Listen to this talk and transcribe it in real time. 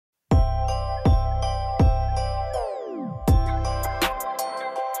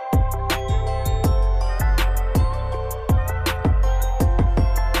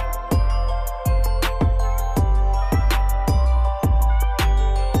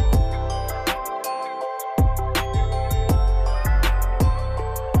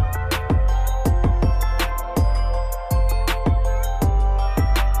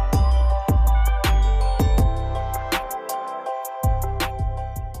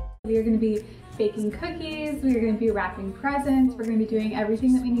We are going to be baking cookies, we are going to be wrapping presents, we're going to be doing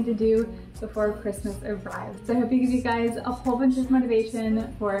everything that we need to do before Christmas arrives. So I hope you give you guys a whole bunch of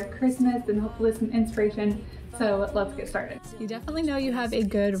motivation for Christmas and hopefully some inspiration. So let's get started. You definitely know you have a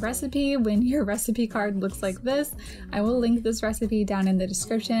good recipe when your recipe card looks like this. I will link this recipe down in the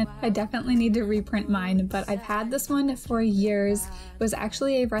description. I definitely need to reprint mine, but I've had this one for years. It was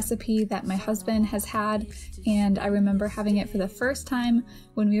actually a recipe that my husband has had, and I remember having it for the first time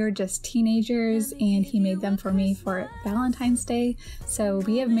when we were just teenagers, and he made them for me for Valentine's Day. So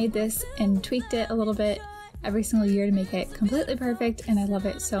we have made this and tweaked it a little bit every single year to make it completely perfect, and I love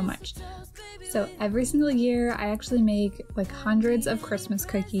it so much. So every single year I actually make like hundreds of Christmas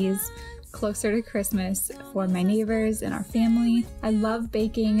cookies closer to Christmas for my neighbors and our family. I love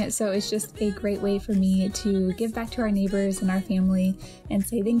baking, so it's just a great way for me to give back to our neighbors and our family and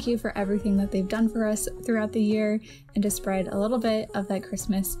say thank you for everything that they've done for us throughout the year and to spread a little bit of that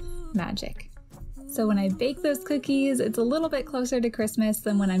Christmas magic. So when I bake those cookies, it's a little bit closer to Christmas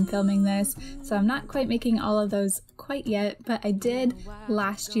than when I'm filming this, so I'm not quite making all of those quite yet, but I did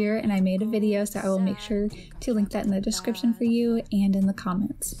last year and I made a video, so I will make sure to link that in the description for you and in the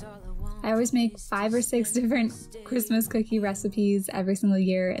comments. I always make 5 or 6 different Christmas cookie recipes every single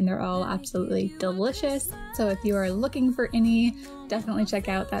year, and they're all absolutely delicious, so if you are looking for any, definitely check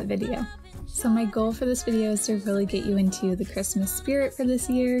out that video. So my goal for this video is to really get you into the Christmas spirit for this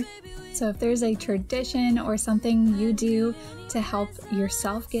year. So if there's a tradition or something you do to help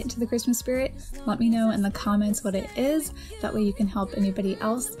yourself get into the Christmas spirit, let me know in the comments what it is. That way you can help anybody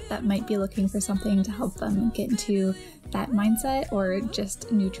else that might be looking for something to help them get into that mindset or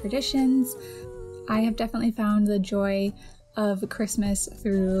just new traditions. I have definitely found the joy of Christmas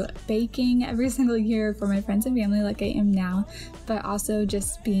through baking every single year for my friends and family like I am now, but also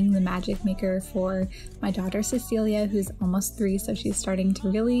just being the magic maker for my daughter Cecilia, who's almost 3, so she's starting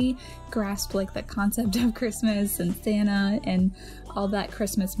to really grasp like the concept of Christmas and Santa and all that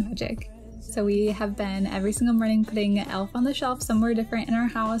Christmas magic. So we have been every single morning putting an elf on the shelf somewhere different in our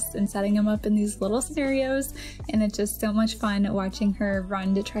house and setting him up in these little scenarios, and it's just so much fun watching her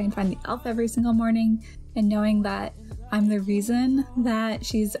run to try and find the elf every single morning and knowing that I'm the reason that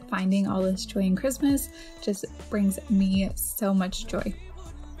she's finding all this joy in Christmas just brings me so much joy.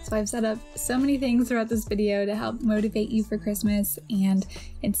 So I've set up so many things throughout this video to help motivate you for Christmas and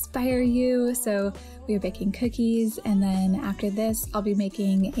inspire you. So we are baking cookies, and then after this I'll be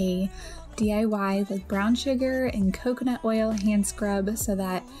making a DIY with brown sugar and coconut oil hand scrub so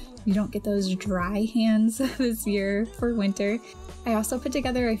that you don't get those dry hands this year for winter. I also put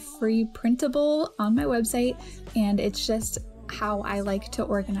together a free printable on my website, and it's just how I like to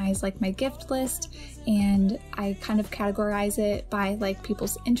organize like my gift list, and I kind of categorize it by like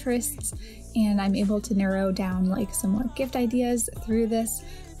people's interests, and I'm able to narrow down like some more gift ideas through this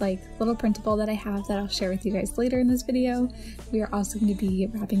like little printable that I have that I'll share with you guys later in this video. We are also going to be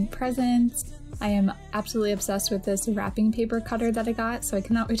wrapping presents. I am absolutely obsessed with this wrapping paper cutter that I got, so I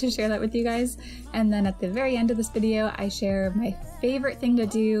cannot wait to share that with you guys. And then at the very end of this video, I share my favorite thing to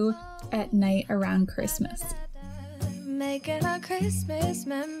do at night around Christmas. Making a Christmas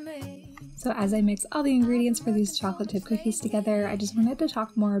memory. So as I mix all the ingredients for these chocolate chip cookies together, I just wanted to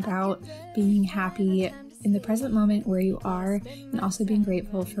talk more about being happy in the present moment where you are, and also being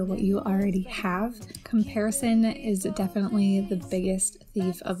grateful for what you already have. Comparison is definitely the biggest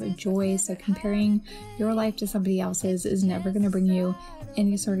thief of joy, so comparing your life to somebody else's is never going to bring you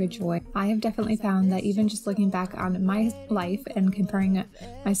any sort of joy. I have definitely found that even just looking back on my life and comparing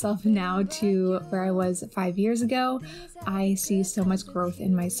myself now to where I was 5 years ago, I see so much growth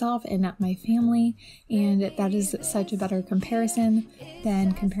in myself and my family, and that is such a better comparison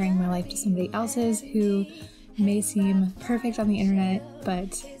than comparing my life to somebody else's who may seem perfect on the internet,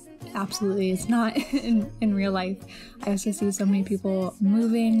 but absolutely is not in real life. I also see so many people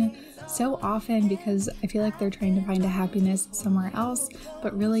moving so often because I feel like they're trying to find a happiness somewhere else,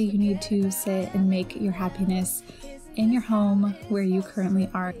 but really you need to sit and make your happiness in your home where you currently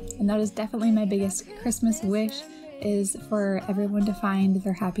are. And that is definitely my biggest Christmas wish, is for everyone to find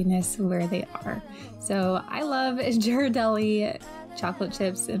their happiness where they are. So I love Ghirardelli chocolate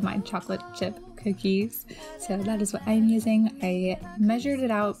chips in my chocolate chip cookies, so that is what I'm using. I measured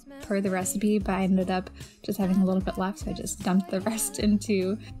it out per the recipe, but I ended up just having a little bit left, so I just dumped the rest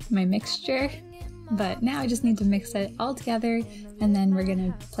into my mixture. But now I just need to mix it all together, and then we're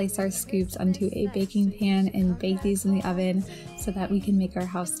gonna place our scoops onto a baking pan and bake these in the oven so that we can make our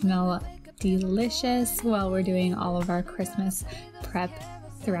house smell delicious while we're doing all of our Christmas prep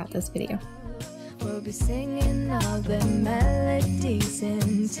throughout this video. We'll be singing all the melodies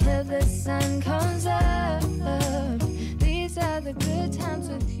until the sun comes up. These are the good times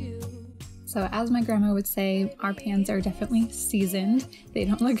with you. So as my grandma would say, our pans are definitely seasoned. They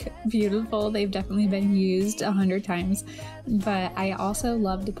don't look beautiful. They've definitely been used 100 times. But I also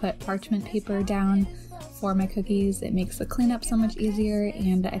love to put parchment paper down for my cookies. It makes the cleanup so much easier,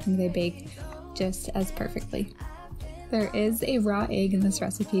 and I think they bake just as perfectly. There is a raw egg in this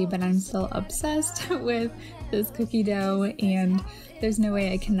recipe, but I'm still obsessed with this cookie dough, and there's no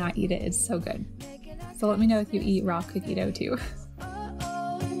way I cannot eat it. It's so good. So let me know if you eat raw cookie dough too.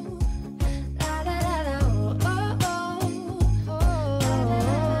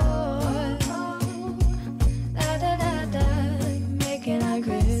 Making our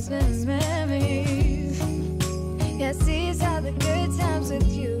Christmas memories. Yes, these are the good times with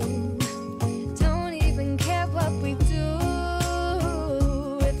you. Don't even care what we do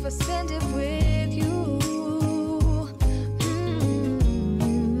if I spend it with you.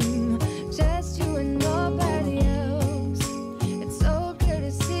 Just you and nobody else. It's so good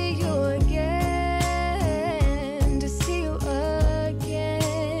to see you again, to see you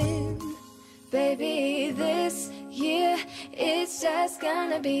again. Baby, this year it's just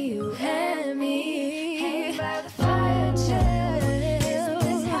gonna be you and me. Hanging by the fire chill. Isn't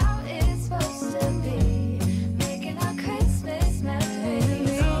this how it's supposed to be? Making our Christmas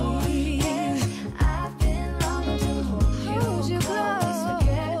memories. Yeah, I've been longing to hold you close.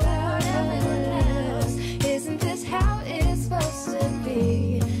 Forget about everyone else. Isn't this how it's supposed to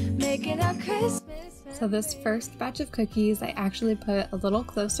be? Making our Christmas memories. So this first batch of cookies, I actually put a little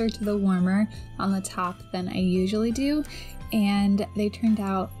closer to the warmer on the top than I usually do, and they turned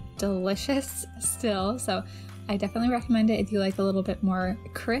out delicious still. So I definitely recommend it if you like a little bit more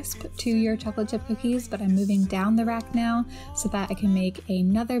crisp to your chocolate chip cookies, but I'm moving down the rack now so that I can make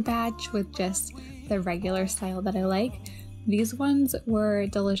another batch with just the regular style that I like. These ones were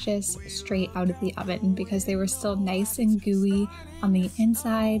delicious straight out of the oven because they were still nice and gooey on the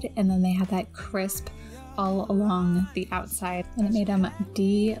inside, and then they had that crisp all along the outside, and it made them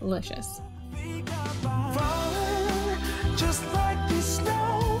delicious. Just like these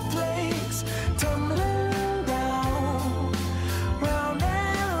snowflakes tumbling down, round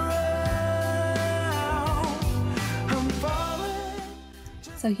and round. I'm falling.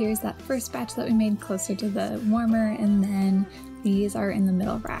 So here's that first batch that we made closer to the warmer, and then these are in the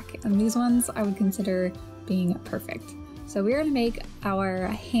middle rack, and these ones I would consider being perfect. So we're gonna make our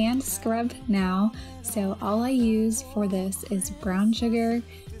hand scrub now. So all I use for this is brown sugar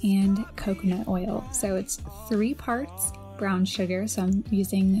and coconut oil. So it's 3 parts brown sugar. So I'm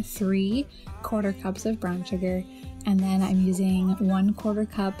using 3 quarter cups of brown sugar, and then I'm using 1/4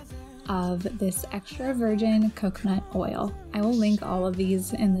 cup of this extra virgin coconut oil. I will link all of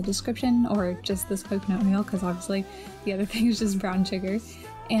these in the description, or just this coconut oil, because obviously the other thing is just brown sugar.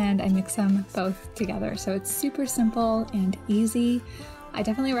 And I mix them both together. So it's super simple and easy. I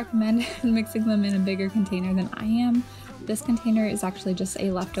definitely recommend mixing them in a bigger container than I am. This container is actually just a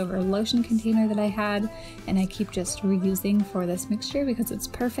leftover lotion container that I had, and I keep just reusing for this mixture because it's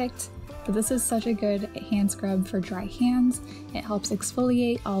perfect. But this is such a good hand scrub for dry hands. It helps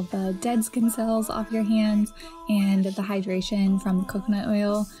exfoliate all the dead skin cells off your hands, and the hydration from the coconut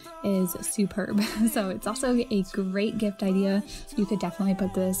oil is superb. So it's also a great gift idea. You could definitely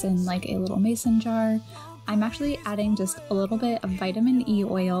put this in like a little mason jar. I'm actually adding just a little bit of vitamin E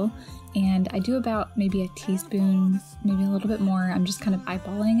oil, and I do about maybe a teaspoon, maybe a little bit more. I'm just kind of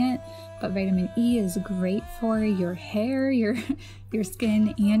eyeballing it. But vitamin E is great for your hair, your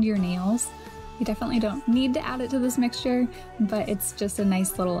skin, and your nails. You definitely don't need to add it to this mixture, but it's just a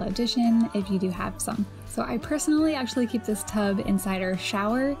nice little addition if you do have some. So I personally actually keep this tub inside our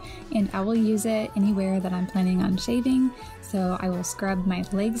shower, and I will use it anywhere that I'm planning on shaving. So I will scrub my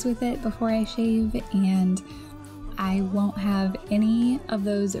legs with it before I shave, and I won't have any of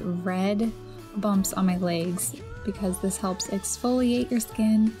those red bumps on my legs because this helps exfoliate your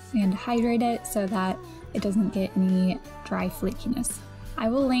skin and hydrate it so that it doesn't get any dry flakiness. I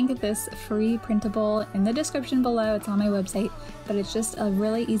will link this free printable in the description below. It's on my website, but it's just a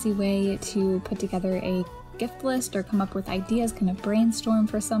really easy way to put together a gift list or come up with ideas, kind of brainstorm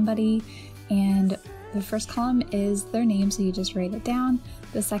for somebody. And the first column is their name, so you just write it down.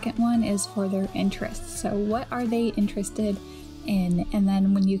 The second one is for their interests. So what are they interested in? And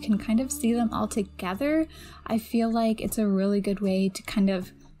then when you can kind of see them all together, I feel like it's a really good way to kind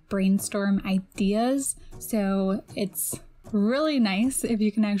of brainstorm ideas. So it's really nice if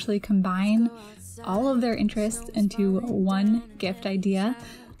you can actually combine all of their interests into one gift idea.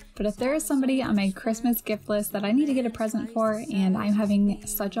 But if there is somebody on my Christmas gift list that I need to get a present for and I'm having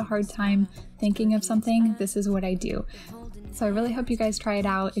such a hard time thinking of something, this is what I do. So I really hope you guys try it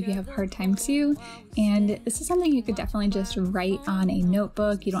out if you have a hard time too. And this is something you could definitely just write on a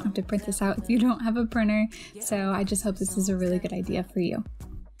notebook. You don't have to print this out if you don't have a printer. So I just hope this is a really good idea for you.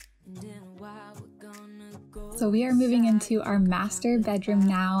 So we are moving into our master bedroom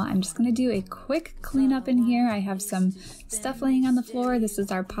now. I'm just gonna do a quick cleanup in here. I have some stuff laying on the floor. This is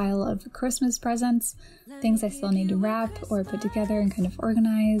our pile of Christmas presents, things I still need to wrap or put together and kind of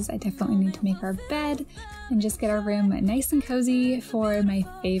organize. I definitely need to make our bed and just get our room nice and cozy for my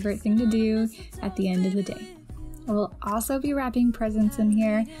favorite thing to do at the end of the day. I will also be wrapping presents in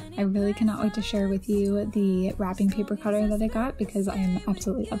here. I really cannot wait to share with you the wrapping paper cutter that I got because I am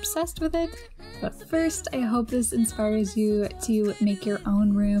absolutely obsessed with it. But first, I hope this inspires you to make your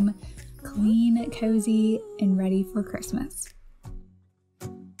own room clean, cozy, and ready for Christmas.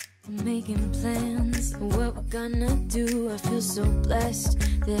 Making plans, what we're gonna do. I feel so blessed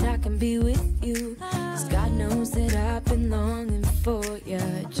that I can be with you. 'Cause God knows that I've been longing for you.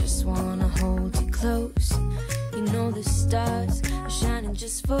 I just wanna hold you close. You know the stars are shining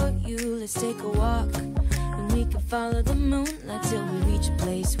just for you. Let's take a walk and we can follow the moonlight till we reach a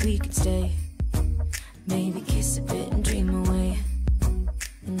place we can stay. Maybe kiss a bit and dream away.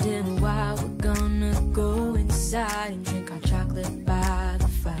 And in a while we're gonna go inside and drink our chocolate by the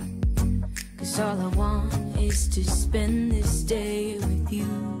fire. 'Cause all I want is to spend this day with you.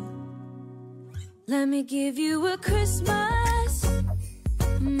 Let me give you a Christmas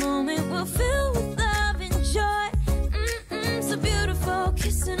moment we'll fill with love and joy. So beautiful,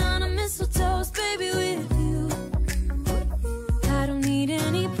 kissing on a mistletoe, baby, with you. I don't need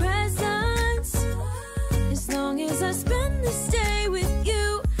any presents as long as I spend this day with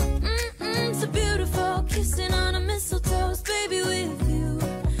you. So beautiful, kissing on a mistletoe, baby, with you.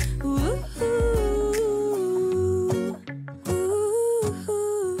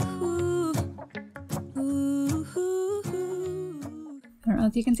 I don't know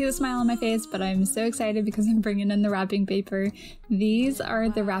if you can see the smile on my face, but I'm so excited because I'm bringing in the wrapping paper. These are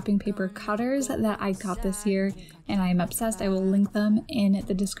the wrapping paper cutters that I got this year, and I am obsessed. I will link them in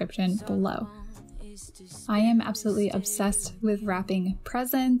the description below. I am absolutely obsessed with wrapping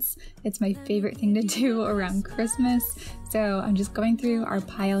presents. It's my favorite thing to do around Christmas. So I'm just going through our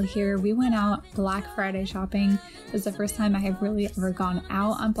pile here. We went out Black Friday shopping. It was the first time I have really ever gone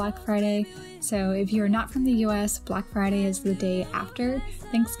out on Black Friday. So if you're not from the US, Black Friday is the day after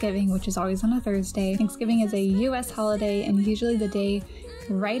Thanksgiving, which is always on a Thursday. Thanksgiving is a US holiday and usually the day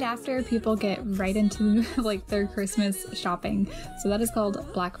right after people get right into like their Christmas shopping. So that is called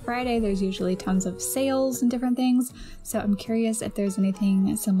Black Friday. There's usually tons of sales and different things. So I'm curious if there's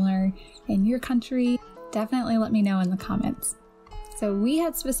anything similar in your country. Definitely let me know in the comments. So we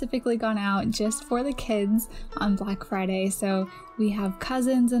had specifically gone out just for the kids on Black Friday. So we have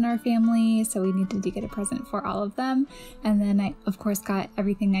cousins in our family, so we needed to get a present for all of them. And then I, of course, got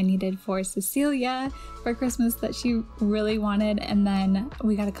everything I needed for Cecilia for Christmas that she really wanted. And then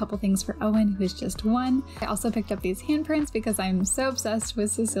we got a couple things for Owen, who is just one. I also picked up these handprints because I'm so obsessed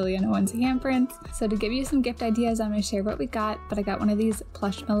with Cecilia and Owen's handprints. So to give you some gift ideas, I'm going to share what we got. But I got one of these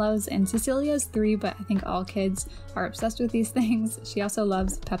plush pillows, and Cecilia's 3, but I think all kids are obsessed with these things. She also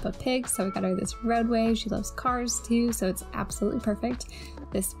loves Peppa Pig, so we got her this Roadway. She loves cars too, so it's absolutely perfect.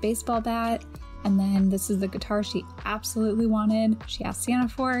 This baseball bat, and then this is the guitar she absolutely wanted. She asked Santa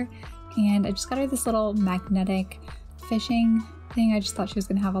for, and I just got her this little magnetic fishing thing. I just thought she was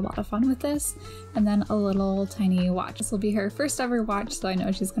gonna have a lot of fun with this, and then a little tiny watch. This will be her first ever watch, so I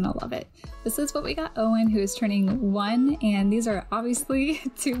know she's gonna love it. This is what we got Owen, who is turning 1, and these are obviously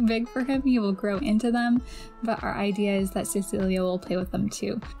too big for him. He will grow into them, but our idea is that Cecilia will play with them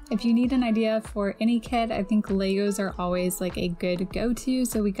too. If you need an idea for any kid, I think Legos are always like a good go-to,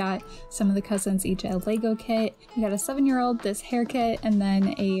 so we got some of the cousins each a Lego kit. We got a 7-year-old this hair kit, and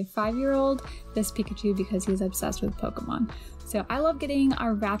then a 5-year-old this Pikachu because he's obsessed with Pokemon. So I love getting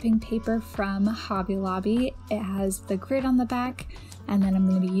our wrapping paper from Hobby Lobby. It has the grid on the back, and then I'm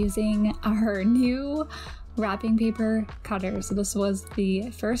going to be using our new wrapping paper cutter. So this was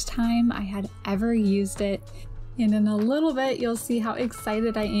the first time I had ever used it, and in a little bit you'll see how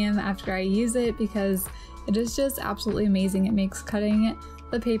excited I am after I use it because it is just absolutely amazing. It makes cutting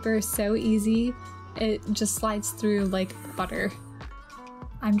the paper so easy. It just slides through like butter.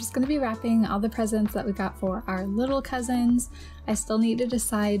 I'm just going to be wrapping all the presents that we got for our little cousins. I still need to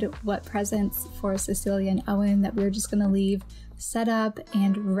decide what presents for Cecilia and Owen that we're just going to leave set up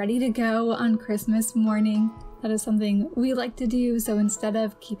and ready to go on Christmas morning. That is something we like to do, so instead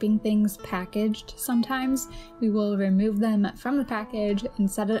of keeping things packaged sometimes, we will remove them from the package and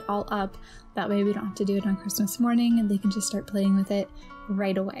set it all up. That way we don't have to do it on Christmas morning and they can just start playing with it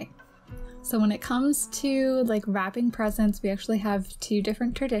right away. So when it comes to like wrapping presents, we actually have two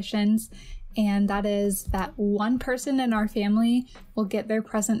different traditions, and that is that one person in our family will get their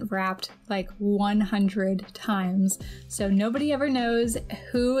present wrapped like 100 times. So nobody ever knows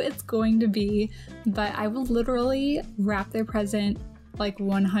who it's going to be, but I will literally wrap their present like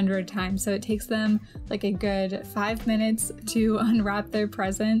 100 times. So it takes them like a good 5 minutes to unwrap their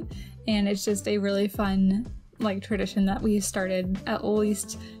present, and it's just a really fun like tradition that we started at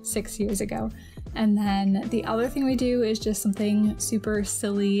least 6 years ago. And then the other thing we do is just something super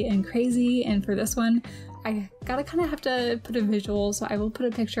silly and crazy, and for this one I gotta kind of have to put a visual, so I will put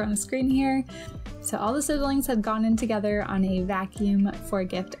a picture on the screen here. So all the siblings had gone in together on a vacuum for a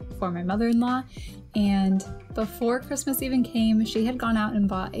gift for my mother-in-law, and before Christmas even came, she had gone out and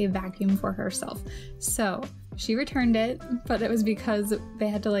bought a vacuum for herself. So she returned it, but it was because they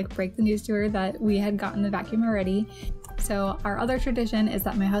had to like break the news to her that we had gotten the vacuum already. So our other tradition is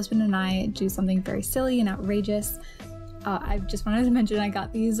that my husband and I do something very silly and outrageous. I just wanted to mention I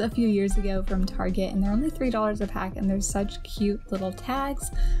got these a few years ago from Target, and they're only $3 a pack, and they're such cute little tags.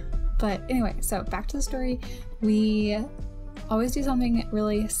 But anyway, so back to the story. We always do something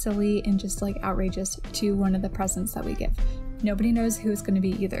really silly and just like outrageous to one of the presents that we give. Nobody knows who it's going to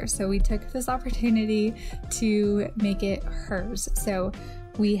be either, so we took this opportunity to make it hers. So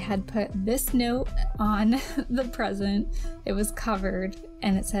we had put this note on the present. It was covered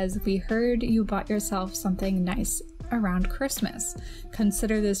and it says, "We heard you bought yourself something nice around Christmas.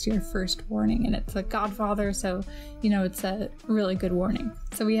 Consider this your first warning." And it's a Godfather, so you know it's a really good warning.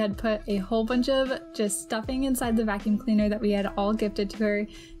 So we had put a whole bunch of just stuffing inside the vacuum cleaner that we had all gifted to her,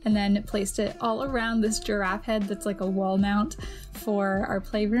 and then placed it all around this giraffe head that's like a wall mount for our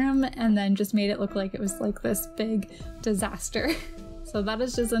playroom, and then just made it look like it was like this big disaster. So that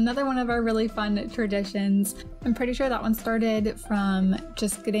is just another one of our really fun traditions. I'm pretty sure that one started from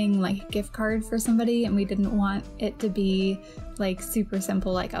just getting like a gift card for somebody, and we didn't want it to be like super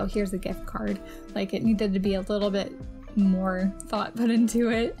simple, like, oh, here's a gift card. Like it needed to be a little bit more thought put into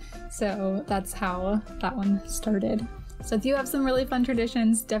it. So that's how that one started. So if you have some really fun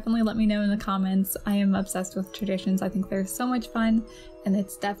traditions, definitely let me know in the comments. I am obsessed with traditions. I think they're so much fun, and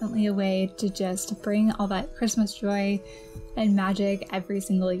it's definitely a way to just bring all that Christmas joy and magic every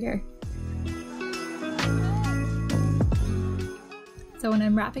single year. So when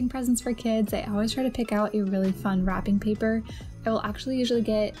I'm wrapping presents for kids, I always try to pick out a really fun wrapping paper. I will actually usually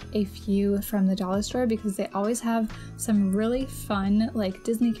get a few from the dollar store because they always have some really fun like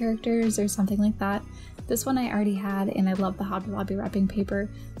Disney characters or something like that. This one I already had, and I love the Hobby Lobby wrapping paper,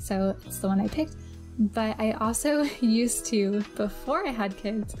 so it's the one I picked. But I also used to, before I had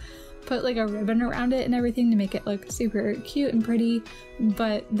kids, put like a ribbon around it and everything to make it look super cute and pretty,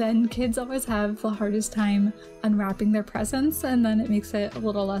 but then kids always have the hardest time unwrapping their presents, and then it makes it a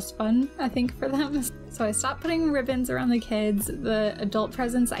little less fun, I think, for them. So I stopped putting ribbons around the kids. The adult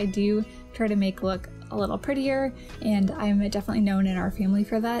presents I do try to make look a little prettier, and I'm definitely known in our family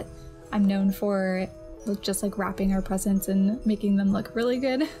for that. I'm known for just like wrapping our presents and making them look really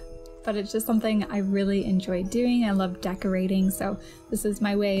good. But it's just something I really enjoy doing. I love decorating, so this is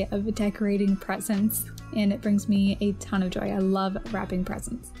my way of decorating presents, and it brings me a ton of joy. I love wrapping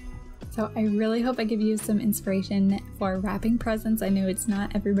presents. So I really hope I give you some inspiration for wrapping presents. I know it's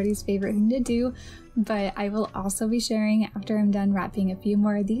not everybody's favorite thing to do, but I will also be sharing, after I'm done wrapping a few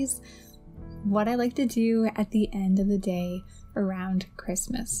more of these, what I like to do at the end of the day around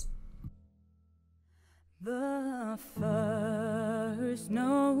Christmas. The first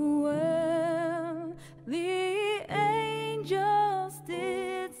Noel, the angels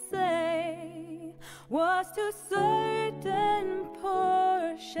did say, was to certain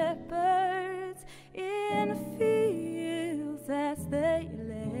poor shepherds in fields as they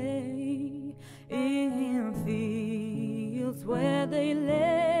lay, in fields where they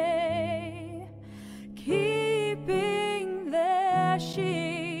lay, keeping their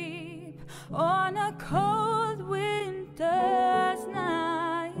sheep on a cold winter's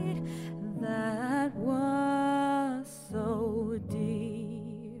night that was so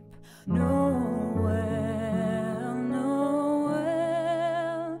deep. Noel, Noel,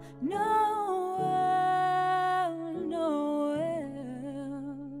 Noel, Noel,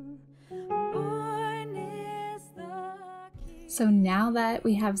 born is the King. So now that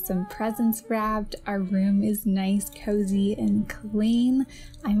we have some presents wrapped, our room is nice, cozy, and clean,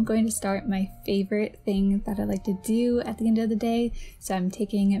 I'm going to start my favorite thing that I like to do at the end of the day. So I'm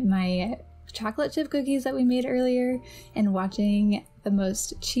taking my chocolate chip cookies that we made earlier and watching the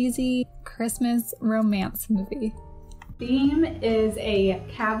most cheesy Christmas romance movie. theme is a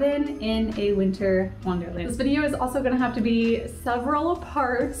cabin in a winter wonderland. This video is also gonna have to be several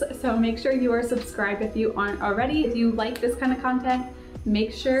parts, so make sure you are subscribed if you aren't already. If you like this kind of content,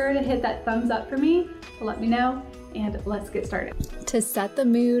 make sure to hit that thumbs up for me to let me know, and let's get started. To set the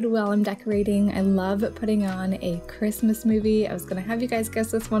mood while I'm decorating, I love putting on a Christmas movie. I was gonna have you guys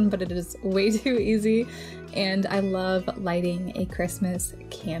guess this one, but it is way too easy. And I love lighting a Christmas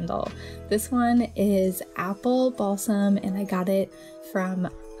candle. This one is apple balsam, and I got it from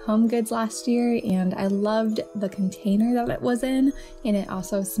Home Goods last year, and I loved the container that it was in, and it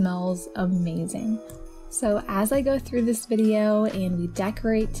also smells amazing. So as I go through this video and we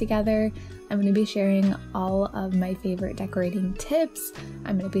decorate together, I'm going to be sharing all of my favorite decorating tips.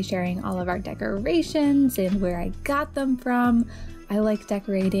 I'm going to be sharing all of our decorations and where I got them from. I like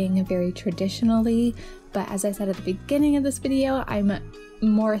decorating very traditionally, but as I said at the beginning of this video, I'm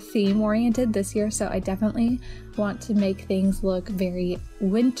more theme oriented this year, so I definitely want to make things look very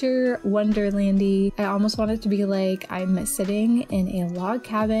winter wonderlandy. I almost want it to be like I'm sitting in a log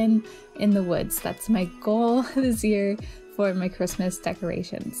cabin in the woods. That's my goal this year for my Christmas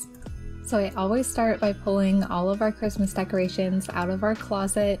decorations. So I always start by pulling all of our Christmas decorations out of our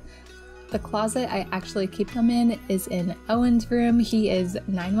closet. The closet I actually keep them in is in Owen's room. He is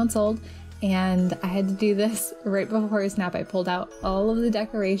 9 months old, and I had to do this right before his nap. I pulled out all of the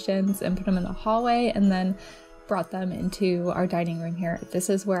decorations and put them in the hallway, and then brought them into our dining room here. This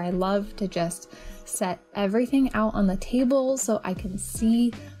is where I love to just set everything out on the table so I can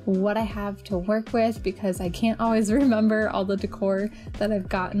see what I have to work with, because I can't always remember all the decor that I've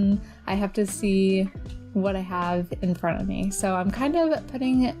gotten. I have to see what I have in front of me. So I'm kind of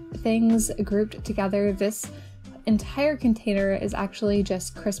putting things grouped together. This entire container is actually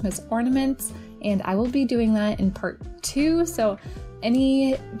just Christmas ornaments, and I will be doing that in part 2. So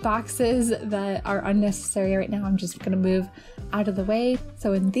any boxes that are unnecessary right now, I'm just gonna move out of the way.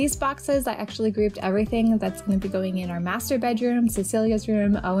 So in these boxes, I actually grouped everything that's gonna be going in our master bedroom, Cecilia's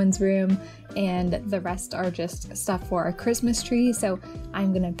room, Owen's room, and the rest are just stuff for our Christmas tree. So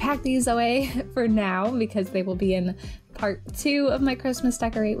I'm gonna pack these away for now because they will be in part 2 of my Christmas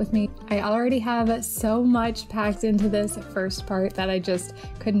decorate with me. I already have so much packed into this first part that I just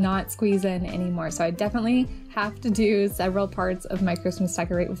could not squeeze in anymore. So I definitely have to do several parts of my Christmas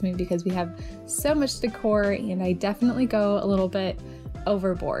decorate with me because we have so much decor, and I definitely go a little bit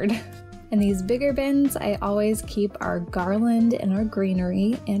overboard. In these bigger bins, I always keep our garland and our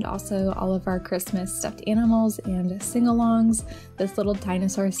greenery, and also all of our Christmas stuffed animals and sing-alongs. This little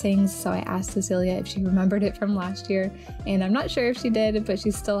dinosaur sings, so I asked Cecilia if she remembered it from last year, and I'm not sure if she did, but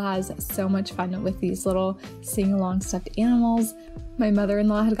she still has so much fun with these little sing-along stuffed animals. My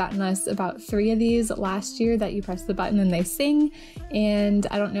mother-in-law had gotten us about 3 of these last year that you press the button and they sing, and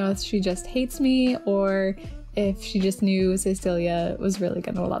I don't know if she just hates me or if she just knew Cecilia was really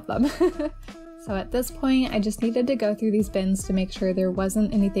gonna love them. So at this point, I just needed to go through these bins to make sure there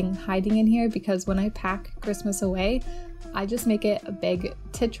wasn't anything hiding in here, because when I pack Christmas away, I just make it a big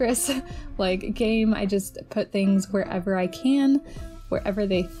Tetris like game. I just put things wherever I can, wherever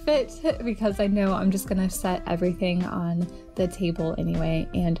they fit, because I know I'm just gonna set everything on the table anyway,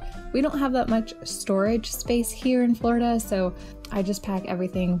 and we don't have that much storage space here in Florida, so I just pack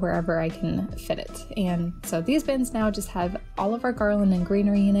everything wherever I can fit it. And so these bins now just have all of our garland and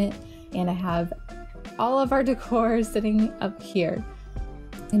greenery in it, and I have all of our decor sitting up here.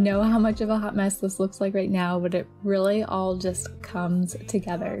 I know how much of a hot mess this looks like right now, but it really all just comes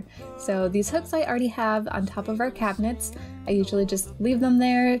together. So these hooks I already have on top of our cabinets. I usually just leave them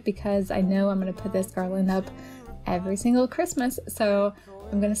there because I know I'm gonna put this garland up every single Christmas. So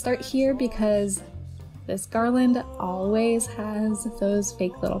I'm gonna start here because this garland always has those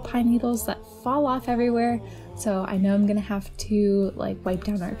fake little pine needles that fall off everywhere. So I know I'm gonna have to like wipe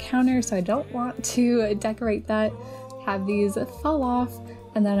down our counter, so I don't want to decorate that, have these fall off,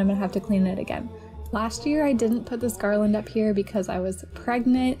 and then I'm gonna have to clean it again. Last year I didn't put this garland up here because I was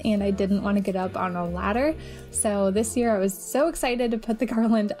pregnant and I didn't want to get up on a ladder. So this year I was so excited to put the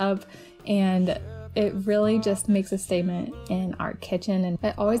garland up, and it really just makes a statement in our kitchen, and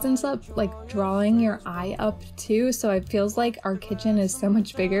it always ends up like drawing your eye up too. So it feels like our kitchen is so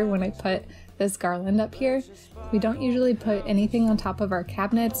much bigger when I put this garland up here. We don't usually put anything on top of our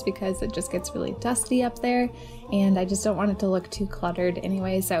cabinets because it just gets really dusty up there, and I just don't want it to look too cluttered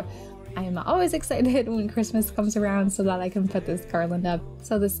anyway. So I am always excited when Christmas comes around so that I can put this garland up.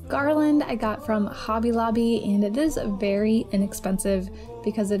 So this garland I got from Hobby Lobby, and it is very inexpensive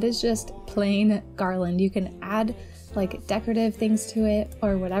because it is just plain garland. You can add like decorative things to it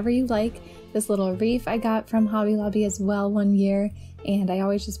or whatever you like. This little wreath I got from Hobby Lobby as well one year, and I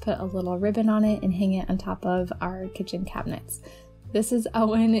always just put a little ribbon on it and hang it on top of our kitchen cabinets. This is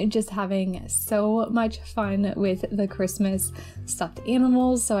Owen just having so much fun with the Christmas stuffed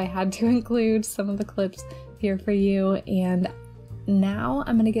animals, so I had to include some of the clips here for you. And now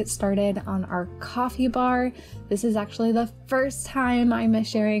I'm gonna get started on our coffee bar. This is actually the first time I'm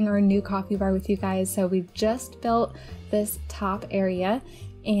sharing our new coffee bar with you guys. So we've just built this top area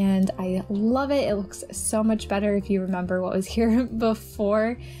and I love it. It looks so much better if you remember what was here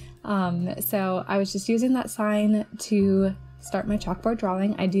before. So I was just using that sign to start my chalkboard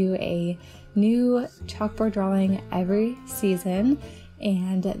drawing. I do a new chalkboard drawing every season,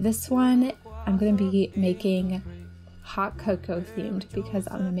 and this one I'm going to be making hot cocoa themed because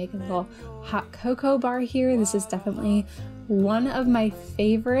I'm going to make a little hot cocoa bar here. This is definitely one of my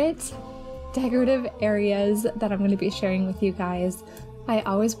favorite decorative areas that I'm going to be sharing with you guys. I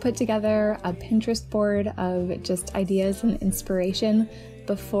always put together a Pinterest board of just ideas and inspiration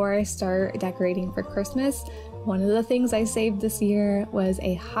before I start decorating for Christmas. One of the things I saved this year was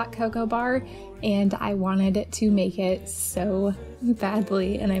a hot cocoa bar, and I wanted to make it so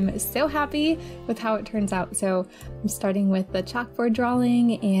badly, and I'm so happy with how it turns out. So I'm starting with the chalkboard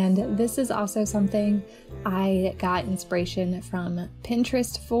drawing, and this is also something I got inspiration from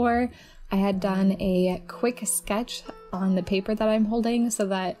Pinterest for. I had done a quick sketch on the paper that I'm holding so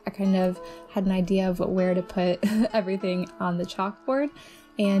that I kind of had an idea of where to put everything on the chalkboard,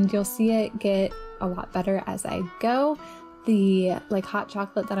 and you'll see it get a lot better as I go. The hot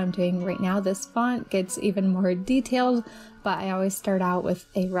chocolate that I'm doing right now, this font gets even more detailed, but I always start out with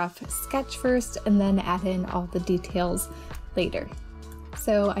a rough sketch first and then add in all the details later.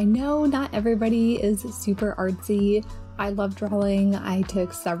 So I know not everybody is super artsy. I love drawing. I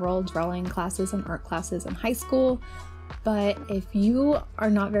took several drawing classes and art classes in high school, but if you are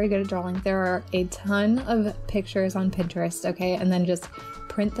not very good at drawing, there are a ton of pictures on Pinterest, okay? And then just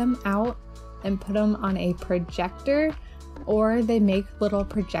print them out and put them on a projector, or they make little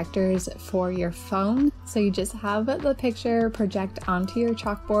projectors for your phone. So you just have the picture project onto your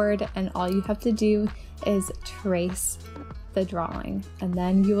chalkboard, and all you have to do is trace the drawing, and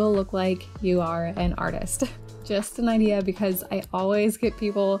then you will look like you are an artist. Just an idea, because I always get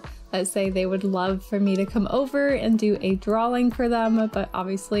people that say they would love for me to come over and do a drawing for them, but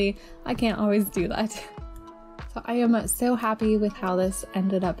obviously I can't always do that. So I am so happy with how this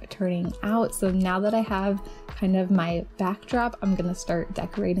ended up turning out. So now that I have kind of my backdrop, I'm gonna start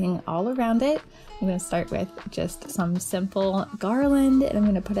decorating all around it. I'm gonna start with just some simple garland, and I'm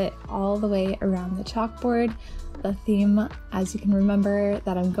gonna put it all the way around the chalkboard. The theme, as you can remember,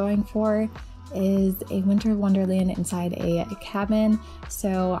 that I'm going for is a winter wonderland inside a cabin.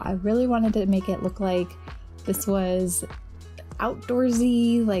 So I really wanted to make it look like this was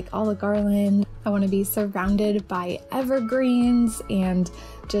outdoorsy, like all the garland. I want to be surrounded by evergreens and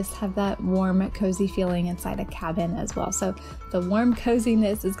just have that warm, cozy feeling inside a cabin as well. So the warm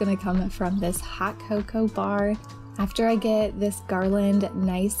coziness is going to come from this hot cocoa bar. After I get this garland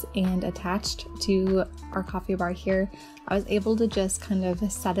nice and attached to our coffee bar here, I was able to just kind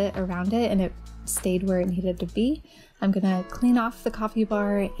of set it around it, and it stayed where it needed to be. I'm gonna clean off the coffee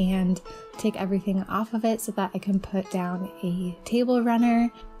bar and take everything off of it so that I can put down a table runner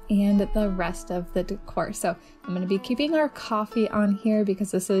and the rest of the decor. So I'm gonna be keeping our coffee on here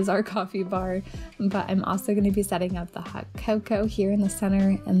because this is our coffee bar, but I'm also gonna be setting up the hot cocoa here in the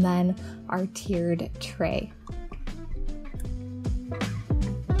center and then our tiered tray.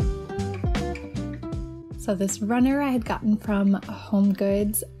 So this runner I had gotten from Home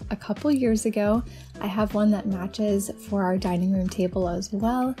Goods a couple years ago. I have one that matches for our dining room table as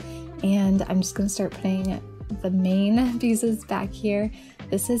well, and I'm just going to start putting the main pieces back here.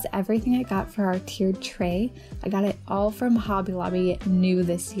 This is everything I got for our tiered tray. I got it all from Hobby Lobby new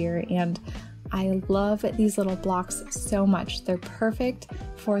this year, and I love these little blocks so much. They're perfect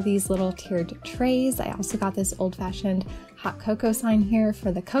for these little tiered trays. I also got this old-fashioned hot cocoa sign here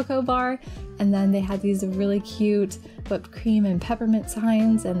for the cocoa bar, and then they had these really cute whipped cream and peppermint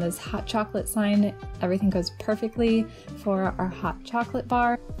signs and this hot chocolate sign. Everything goes perfectly for our hot chocolate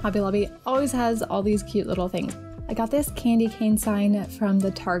bar. Hobby Lobby always has all these cute little things. I got this candy cane sign from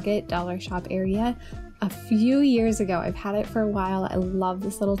the Target dollar shop area a few years ago. I've had it for a while. I love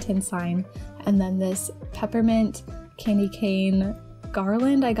this little tin sign. And then this peppermint candy cane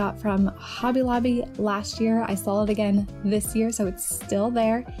garland I got from Hobby Lobby last year. I saw it again this year, so it's still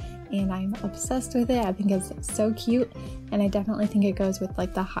there, and I'm obsessed with it. I think it's so cute, and I definitely think it goes with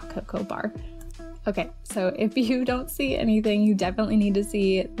like the hot cocoa bar. Okay, so if you don't see anything, you definitely need to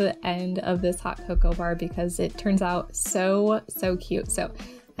see the end of this hot cocoa bar because it turns out so cute. So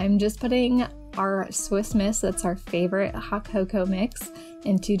I'm just putting our Swiss Miss, that's our favorite hot cocoa mix,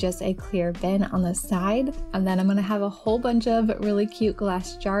 into just a clear bin on the side. And then I'm gonna have a whole bunch of really cute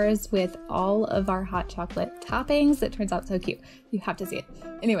glass jars with all of our hot chocolate toppings. It turns out so cute. You have to see it.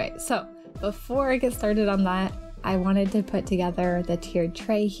 Anyway, so before I get started on that, I wanted to put together the tiered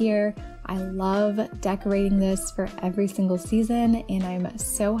tray here. I love decorating this for every single season, and I'm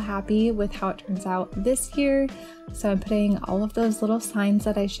so happy with how it turns out this year. So I'm putting all of those little signs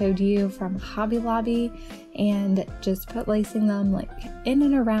that I showed you from Hobby Lobby and just placing them like in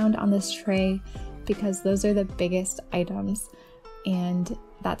and around on this tray because those are the biggest items. And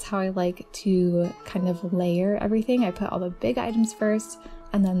that's how I like to kind of layer everything. I put all the big items first,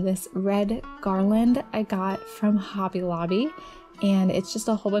 and then this red garland I got from Hobby Lobby, and it's just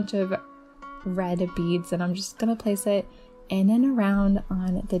a whole bunch of red beads, and I'm just gonna place it in and around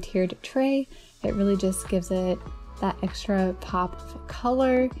on the tiered tray. It really just gives it that extra pop of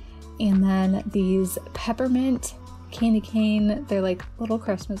color. And then these peppermint candy cane, they're like little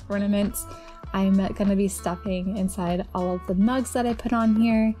Christmas ornaments. I'm gonna be stuffing inside all of the mugs that I put on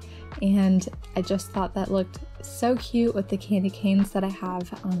here, and I just thought that looked so cute with the candy canes that I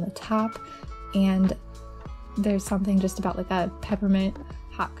have on the top. And there's something just about like a peppermint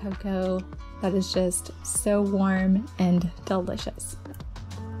hot cocoa that is just so warm and delicious.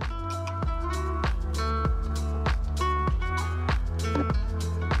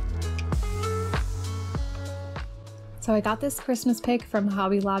 So I got this Christmas pick from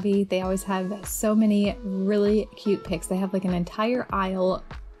Hobby Lobby. They always have so many really cute picks. They have like an entire aisle,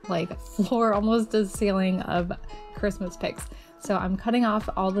 like floor almost to ceiling of Christmas picks. So I'm cutting off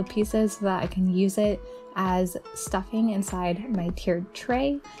all the pieces so that I can use it as stuffing inside my tiered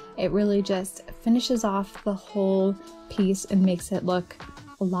tray. It really just finishes off the whole piece and makes it look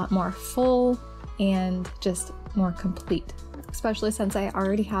a lot more full and just more complete, especially since I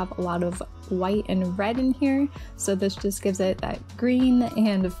already have a lot of white and red in here. So this just gives it that green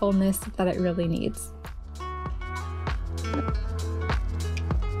and fullness that it really needs.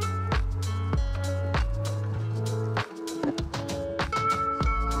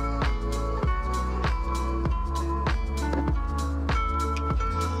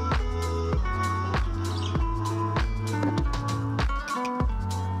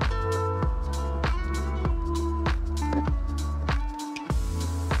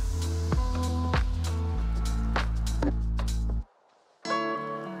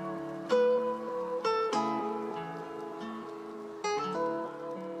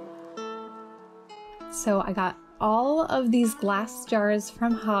 So I got all of these glass jars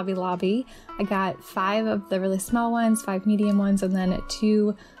from Hobby Lobby. I got 5 of the really small ones, 5 medium ones, and then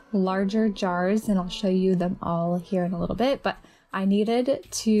 2 larger jars, and I'll show you them all here in a little bit. But I needed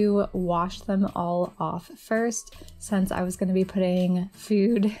to wash them all off first since I was going to be putting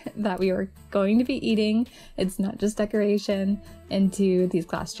food that we were going to be eating, it's not just decoration, into these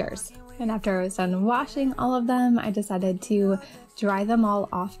glass jars. And after I was done washing all of them, I decided to dry them all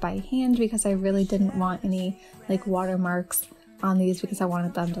off by hand because I really didn't want any like watermarks on these because I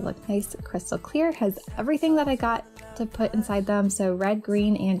wanted them to look nice, crystal clear. Has everything that I got to put inside them. So red,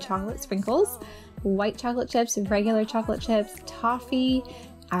 green, and chocolate sprinkles, white chocolate chips, regular chocolate chips, toffee.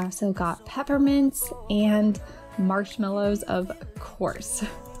 I also got peppermints and marshmallows, of course.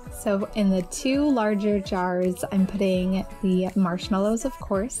 So in the 2 larger jars, I'm putting the marshmallows, of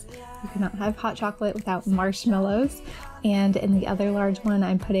course. You cannot have hot chocolate without marshmallows. And in the other large one,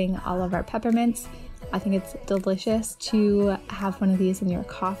 I'm putting all of our peppermints. I think it's delicious to have one of these in your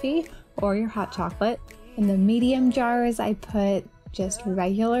coffee or your hot chocolate. In the medium jars, I put just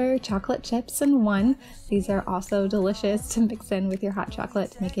regular chocolate chips in one. These are also delicious to mix in with your hot chocolate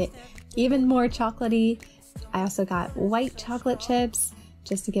to make it even more chocolatey. I also got white chocolate chips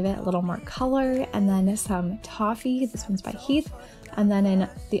just to give it a little more color, and then some toffee. This one's by Heath. And then in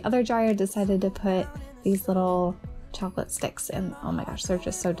the other jar, I decided to put these little chocolate sticks, and oh my gosh, they're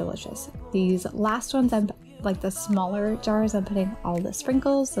just so delicious. These last ones, I'm like the smaller jars, I'm putting all the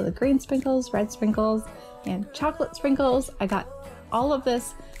sprinkles, so the green sprinkles, red sprinkles, and chocolate sprinkles. I got all of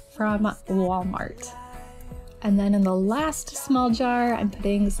this from Walmart. And then in the last small jar, I'm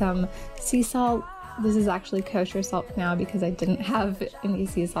putting some sea salt. This is actually kosher salt now because I didn't have any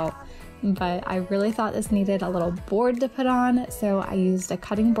sea salt, but I really thought this needed a little board to put on, so I used a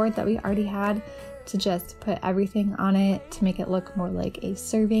cutting board that we already had to just put everything on it to make it look more like a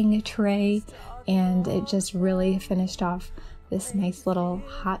serving tray, and it just really finished off this nice little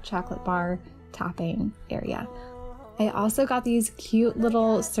hot chocolate bar topping area. I also got these cute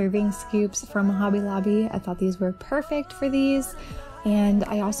little serving scoops from Hobby Lobby. I thought these were perfect for these. And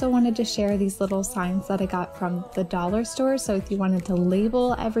I also wanted to share these little signs that I got from the dollar store. So if you wanted to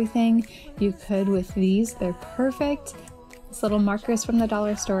label everything, you could with these. They're perfect. This little markers from the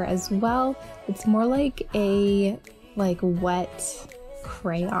dollar store as well. It's more like a wet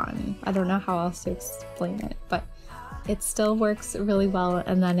crayon. I don't know how else to explain it, but it still works really well,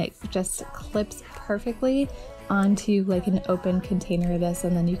 and then it just clips perfectly onto like an open container of this,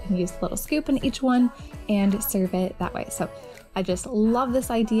 and then you can use a little scoop in each one and serve it that way. So I just love this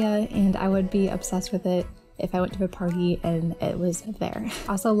idea, and I would be obsessed with it if I went to a party and it was there.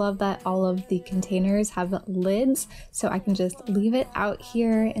 Also love that all of the containers have lids, so I can just leave it out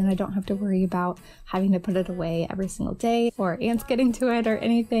here and I don't have to worry about having to put it away every single day or ants getting to it or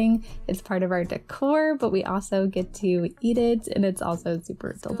anything. It's part of our decor, but we also get to eat it, and it's also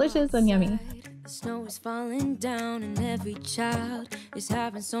super delicious and yummy. The snow is falling down and every child is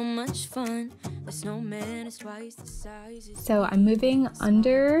having so much fun. The snowman is twice the size. So I'm moving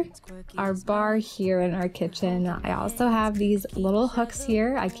under our bar here in our kitchen. I also have these little hooks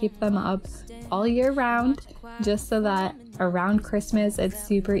here. I keep them up all year round just so that around Christmas it's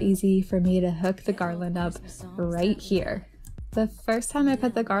super easy for me to hook the garland up right here. The first time I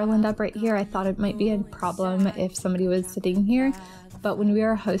put the garland up right here, I thought it might be a problem if somebody was sitting here. But when we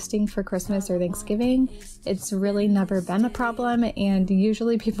are hosting for Christmas or Thanksgiving, it's really never been a problem, and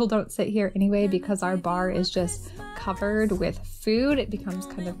usually people don't sit here anyway because our bar is just covered with food. It becomes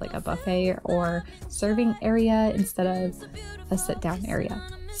kind of like a buffet or serving area instead of a sit-down area.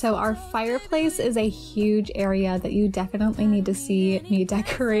 So our fireplace is a huge area that you definitely need to see me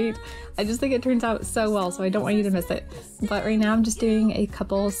decorate. I just think it turns out so well, so I don't want you to miss it. But right now I'm just doing a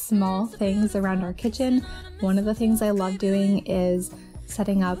couple small things around our kitchen. One of the things I love doing is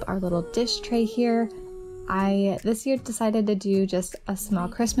setting up our little dish tray here. I this year decided to do just a small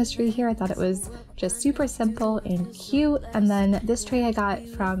Christmas tree here. I thought it was just super simple and cute. And then this tray I got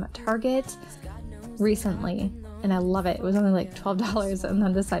from Target recently, and I love it. It was only like $12, and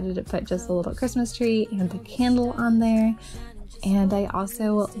then decided to put just a little Christmas tree and a candle on there. And I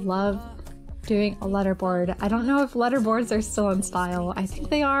also love doing a letterboard. I don't know if letterboards are still in style. I think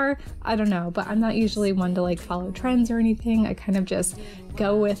they are. I don't know, but I'm not usually one to like follow trends or anything. I kind of just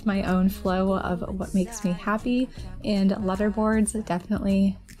go with my own flow of what makes me happy, and letterboards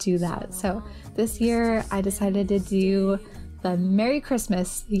definitely do that. So this year I decided to do the Merry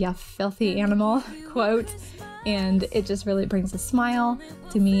Christmas, you filthy animal quote, and it just really brings a smile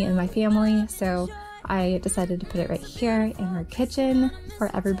to me and my family. So I decided to put it right here in our kitchen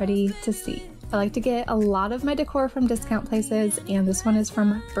for everybody to see. I like to get a lot of my decor from discount places, and this one is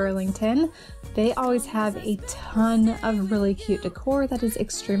from Burlington. They always have a ton of really cute decor that is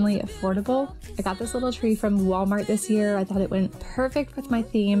extremely affordable. I got this little tree from Walmart this year. I thought it went perfect with my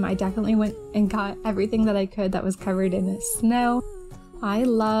theme. I definitely went and got everything that I could that was covered in snow. I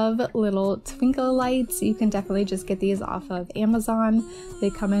love little twinkle lights. You can definitely just get these off of Amazon. They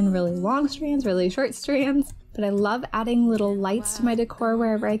come in really long strands, really short strands, but I love adding little lights to my decor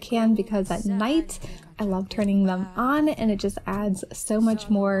wherever I can, because at night I love turning them on, and it just adds so much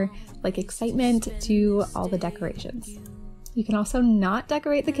more like excitement to all the decorations. You can also not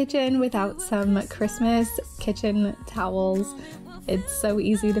decorate the kitchen without some Christmas kitchen towels. It's so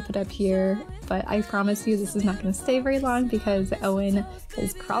easy to put up here, but I promise you this is not going to stay very long because Owen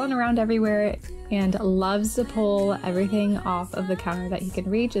is crawling around everywhere and loves to pull everything off of the counter that he can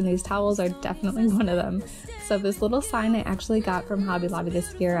reach, and these towels are definitely one of them. So this little sign I actually got from Hobby Lobby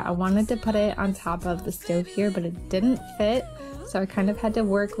this year. I wanted to put it on top of the stove here, but it didn't fit, so I kind of had to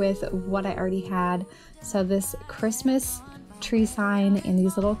work with what I already had. So this Christmas tree sign and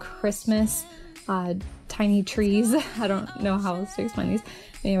these little Christmas tiny trees. I don't know how else to explain these.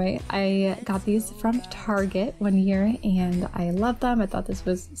 Anyway, I got these from Target one year and I loved them. I thought this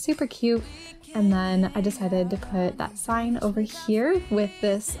was super cute. And then I decided to put that sign over here with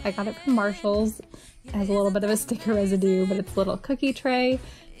this. I got it from Marshall's. It has a little bit of a sticker residue, but it's a little cookie tray.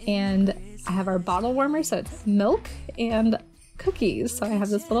 And I have our bottle warmer, so it's milk and cookies. So I have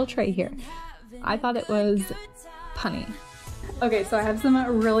this little tray here. I thought it was punny. Okay, so I have some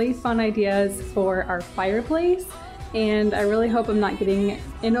really fun ideas for our fireplace, and I really hope I'm not getting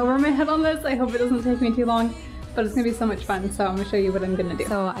in over my head on this. I hope it doesn't take me too long, but it's gonna be so much fun, so I'm gonna show you what I'm gonna do.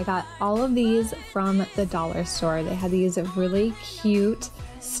 So I got all of these from the dollar store. They had these really cute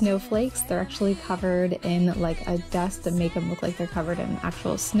snowflakes. They're actually covered in like a dust to make them look like they're covered in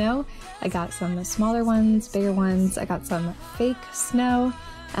actual snow. I got some smaller ones, bigger ones. I got some fake snow,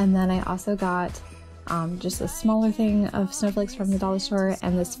 and then I also got just a smaller thing of snowflakes from the dollar store,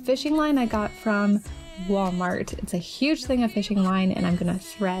 and this fishing line I got from Walmart. It's a huge thing of fishing line, and I'm gonna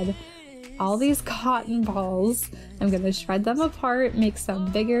thread all these cotton balls. I'm gonna shred them apart, make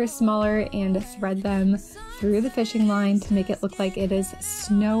some bigger, smaller, and thread them through the fishing line to make it look like it is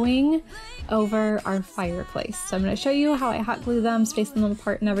snowing over our fireplace. So I'm gonna show you how I hot glue them, spacing them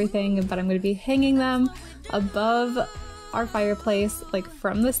apart and everything, but I'm gonna be hanging them above our fireplace, like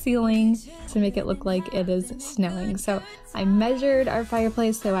from the ceiling, to make it look like it is snowing. So I measured our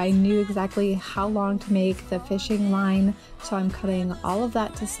fireplace so I knew exactly how long to make the fishing line. So I'm cutting all of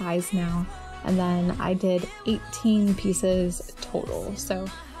that to size now. And then I did 18 pieces total. So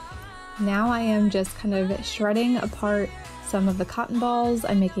now I am just kind of shredding apart some of the cotton balls.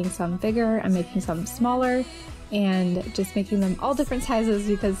 I'm making some bigger, I'm making some smaller, and just making them all different sizes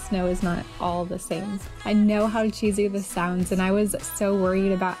because snow is not all the same. I know how cheesy this sounds, and I was so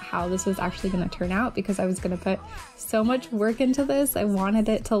worried about how this was actually going to turn out because I was going to put so much work into this. I wanted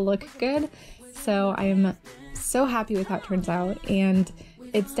it to look good, so I'm so happy with how it turns out. And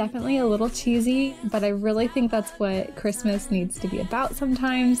it's definitely a little cheesy, but I really think that's what Christmas needs to be about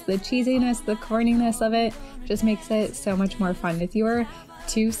sometimes. The cheesiness, the corniness of it just makes it so much more fun. If you're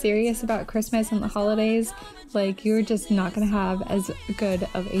too serious about Christmas and the holidays, like, you're just not gonna have as good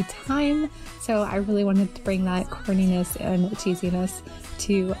of a time. So I really wanted to bring that corniness and cheesiness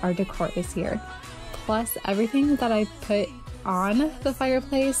to our decor this year. Plus, everything that I put on the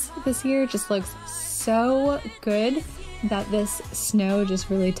fireplace this year just looks so good that this snow just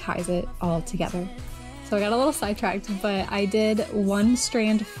really ties it all together. So I got a little sidetracked, but I did one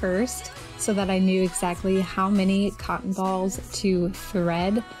strand first so that I knew exactly how many cotton balls to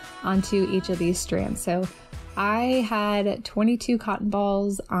thread onto each of these strands. So I had 22 cotton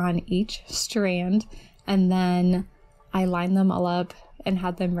balls on each strand, and then I lined them all up and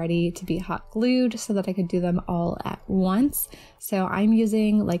had them ready to be hot glued so that I could do them all at once. So I'm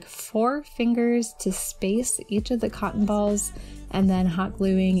using like 4 fingers to space each of the cotton balls and then hot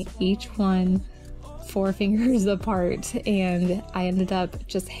gluing each one 4 fingers apart. And I ended up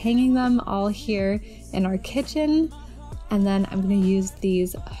just hanging them all here in our kitchen. And then I'm gonna use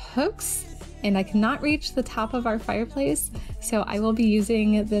these hooks, and I cannot reach the top of our fireplace, so I will be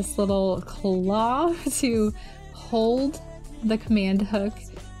using this little claw to hold the command hook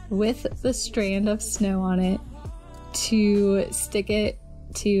with the strand of snow on it to stick it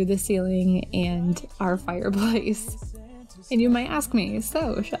to the ceiling and our fireplace. And you might ask me,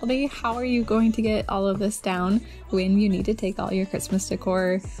 so Shelby, how are you going to get all of this down when you need to take all your Christmas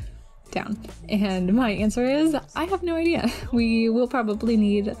decor down? And my answer is, I have no idea. We will probably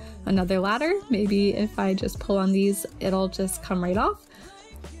need another ladder. Maybe if I just pull on these, it'll just come right off.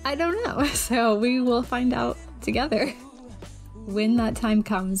 I don't know. So we will find out together when that time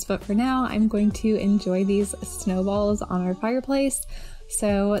comes. But for now, I'm going to enjoy these snowballs on our fireplace.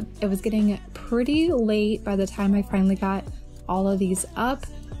 So it was getting pretty late by the time I finally got all of these up,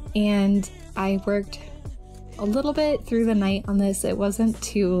 and I worked a little bit through the night on this. It wasn't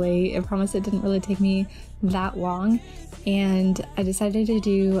too late. I promise it didn't really take me that long. And I decided to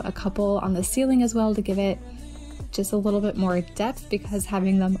do a couple on the ceiling as well to give it just a little bit more depth, because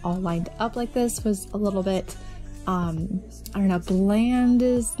having them all lined up like this was a little bit, I don't know, bland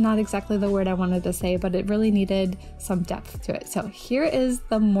is not exactly the word I wanted to say, but it really needed some depth to it. So here is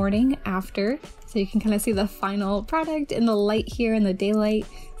the morning after. So you can kind of see the final product in the light here in the daylight.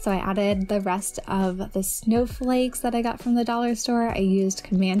 So I added the rest of the snowflakes that I got from the dollar store. I used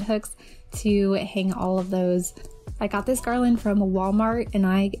command hooks to hang all of those. I got this garland from Walmart and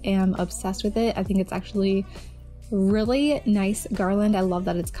I am obsessed with it. I think it's actually really nice garland. I love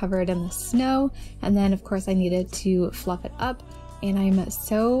that it's covered in the snow. And then of course I needed to fluff it up, and I'm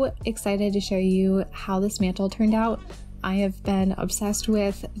so excited to show you how this mantle turned out. I have been obsessed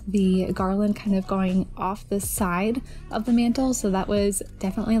with the garland kind of going off the side of the mantle, so that was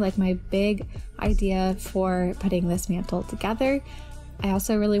definitely like my big idea for putting this mantle together. I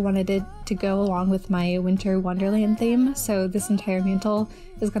also really wanted it to go along with my winter wonderland theme, so this entire mantle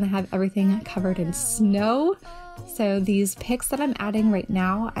is going to have everything covered in snow. So these picks that I'm adding right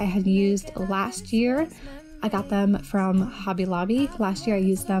now, I had used last year. I got them from Hobby Lobby. Last year I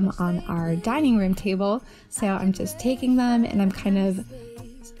used them on our dining room table. So I'm just taking them and I'm kind of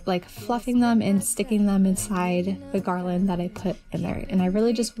like fluffing them and sticking them inside the garland that I put in there. And I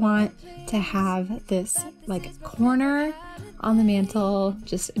really just want to have this like corner on the mantle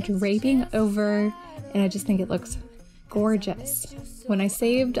just draping over, and I just think it looks gorgeous. When I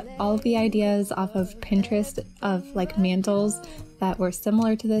saved all of the ideas off of Pinterest of like mantles that were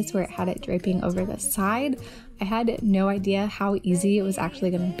similar to this, where it had it draping over the side, I had no idea how easy it was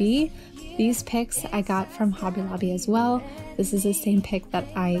actually going to be. These picks I got from Hobby Lobby as well. This is the same pick that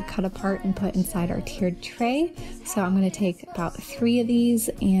I cut apart and put inside our tiered tray. So I'm going to take about 3 of these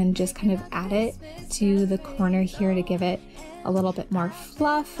and just kind of add it to the corner here to give it a little bit more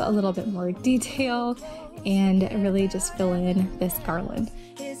fluff, a little bit more detail, and really just fill in this garland.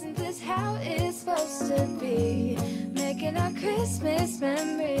 Isn't this how it's supposed to be? Making our Christmas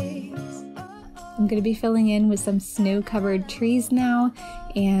memories. I'm going to be filling in with some snow-covered trees now,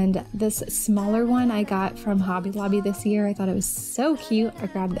 and this smaller one I got from Hobby Lobby this year. I thought it was so cute. I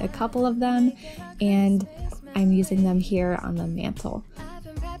grabbed a couple of them, and I'm using them here on the mantle. I've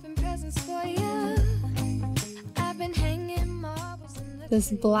been wrapping presents for you. I've been hanging marbles in the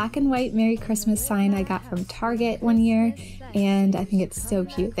This black and white Merry Christmas sign I got from Target one year, and I think it's so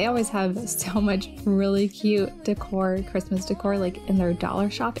cute. They always have so much really cute decor, Christmas decor, like in their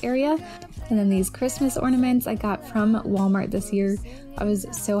dollar shop area. And then these Christmas ornaments I got from Walmart this year. I was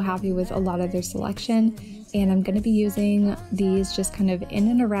so happy with a lot of their selection, and I'm going to be using these just kind of in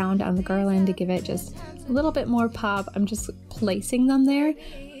and around on the garland to give it just a little bit more pop. I'm just placing them there.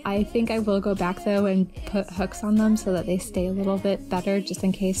 I think I will go back though and put hooks on them so that they stay a little bit better, just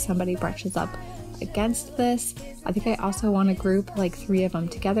in case somebody brushes up against this. I think I also want to group like 3 of them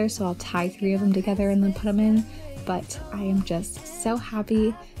together, so I'll tie 3 of them together and then put them in. But I am just so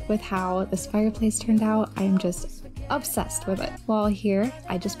happy with how this fireplace turned out. I am just obsessed with it. While here,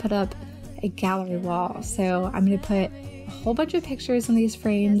 I just put up a gallery wall, so I'm going to put a whole bunch of pictures in these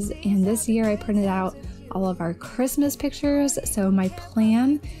frames, and this year I printed out all of our Christmas pictures. So my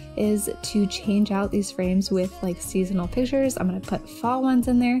plan is to change out these frames with like seasonal pictures. I'm going to put fall ones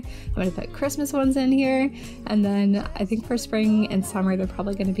in there, I'm going to put Christmas ones in here, and then I think for spring and summer they're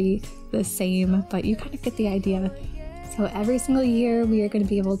probably going to be the same, but you kind of get the idea. So every single year we are going to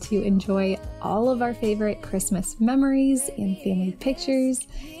be able to enjoy all of our favorite Christmas memories and family pictures,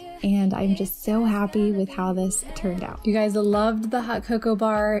 and I'm just so happy with how this turned out. You guys loved the hot cocoa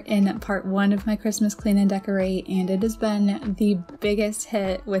bar in part 1 of my Christmas clean and decorate, and it has been the biggest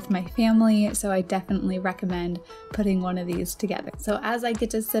hit with my family, so I definitely recommend putting one of these together. So as I get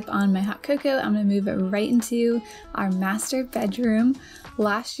to sip on my hot cocoa, I'm going to move it right into our master bedroom.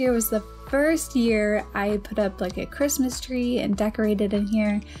 Last year was the first year I put up like a Christmas tree and decorated in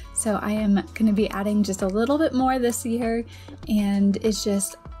here, so I am going to be adding just a little bit more this year, and it's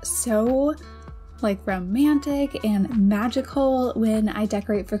just so like romantic and magical when I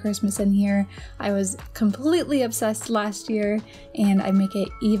decorate for Christmas in here. I was completely obsessed last year, and I make it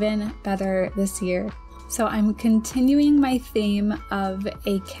even better this year. So I'm continuing my theme of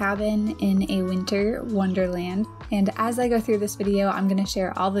a cabin in a winter wonderland. And as I go through this video, I'm going to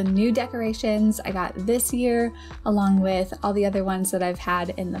share all the new decorations I got this year, along with all the other ones that I've had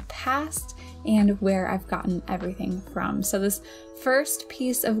in the past and where I've gotten everything from. So this first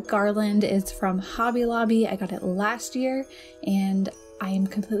piece of garland is from Hobby Lobby. I got it last year and I am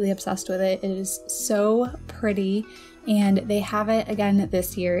completely obsessed with it. It is so pretty, and they have it again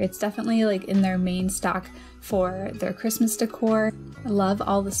this year. It's definitely like in their main stock for their Christmas decor. I love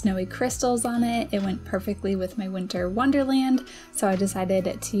all the snowy crystals on it. It went perfectly with my winter wonderland, so I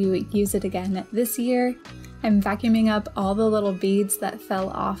decided to use it again this year. I'm vacuuming up all the little beads that fell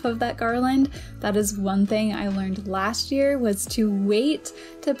off of that garland. That is one thing I learned last year, was to wait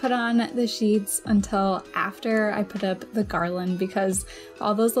to put on the sheets until after I put up the garland, because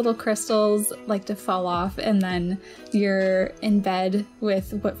all those little crystals like to fall off and then you're in bed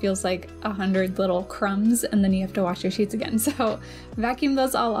with what feels like 100 little crumbs, and then you have to wash your sheets again. So vacuum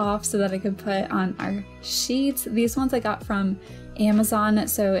those all off so that I could put on our sheets. These ones I got from Amazon,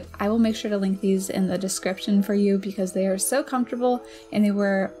 so I will make sure to link these in the description for you because they are so comfortable and they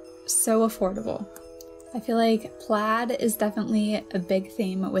were so affordable. I feel like plaid is definitely a big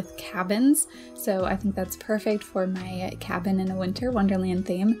theme with cabins, so I think that's perfect for my cabin in a winter wonderland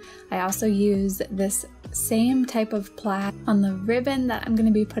theme. I also use this same type of plaid on the ribbon that I'm going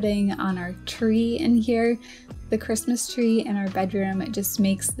to be putting on our tree in here. The Christmas tree in our bedroom, it just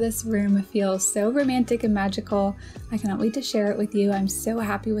makes this room feel so romantic and magical. I cannot wait to share it with you. I'm so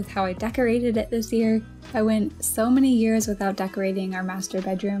happy with how I decorated it this year. I went so many years without decorating our master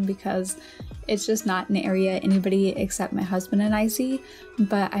bedroom because it's just not an area anybody except my husband and I see,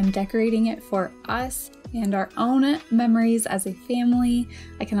 but I'm decorating it for us and our own memories as a family.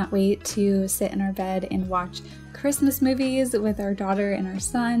 I cannot wait to sit in our bed and watch Christmas movies with our daughter and our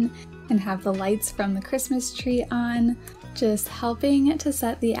son and have the lights from the Christmas tree on. Just helping to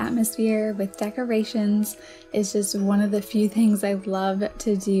set the atmosphere with decorations is just one of the few things I love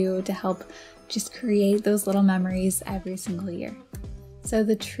to do to help just create those little memories every single year. So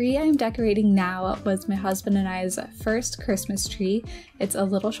the tree I'm decorating now was my husband and I's first Christmas tree. It's a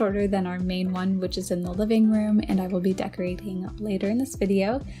little shorter than our main one, which is in the living room, and I will be decorating later in this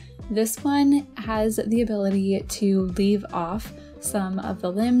video. This one has the ability to leave off some of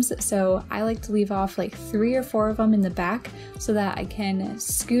the limbs, so I like to leave off like 3 or 4 of them in the back so that I can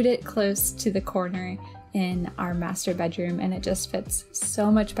scoot it close to the corner in our master bedroom, and it just fits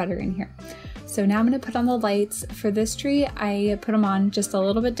so much better in here. So now I'm going to put on the lights. For this tree, I put them on just a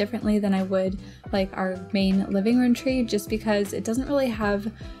little bit differently than I would like our main living room tree, just because it doesn't really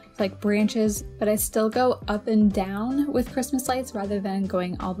have like branches, but I still go up and down with Christmas lights rather than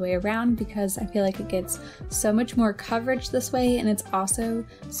going all the way around, because I feel like it gets so much more coverage this way, and it's also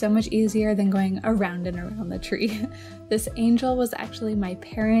so much easier than going around and around the tree. This angel was actually my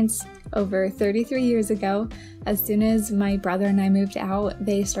parents' over 33 years ago. As soon as my brother and I moved out,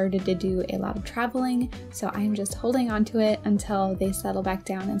 they started to do a lot of traveling, so I'm just holding on to it until they settle back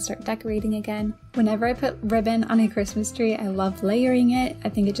down and start decorating again. Whenever I put ribbon on a Christmas tree, I love layering it. I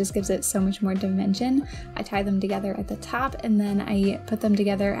think it just gives it so much more dimension. I tie them together at the top, and then I put them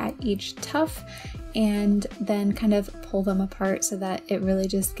together at each tuft, and then kind of pull them apart so that it really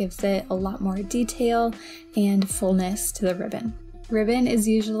just gives it a lot more detail and fullness to the ribbon. Ribbon is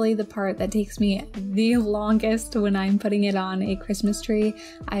usually the part that takes me the longest when I'm putting it on a Christmas tree.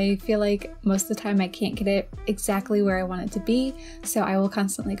 I feel like most of the time I can't get it exactly where I want it to be, so I will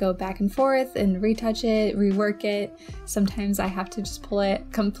constantly go back and forth and retouch it, rework it. Sometimes I have to just pull it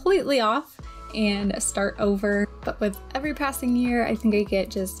completely off and start over, but with every passing year I think I get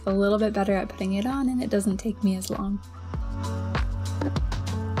just a little bit better at putting it on, and it doesn't take me as long.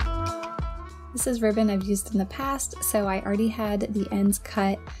 This is ribbon I've used in the past, so I already had the ends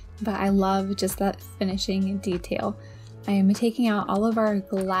cut, but I love just that finishing detail. I am taking out all of our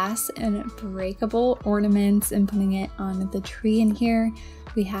glass and breakable ornaments and putting it on the tree in here.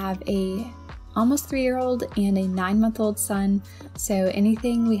 We have a almost 3-year-old and a 9-month-old son, so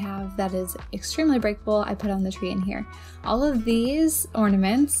anything we have that is extremely breakable I put on the tree in here. All of these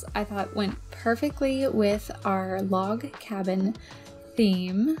ornaments I thought went perfectly with our log cabin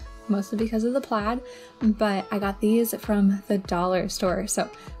theme, mostly because of the plaid, but I got these from the dollar store, so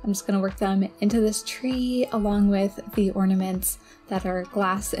I'm just going to work them into this tree along with the ornaments that are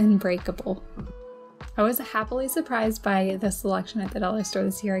glass and breakable. I was happily surprised by the selection at the dollar store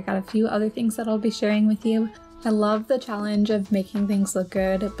this year. I got a few other things that I'll be sharing with you. I love the challenge of making things look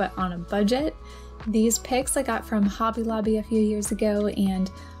good but on a budget. These picks I got from Hobby Lobby a few years ago, and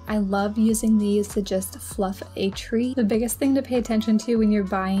I love using these to just fluff a tree. The biggest thing to pay attention to when you're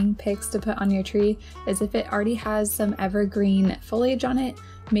buying picks to put on your tree is if it already has some evergreen foliage on it,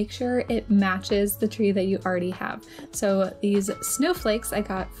 make sure it matches the tree that you already have. So these snowflakes I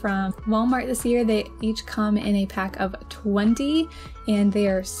got from Walmart this year. They each come in a pack of 20, and they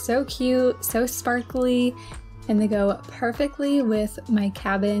are so cute, so sparkly, and they go perfectly with my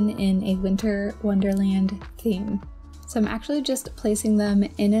cabin in a winter wonderland theme. So I'm actually just placing them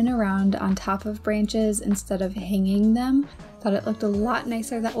in and around on top of branches instead of hanging them. Thought it looked a lot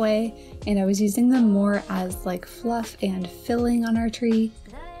nicer that way, and I was using them more as like fluff and filling on our tree.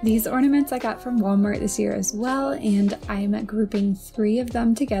 These ornaments I got from Walmart this year as well, and I'm grouping 3 of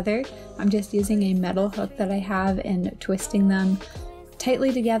them together. I'm just using a metal hook that I have and twisting them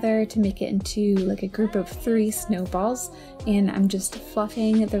tightly together to make it into like a group of 3 snowballs, and I'm just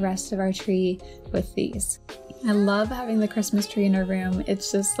fluffing the rest of our tree with these. I love having the Christmas tree in our room.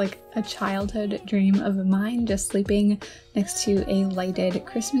 It's just like a childhood dream of mine, just sleeping next to a lighted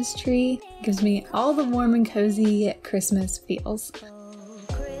Christmas tree. It gives me all the warm and cozy Christmas feels.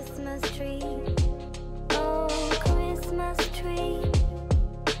 Christmas tree, oh Christmas tree,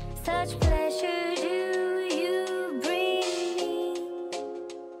 such pleasure do you bring me.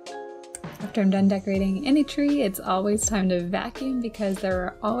 After I'm done decorating any tree, it's always time to vacuum because there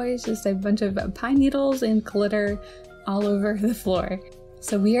are always just a bunch of pine needles and glitter all over the floor.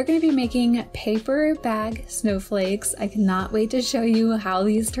 So we are going to be making paper bag snowflakes. I cannot wait to show you how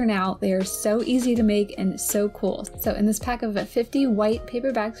these turn out. They are so easy to make and so cool. So in this pack of 50 white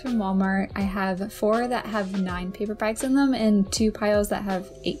paper bags from Walmart, I have 4 that have 9 paper bags in them and 2 piles that have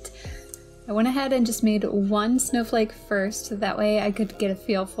 8. I went ahead and just made 1 snowflake first, so that way I could get a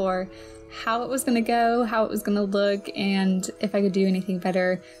feel for how it was going to go, how it was going to look, and if I could do anything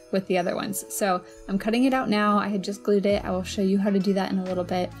better with the other ones. So I'm cutting it out now. I had just glued it. I will show you how to do that in a little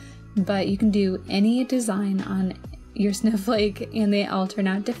bit, but you can do any design on your snowflake and they all turn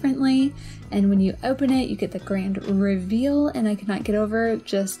out differently. And when you open it, you get the grand reveal, and I cannot get over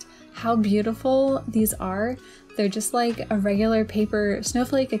just how beautiful these are. They're just like a regular paper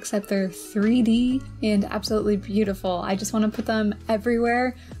snowflake, except they're 3D and absolutely beautiful. I just want to put them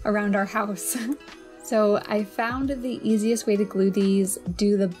everywhere around our house. So I found the easiest way to glue these,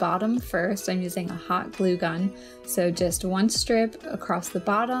 do the bottom first. I'm using a hot glue gun. So just one strip across the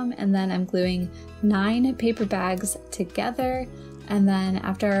bottom, and then I'm gluing 9 paper bags together. And then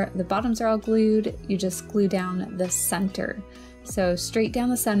after the bottoms are all glued, you just glue down the center. So straight down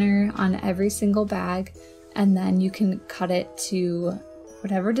the center on every single bag, and then you can cut it to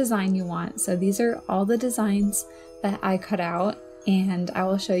whatever design you want. So these are all the designs that I cut out, and I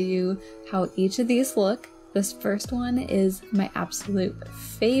will show you how each of these look. This first one is my absolute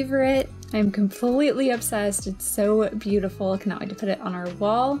favorite. I'm completely obsessed. It's so beautiful. I cannot wait to put it on our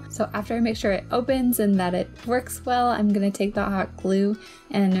wall. So after I make sure it opens and that it works well, I'm gonna take the hot glue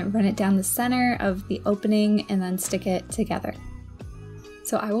and run it down the center of the opening and then stick it together.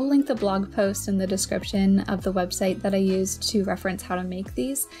 So I will link the blog post in the description of the website that I used to reference how to make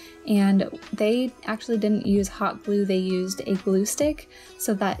these. And they actually didn't use hot glue, they used a glue stick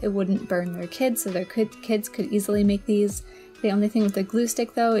so that it wouldn't burn their kids, so their kids could easily make these. The only thing with the glue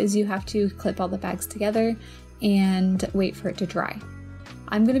stick though is you have to clip all the bags together and wait for it to dry.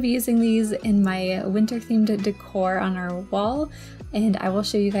 I'm going to be using these in my winter themed decor on our wall, and I will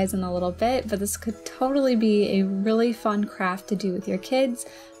show you guys in a little bit, but this could totally be a really fun craft to do with your kids.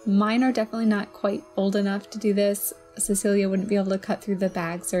 Mine are definitely not quite old enough to do this. Cecilia wouldn't be able to cut through the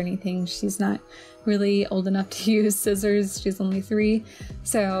bags or anything. She's not really old enough to use scissors. She's only 3,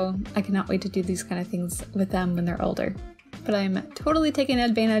 so I cannot wait to do these kind of things with them when they're older. But I'm totally taking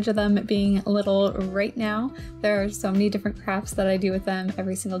advantage of them being little right now. There are so many different crafts that I do with them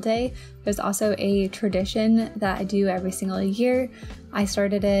every single day. There's also a tradition that I do every single year. I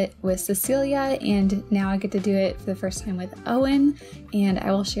started it with Cecilia, and now I get to do it for the first time with Owen, and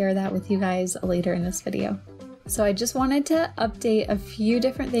I will share that with you guys later in this video. So I just wanted to update a few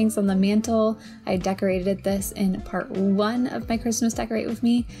different things on the mantle. I decorated this in part 1 of my Christmas Decorate With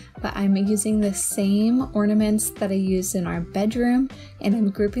Me, but I'm using the same ornaments that I used in our bedroom, and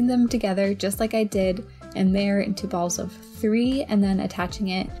I'm grouping them together just like I did in there into balls of 3, and then attaching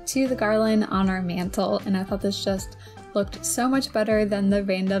it to the garland on our mantle. And I thought this just looked so much better than the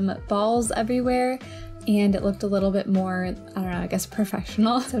random balls everywhere, and it looked a little bit more, I don't know, I guess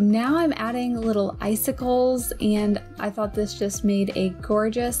professional. So now I'm adding little icicles, and I thought this just made a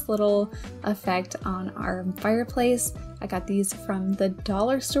gorgeous little effect on our fireplace. I got these from the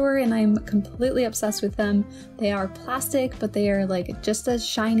dollar store, and I'm completely obsessed with them. They are plastic, but they are like just as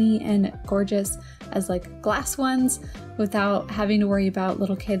shiny and gorgeous as like glass ones without having to worry about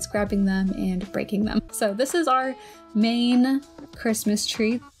little kids grabbing them and breaking them. So this is our main Christmas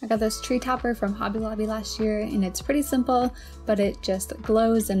tree. I got this tree topper from Hobby Lobby last year, and it's pretty simple, but it just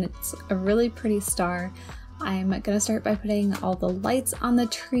glows and it's a really pretty star. I'm gonna start by putting all the lights on the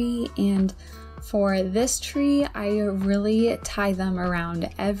tree, and for this tree, I really tie them around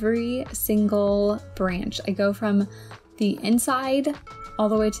every single branch. I go from the inside all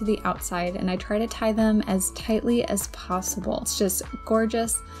the way to the outside, and I try to tie them as tightly as possible. It's just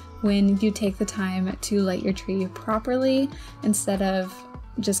gorgeous when you take the time to light your tree properly instead of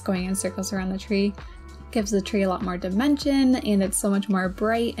just going in circles around the tree. It gives the tree a lot more dimension, and it's so much more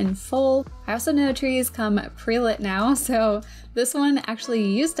bright and full. I also know trees come pre-lit now, so this one actually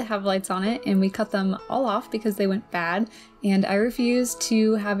used to have lights on it, and we cut them all off because they went bad, and I refused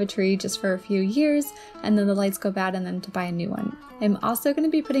to have a tree just for a few years and then the lights go bad and then to buy a new one. I'm also going to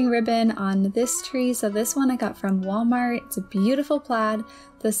be putting ribbon on this tree. So this one I got from Walmart. It's a beautiful plaid.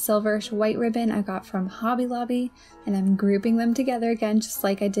 The silverish white ribbon I got from Hobby Lobby, and I'm grouping them together again just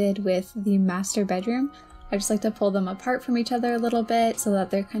like I did with the master bedroom. I just like to pull them apart from each other a little bit so that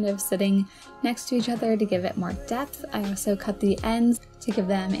they're kind of sitting next to each other to give it more depth. I also cut the ends to give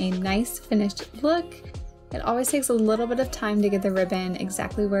them a nice finished look. It always takes a little bit of time to get the ribbon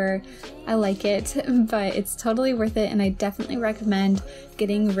exactly where I like it, but it's totally worth it, and I definitely recommend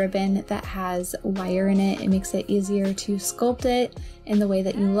getting ribbon that has wire in it. It makes it easier to sculpt it in the way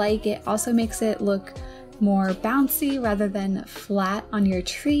that you like. It also makes it look more bouncy rather than flat on your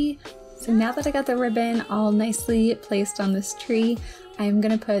tree. So now that I got the ribbon all nicely placed on this tree, I'm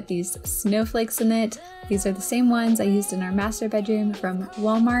gonna put these snowflakes in it. These are the same ones I used in our master bedroom from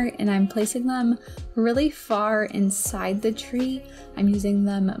Walmart, and I'm placing them really far inside the tree. I'm using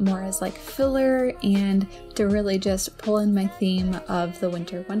them more as like filler and to really just pull in my theme of the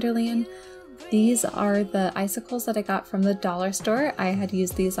winter wonderland. These are the icicles that I got from the dollar store. I had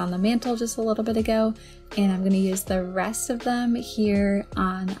used these on the mantle just a little bit ago, and I'm going to use the rest of them here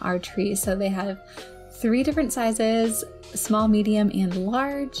on our tree. So they have 3 different sizes, small, medium, and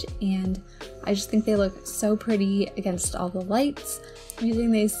large, and I just think they look so pretty against all the lights. I'm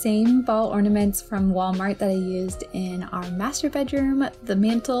using these same ball ornaments from Walmart that I used in our master bedroom, the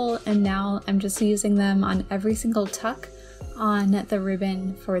mantle, and now I'm just using them on every single tuck on the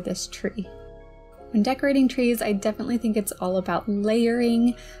ribbon for this tree. When decorating trees, I definitely think it's all about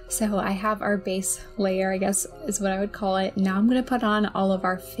layering. So I have our base layer, I guess is what I would call it. Now I'm going to put on all of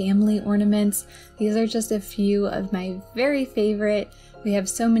our family ornaments. These are just a few of my very favorite. We have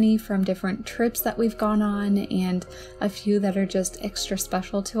so many from different trips that we've gone on and a few that are just extra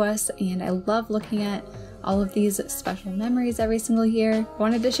special to us. And I love looking at all of these special memories every single year. I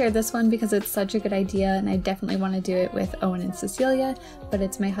wanted to share this one because it's such a good idea and I definitely want to do it with Owen and Cecilia, but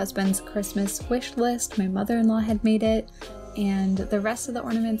it's my husband's Christmas wish list. My mother-in-law had made it, and the rest of the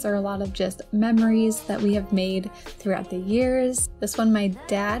ornaments are a lot of just memories that we have made throughout the years. This one my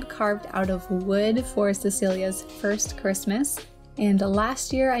dad carved out of wood for Cecilia's first Christmas. And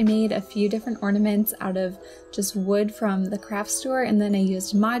last year I made a few different ornaments out of just wood from the craft store, and then I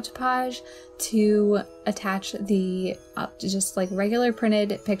used Mod Podge to attach the just like regular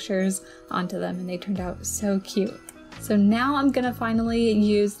printed pictures onto them, and they turned out so cute. So now I'm gonna finally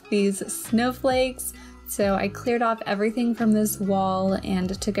use these snowflakes. So I cleared off everything from this wall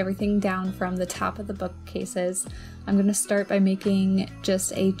and took everything down from the top of the bookcases. I'm gonna start by making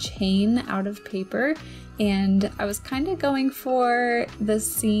just a chain out of paper. And I was kind of going for the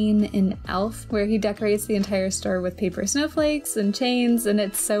scene in Elf where he decorates the entire store with paper snowflakes and chains, and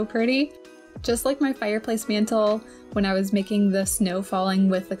it's so pretty. Just like my fireplace mantle, when I was making the snow falling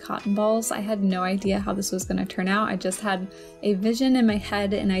with the cotton balls, I had no idea how this was going to turn out. I just had a vision in my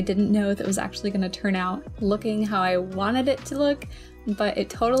head and I didn't know if it was actually going to turn out looking how I wanted it to look, but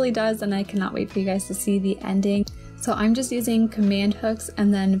it totally does, and I cannot wait for you guys to see the ending. So I'm just using command hooks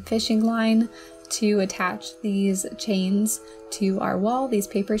and then fishing line to attach these chains to our wall, these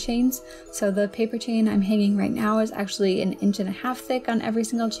paper chains. So the paper chain I'm hanging right now is actually 1.5 inches thick on every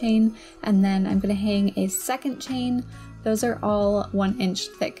single chain, and then I'm going to hang a second chain. Those are all 1 inch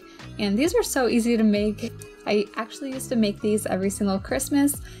thick, and these are so easy to make. I actually used to make these every single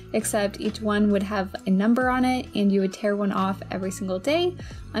Christmas, except each one would have a number on it and you would tear one off every single day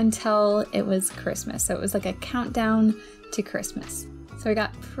until it was Christmas. So it was like a countdown to Christmas. So I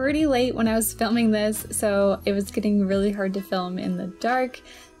got pretty late when I was filming this, so it was getting really hard to film in the dark,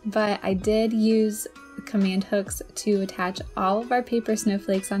 but I did use command hooks to attach all of our paper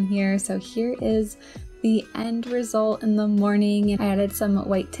snowflakes on here. So here is the end result in the morning. I added some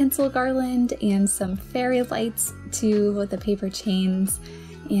white tinsel garland and some fairy lights to the paper chains,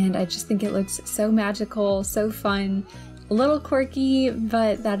 and I just think it looks so magical, so fun, a little quirky,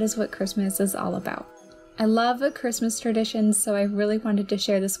 but that is what Christmas is all about. I love Christmas traditions, so I really wanted to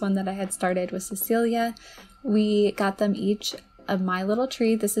share this one that I had started with Cecilia. We got them each a My Little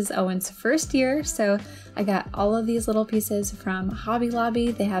Tree. This is Owen's first year, so I got all of these little pieces from Hobby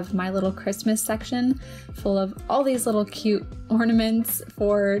Lobby. They have My Little Christmas section full of all these little cute ornaments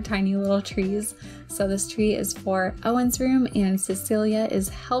for tiny little trees. So this tree is for Owen's room, and Cecilia is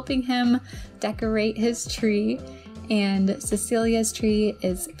helping him decorate his tree. And Cecilia's tree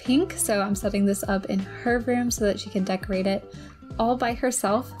is pink, so I'm setting this up in her room so that she can decorate it all by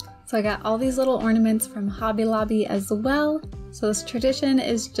herself. So I got all these little ornaments from Hobby Lobby as well. So this tradition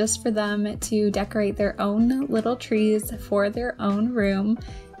is just for them to decorate their own little trees for their own room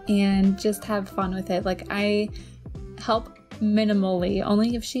and just have fun with it. Like, I help minimally,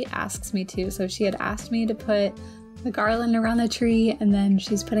 only if she asks me to. So she had asked me to put the garland around the tree, and then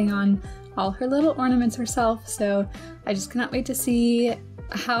she's putting on all her little ornaments herself, so I just cannot wait to see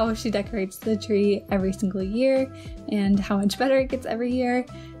how she decorates the tree every single year and how much better it gets every year.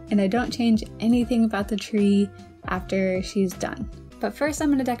 And I don't change anything about the tree after she's done. But first I'm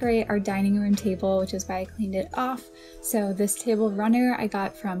going to decorate our dining room table, which is why I cleaned it off. So this table runner I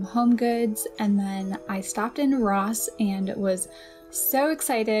got from Home Goods, and then I stopped in Ross and was so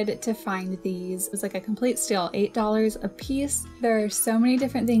excited to find these. It was like a complete steal, $8 a piece. There are so many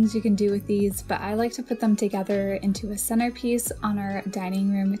different things you can do with these, but I like to put them together into a centerpiece on our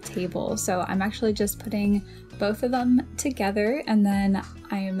dining room table. So I'm actually just putting both of them together, and then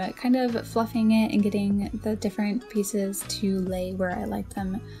I'm kind of fluffing it and getting the different pieces to lay where I like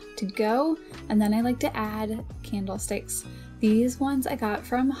them to go. And then I like to add candlesticks. These ones I got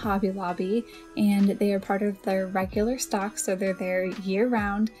from Hobby Lobby, and they are part of their regular stock, so they're there year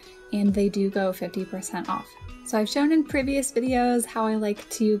round, and they do go 50% off. So I've shown in previous videos how I like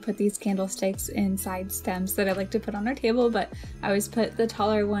to put these candlesticks inside stems that I like to put on our table, but I always put the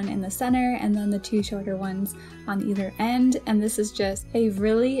taller one in the center and then the two shorter ones on either end. And this is just a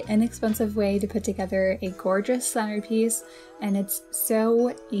really inexpensive way to put together a gorgeous centerpiece, and it's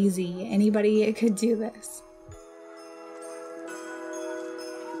so easy. Anybody could do this.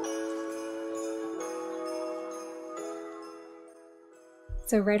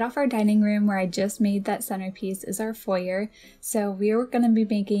 So right off our dining room where I just made that centerpiece is our foyer. So we are going to be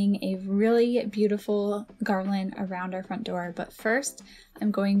making a really beautiful garland around our front door. But first,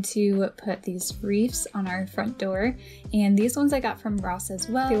 I'm going to put these wreaths on our front door. And these ones I got from Ross as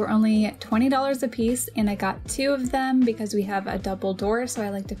well. They were only $20 a piece, and I got 2 of them because we have a double door. So I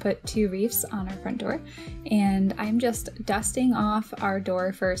like to put 2 wreaths on our front door. And I'm just dusting off our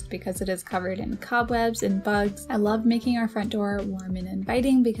door first because it is covered in cobwebs and bugs. I love making our front door warm and inviting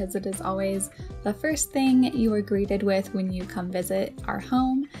because it is always the first thing you are greeted with when you come visit our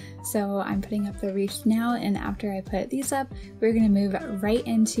home. So I'm putting up the wreaths now, and after I put these up, we're going to move right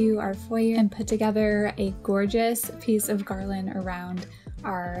into our foyer and put together a gorgeous piece of garland around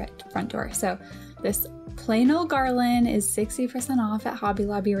our front door. So this plain old garland is 60% off at Hobby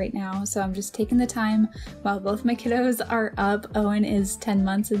Lobby right now, so I'm just taking the time while both my kiddos are up. Owen is 10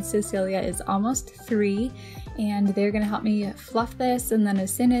 months and Cecilia is almost 3, and they're gonna help me fluff this, and then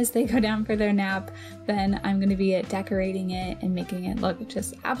as soon as they go down for their nap, then I'm gonna be decorating it and making it look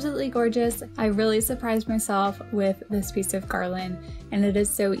just absolutely gorgeous. I really surprised myself with this piece of garland, and it is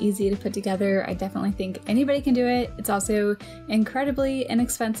so easy to put together. I definitely think anybody can do it. It's also incredibly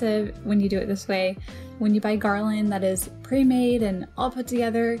inexpensive when you do it this way. When you buy garland that is pre-made and all put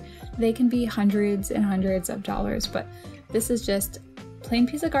together, they can be hundreds and hundreds of dollars, but this is just plain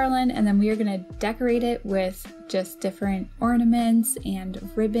piece of garland, and then we are going to decorate it with just different ornaments and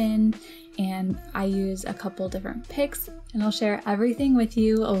ribbon, and I use a couple different picks, and I'll share everything with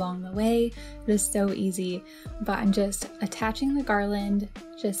you along the way. It is so easy, but I'm just attaching the garland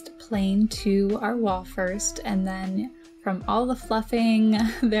just plain to our wall first, and then from all the fluffing,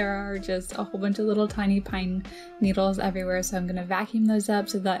 there are just a whole bunch of little tiny pine needles everywhere, so I'm going to vacuum those up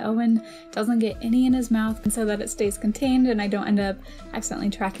so that Owen doesn't get any in his mouth, and so that it stays contained and I don't end up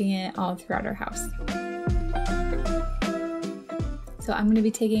accidentally tracking it all throughout our house. So I'm going to be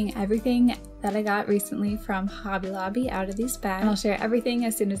taking everything that I got recently from Hobby Lobby out of these bags, and I'll share everything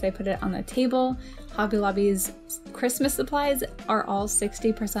as soon as I put it on the table. Hobby Lobby's Christmas supplies are all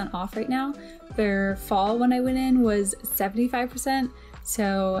 60% off right now. Their fall when I went in was 75%,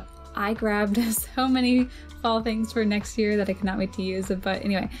 so I grabbed so many fall things for next year that I cannot wait to use. But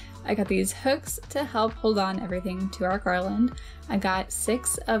anyway, I got these hooks to help hold on everything to our garland. I got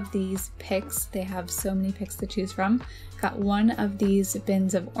 6 of these picks. They have so many picks to choose from. Got 1 of these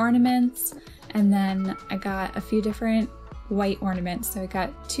bins of ornaments, and then I got a few different white ornaments. So I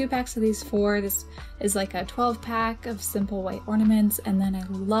got 2 packs of these 4. This is like a 12 pack of simple white ornaments, and then I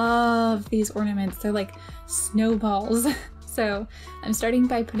love these ornaments. They're like snowballs. So I'm starting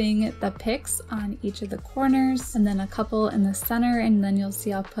by putting the picks on each of the corners, and then a couple in the center, and then you'll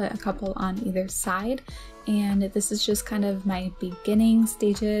see I'll put a couple on either side. And this is just kind of my beginning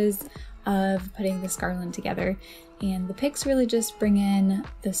stages of putting this garland together. And the picks really just bring in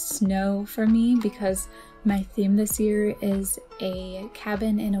the snow for me because my theme this year is a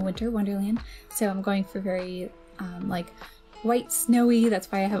cabin in a winter wonderland. So I'm going for very like white snowy.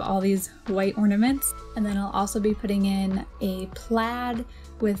 That's why I have all these white ornaments. And then I'll also be putting in a plaid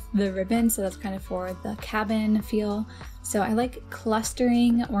with the ribbon, so that's kind of for the cabin feel. So I like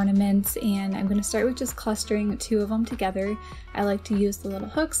clustering ornaments, and I'm going to start with just clustering 2 of them together. I like to use the little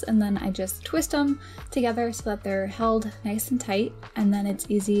hooks, and then I just twist them together so that they're held nice and tight, and then it's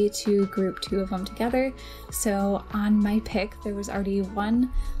easy to group 2 of them together. So on my pick there was already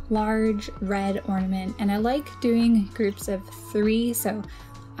 1 large red ornament, and I like doing groups of 3, so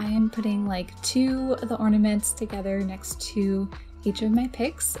I am putting like 2 of the ornaments together next to each of my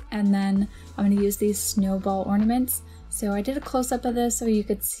picks, and then I'm going to use these snowball ornaments. So I did a close-up of this so you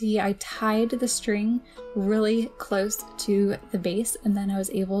could see I tied the string really close to the base, and then I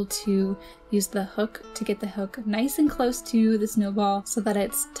was able to use the hook to get the hook nice and close to the snowball so that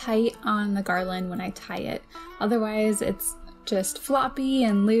it's tight on the garland when I tie it. Otherwise it's just floppy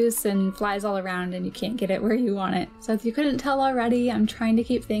and loose and flies all around and you can't get it where you want it. So if you couldn't tell already, I'm trying to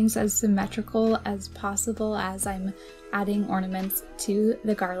keep things as symmetrical as possible as I'm adding ornaments to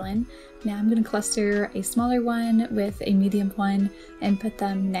the garland. Now I'm going to cluster a smaller one with a medium one and put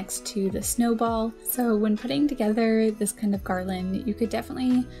them next to the snowball. So when putting together this kind of garland, you could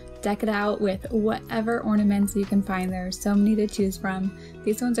definitely deck it out with whatever ornaments you can find. There are so many to choose from.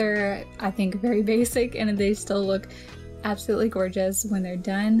 These ones are, I think, very basic and they still look absolutely gorgeous when they're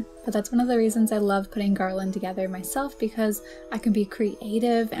done. But that's one of the reasons I love putting garland together myself, because I can be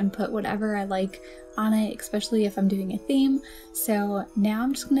creative and put whatever I like on it, especially if I'm doing a theme. So now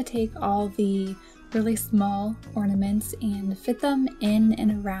I'm just going to take all the really small ornaments and fit them in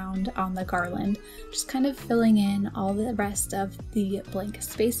and around on the garland, just kind of filling in all the rest of the blank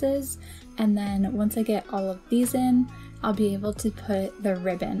spaces. And then once I get all of these in, I'll be able to put the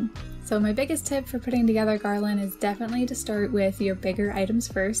ribbon. So my biggest tip for putting together garland is definitely to start with your bigger items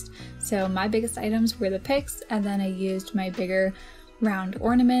first. So my biggest items were the picks, and then I used my bigger round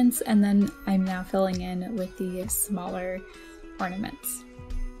ornaments, and then I'm now filling in with the smaller ornaments.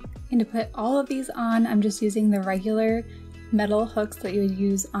 And to put all of these on, I'm just using the regular metal hooks that you would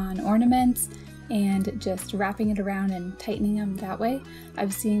use on ornaments and just wrapping it around and tightening them that way.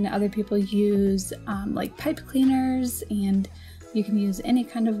 I've seen other people use like pipe cleaners, and you can use any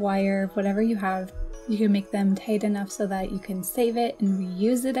kind of wire, whatever you have. You can make them tight enough so that you can save it and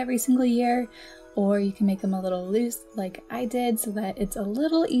reuse it every single year, or you can make them a little loose like I did so that it's a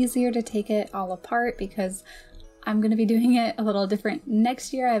little easier to take it all apart, because I'm going to be doing it a little different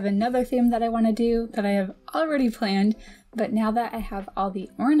next year. I have another theme that I want to do that I have already planned, but now that I have all the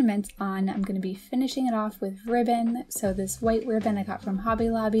ornaments on, I'm going to be finishing it off with ribbon. So this white ribbon I got from Hobby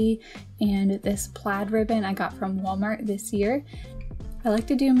Lobby, and this plaid ribbon I got from Walmart this year. I like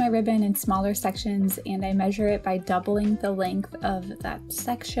to do my ribbon in smaller sections, and I measure it by doubling the length of that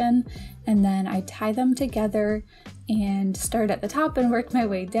section, and then I tie them together and start at the top and work my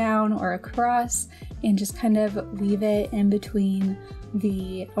way down or across, and just kind of weave it in between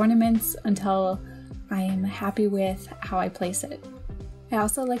the ornaments until I am happy with how I place it. I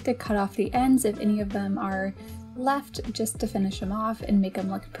also like to cut off the ends if any of them are left, just to finish them off and make them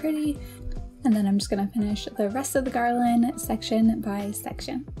look pretty. And then I'm just going to finish the rest of the garland section by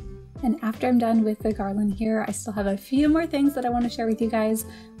section. And after I'm done with the garland here, I still have a few more things that I want to share with you guys.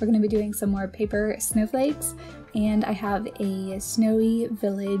 We're going to be doing some more paper snowflakes, and I have a snowy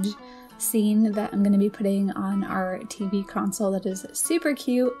village scene that I'm going to be putting on our TV console that is super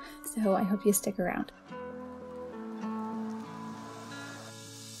cute, so I hope you stick around.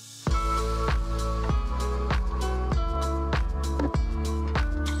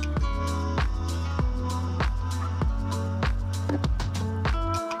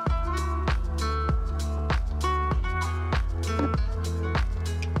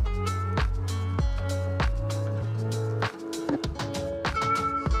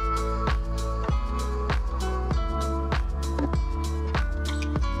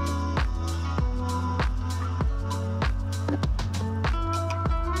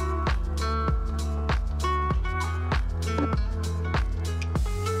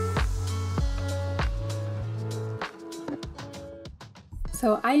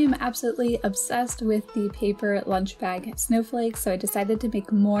 So I am absolutely obsessed with the paper lunch bag snowflakes, so I decided to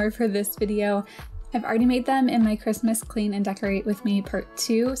make more for this video. I've already made them in my Christmas Clean and Decorate With Me Part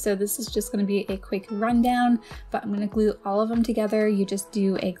 2, so this is just going to be a quick rundown, but I'm going to glue all of them together. You just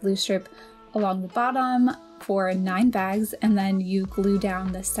do a glue strip along the bottom for 9 bags, and then you glue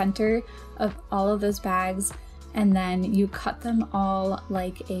down the center of all of those bags, and then you cut them all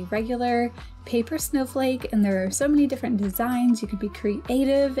like a regular paper snowflake. And there are so many different designs. You could be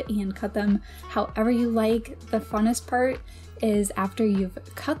creative and cut them however you like. The funnest part is after you've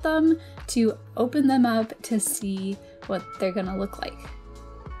cut them to open them up to see what they're gonna look like.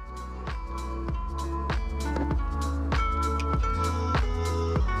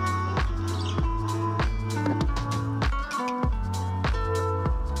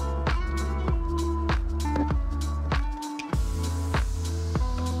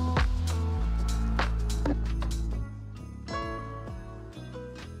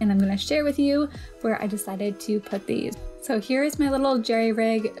 And I'm going to share with you where I decided to put these. So here is my little jerry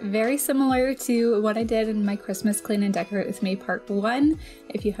rig, very similar to what I did in my Christmas Clean and Decorate With Me Part 1.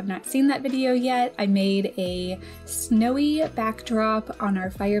 If you have not seen that video yet, I made a snowy backdrop on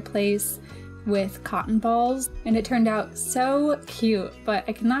our fireplace with cotton balls, and it turned out so cute, but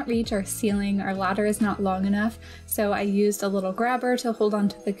I cannot reach our ceiling. Our ladder is not long enough, so I used a little grabber to hold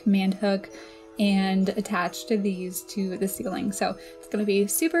onto the command hook and attached these to the ceiling. So it's gonna be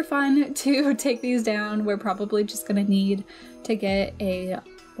super fun to take these down. We're probably just gonna need to get a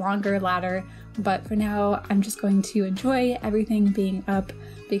longer ladder, but for now I'm just going to enjoy everything being up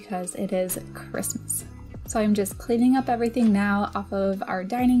because it is Christmas. So I'm just cleaning up everything now off of our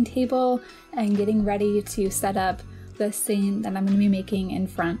dining table and getting ready to set up the scene that I'm going to be making in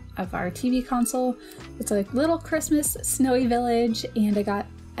front of our TV console. It's a little Christmas snowy village, and I got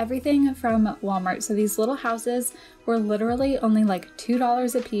everything from Walmart. So these little houses were literally only like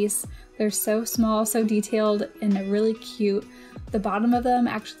 $2 a piece. They're so small, so detailed, and really cute. The bottom of them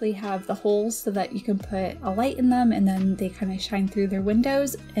actually have the holes so that you can put a light in them, and then they kind of shine through their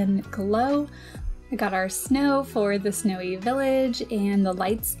windows and glow. I got our snow for the snowy village and the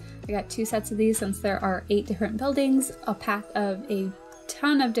lights. I got 2 sets of these since there are 8 different buildings, a path of a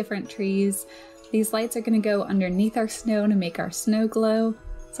ton of different trees. These lights are going to go underneath our snow to make our snow glow.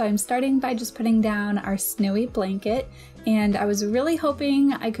 So I'm starting by just putting down our snowy blanket, and I was really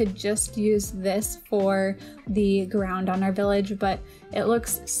hoping I could just use this for the ground on our village, but it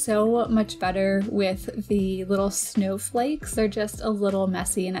looks so much better with the little snowflakes. They're just a little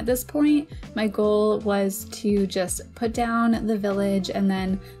messy, and at this point my goal was to just put down the village, and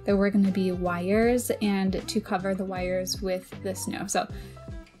then there were going to be wires and to cover the wires with the snow. So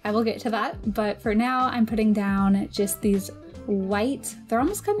I will get to that, but for now I'm putting down just these white, they're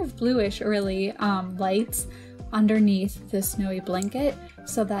almost kind of bluish really, lights underneath the snowy blanket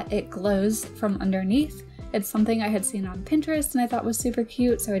so that it glows from underneath. It's something I had seen on Pinterest and I thought was super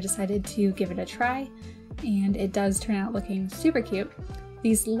cute, so I decided to give it a try, and it does turn out looking super cute.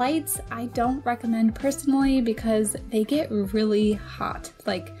 These lights I don't recommend personally because they get really hot,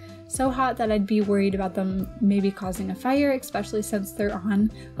 like so hot that I'd be worried about them maybe causing a fire, especially since they're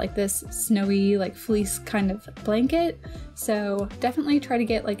on like this snowy like fleece kind of blanket. So definitely try to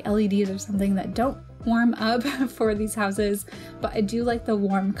get like LEDs or something that don't warm up for these houses, but I do like the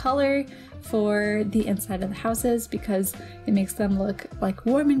warm color for the inside of the houses because it makes them look like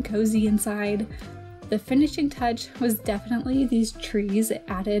warm and cozy inside. The finishing touch was definitely these trees. It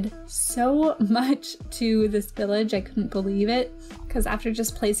added so much to this village, I couldn't believe it. Because after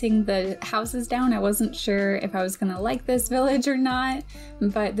just placing the houses down, I wasn't sure if I was gonna like this village or not,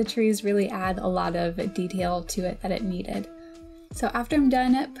 but the trees really add a lot of detail to it that it needed. So after I'm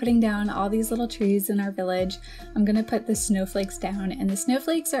done putting down all these little trees in our village, I'm gonna put the snowflakes down, and the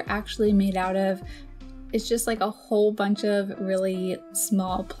snowflakes are actually made out of, it's just like a whole bunch of really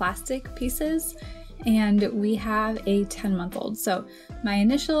small plastic pieces. And we have a 10-month-old. So my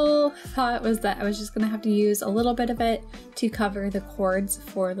initial thought was that I was just gonna have to use a little bit of it to cover the cords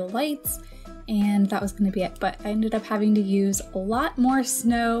for the lights, and that was gonna be it. But I ended up having to use a lot more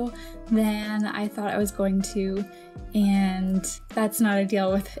snow than I thought I was going to, and that's not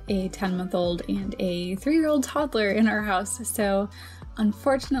ideal with a 10-month-old and a 3-year-old toddler in our house. So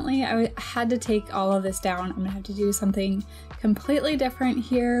unfortunately, I had to take all of this down. I'm gonna have to do something completely different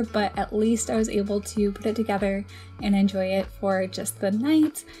here, but at least I was able to put it together and enjoy it for just the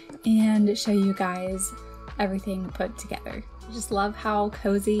night and show you guys everything put together. I just love how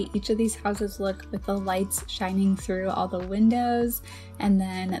cozy each of these houses look with the lights shining through all the windows, and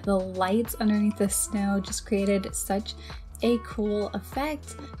then the lights underneath the snow just created such a cool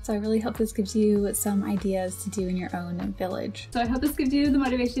effect. So I really hope this gives you some ideas to do in your own village. So I hope this gives you the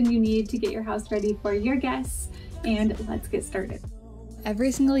motivation you need to get your house ready for your guests, and let's get started.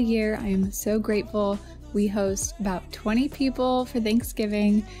 Every single year I am so grateful. We host about 20 people for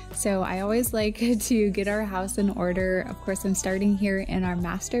Thanksgiving, so I always like to get our house in order. Of course, I'm starting here in our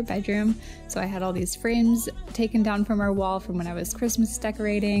master bedroom, so I had all these frames taken down from our wall from when I was Christmas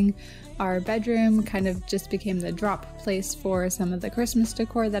decorating. Our bedroom kind of just became the drop place for some of the Christmas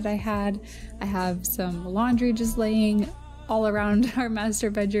decor that I had. I have some laundry just laying all around our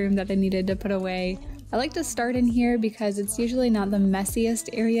master bedroom that I needed to put away. I like to start in here because it's usually not the messiest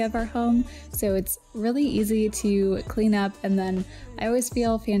area of our home, so it's really easy to clean up, and then I always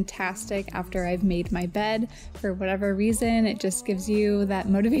feel fantastic after I've made my bed. For whatever reason, it just gives you that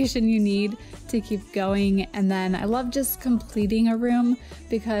motivation you need to keep going, and then I love just completing a room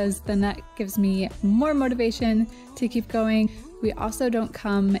because then that gives me more motivation to keep going. We also don't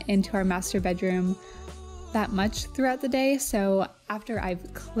come into our master bedroom that much throughout the day, so after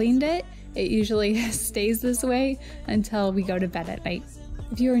I've cleaned it, it usually stays this way until we go to bed at night.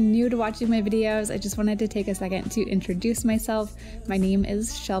 If you are new to watching my videos, I just wanted to take a second to introduce myself. My name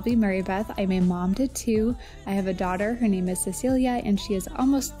is Shelby Marybeth. I'm a mom to 2. I have a daughter, her name is Cecilia, and she is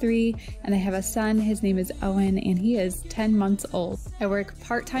almost 3, and I have a son, his name is Owen, and he is 10 months old. I work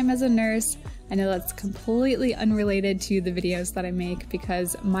part-time as a nurse. I know that's completely unrelated to the videos that I make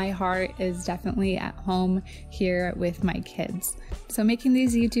because my heart is definitely at home here with my kids. So making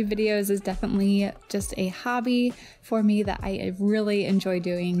these YouTube videos is definitely just a hobby for me that I really enjoy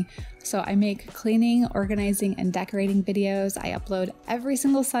doing. So I make cleaning, organizing, and decorating videos. I upload every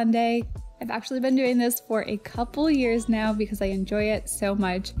single Sunday. I've actually been doing this for a couple years now because I enjoy it so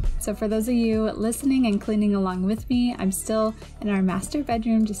much. So for those of you listening and cleaning along with me, I'm still in our master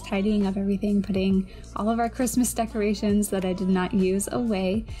bedroom just tidying up everything, putting all of our Christmas decorations that I did not use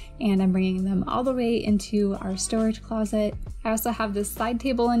away, and I'm bringing them all the way into our storage closet. I also have this side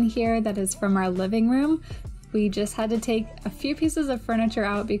table in here that is from our living room. We just had to take a few pieces of furniture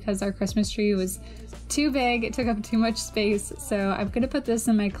out because our Christmas tree was too big, it took up too much space, so I'm gonna put this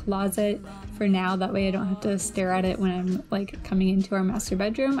in my closet for now. That way I don't have to stare at it when I'm like coming into our master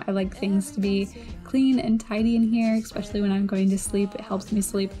bedroom. I like things to be clean and tidy in here, especially when I'm going to sleep. It helps me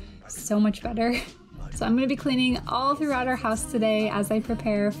sleep so much better. So I'm going to be cleaning all throughout our house today as I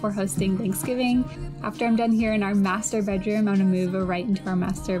prepare for hosting Thanksgiving. After I'm done here in our master bedroom, I'm going to move right into our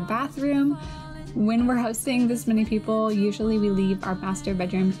master bathroom. When we're hosting this many people, usually we leave our master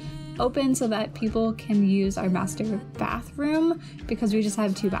bedroom open so that people can use our master bathroom because we just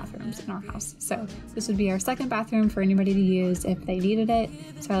have 2 bathrooms in our house. So this would be our second bathroom for anybody to use if they needed it.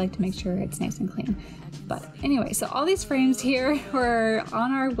 So I like to make sure it's nice and clean. But anyway, so all these frames here were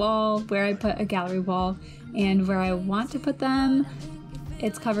on our wall where I put a gallery wall, and where I want to put them,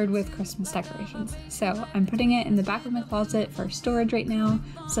 it's covered with Christmas decorations. So I'm putting it in the back of my closet for storage right now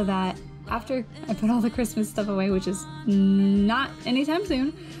so that after I put all the Christmas stuff away, which is not anytime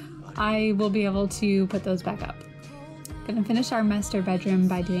soon, I will be able to put those back up. I'm gonna finish our master bedroom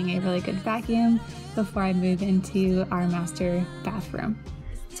by doing a really good vacuum before I move into our master bathroom.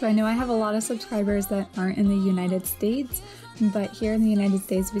 So I know I have a lot of subscribers that aren't in the United States, but here in the United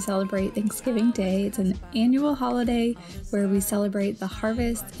States we celebrate Thanksgiving Day. It's an annual holiday where we celebrate the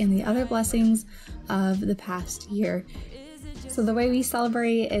harvest and the other blessings of the past year. So the way we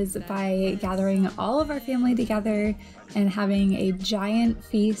celebrate is by gathering all of our family together and having a giant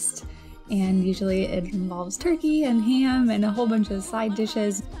feast, and usually it involves turkey and ham and a whole bunch of side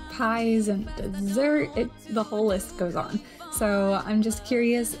dishes, pies and dessert. The whole list goes on. So I'm just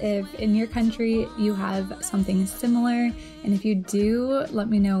curious if in your country you have something similar, and if you do, let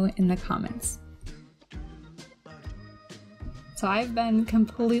me know in the comments. So I've been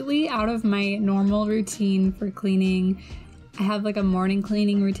completely out of my normal routine for cleaning. I have like a morning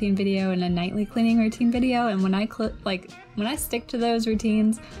cleaning routine video and a nightly cleaning routine video, and when I stick to those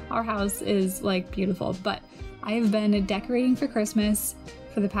routines, our house is like beautiful. But I have been decorating for Christmas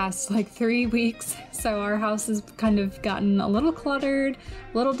for the past like 3 weeks, so our house has kind of gotten a little cluttered,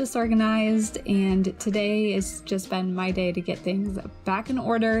 a little disorganized, and today has just been my day to get things back in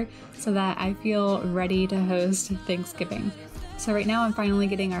order so that I feel ready to host Thanksgiving. So right now I'm finally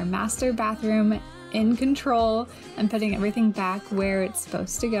getting our master bathroom in control and putting everything back where it's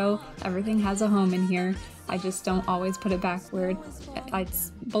supposed to go. Everything has a home in here. I just don't always put it back where it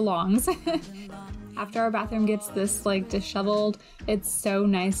belongs. After our bathroom gets this like disheveled, it's so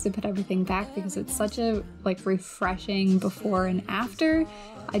nice to put everything back because it's such a like refreshing before and after.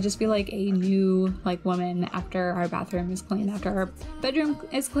 I just feel like a new like woman after our bathroom is clean, after our bedroom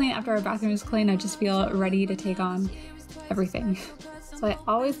is clean, after our bathroom is clean. I just feel ready to take on everything. So I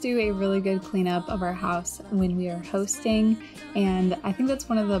always do a really good cleanup of our house when we are hosting, and I think that's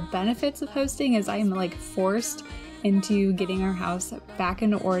one of the benefits of hosting is I'm like forced into getting our house back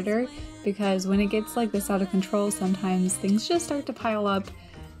in order, because when it gets like this out of control, sometimes things just start to pile up,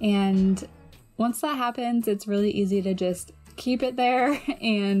 and once that happens, it's really easy to just keep it there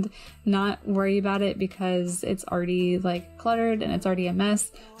and not worry about it because it's already like cluttered and it's already a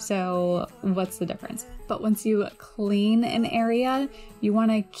mess. So what's the difference? But once you clean an area, you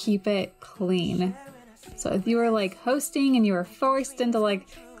want to keep it clean. So if you are like hosting and you are forced into like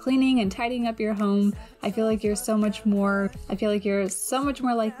cleaning and tidying up your home, I feel like you're so much more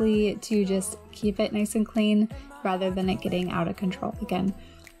likely to just keep it nice and clean rather than it getting out of control again,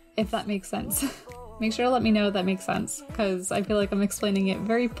 if that makes sense. Make sure to let me know if that makes sense, because I feel like I'm explaining it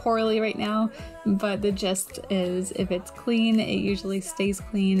very poorly right now, but the gist is if it's clean, it usually stays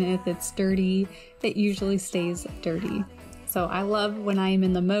clean, and if it's dirty, it usually stays dirty. So I love when I'm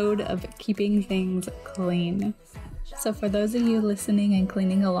in the mode of keeping things clean. So for those of you listening and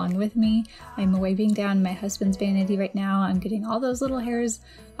cleaning along with me, I'm wiping down my husband's vanity right now. I'm getting all those little hairs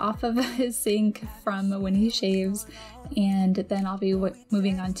off of his sink from when he shaves, and then I'll be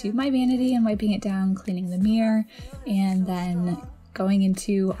moving on to my vanity and wiping it down, cleaning the mirror, and then going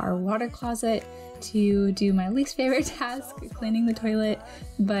into our water closet to do my least favorite task, cleaning the toilet,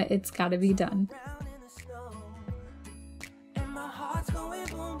 but it's gotta be done. And my heart's going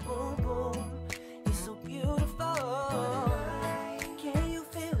boom, boom, boom. You're so beautiful. Can you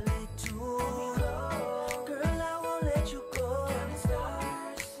feel it too? Girl, I won't let you go.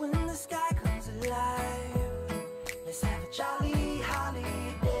 When the sky comes alive, let's have a jolly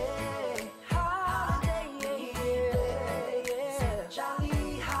holiday. Holiday, yeah. Let's have a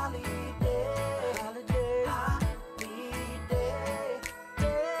jolly holiday. Holiday, yeah.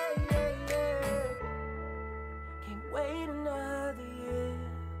 Can't wait another year.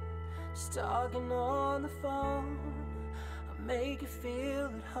 Just talking on the phone, I'll make you feel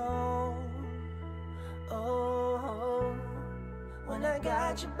at home. Oh, when I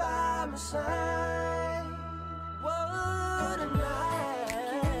got you by my side, what a night.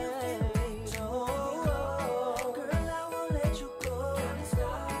 Oh, girl, I won't let you go.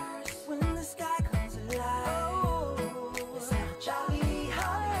 When the sky comes alive, let's have a jolly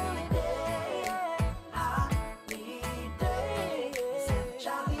holiday. Holiday. Let's have a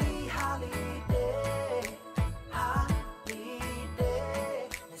jolly holiday. Holiday.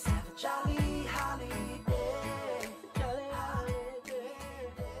 Let's have a jolly holiday. Jolly holiday.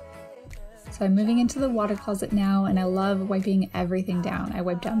 So I'm moving into the water closet now, and I love wiping everything down. I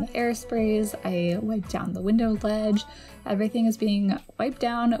wipe down the air sprays, I wipe down the window ledge. Everything is being wiped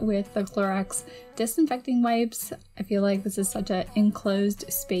down with the Clorox disinfecting wipes. I feel like this is such an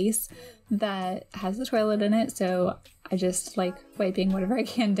enclosed space that has the toilet in it, so I just like wiping whatever I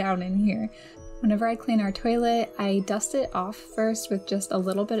can down in here. Whenever I clean our toilet, I dust it off first with just a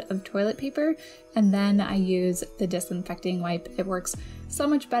little bit of toilet paper, and then I use the disinfecting wipe. It works so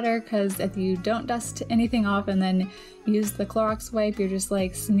much better because if you don't dust anything off and then use the Clorox wipe, you're just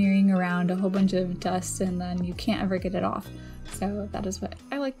like smearing around a whole bunch of dust and then you can't ever get it off. So that is what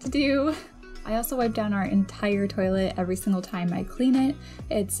I like to do. I also wipe down our entire toilet every single time I clean it.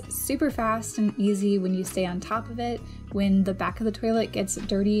 It's super fast and easy when you stay on top of it. When the back of the toilet gets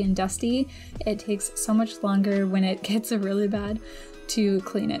dirty and dusty, it takes so much longer when it gets really bad to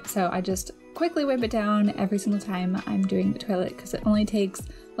clean it. So I just quickly wipe it down every single time I'm doing the toilet because it only takes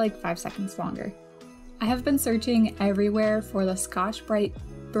like 5 seconds longer. I have been searching everywhere for the Scotch-Brite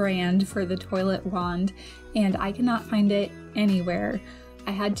brand for the toilet wand, and I cannot find it anywhere.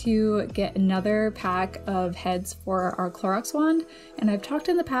 I had to get another pack of heads for our Clorox wand, and I've talked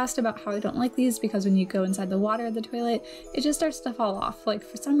in the past about how I don't like these because when you go inside the water of the toilet, it just starts to fall off. Like,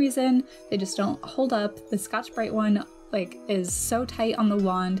 for some reason, they just don't hold up. The Scotch-Brite one like is so tight on the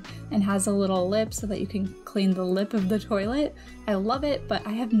wand and has a little lip so that you can clean the lip of the toilet. I love it, but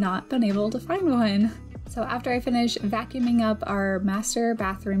I have not been able to find one. So after I finish vacuuming up our master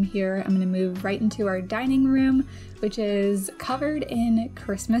bathroom here, I'm gonna move right into our dining room, which is covered in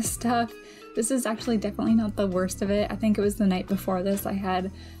Christmas stuff. This is actually definitely not the worst of it. I think it was the night before this I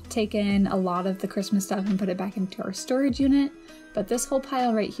had taken a lot of the Christmas stuff and put it back into our storage unit. But this whole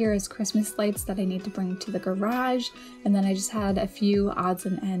pile right here is Christmas lights that I need to bring to the garage, and then I just had a few odds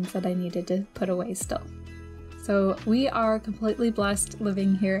and ends that I needed to put away still. So we are completely blessed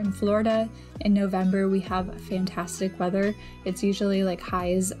living here in Florida. In November we have fantastic weather. It's usually like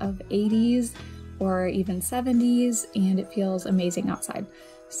highs of 80s or even 70s, and it feels amazing outside.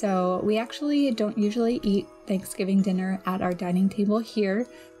 So we actually don't usually eat Thanksgiving dinner at our dining table here.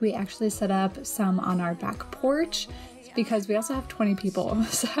 We actually set up some on our back porch because we also have 20 people.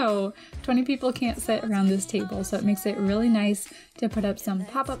 So 20 people can't sit around this table. So it makes it really nice to put up some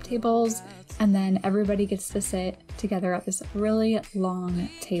pop-up tables, and then everybody gets to sit together at this really long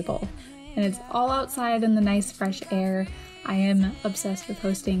table. And it's all outside in the nice fresh air. I am obsessed with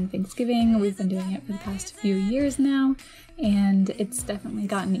hosting Thanksgiving. We've been doing it for the past few years now, and it's definitely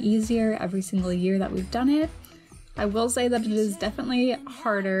gotten easier every single year that we've done it. I will say that it is definitely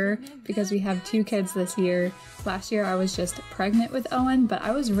harder because we have 2 kids this year. Last year I was just pregnant with Owen, but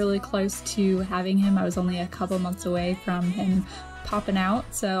I was really close to having him. I was only a couple months away from him popping out,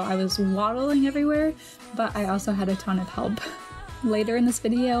 so I was waddling everywhere, but I also had a ton of help. Later in this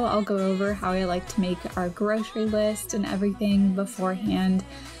video, I'll go over how I like to make our grocery list and everything beforehand.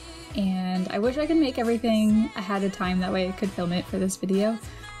 And I wish I could make everything ahead of time, that way I could film it for this video,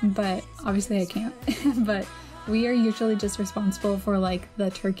 but obviously I can't. But we are usually just responsible for like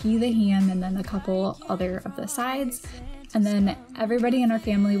the turkey, the ham, and then a couple other of the sides. And then everybody in our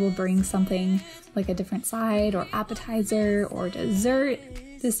family will bring something like a different side or appetizer or dessert.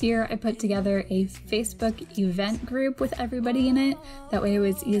 This year I put together a Facebook event group with everybody in it. That way it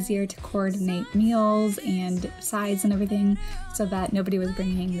was easier to coordinate meals and sides and everything so that nobody was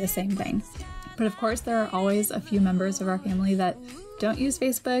bringing the same thing. But of course, there are always a few members of our family that don't use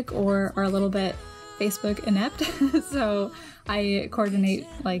Facebook or are a little bit Facebook inept. So I coordinate,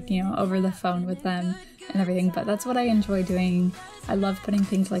 like, you know, over the phone with them and everything. But that's what I enjoy doing. I love putting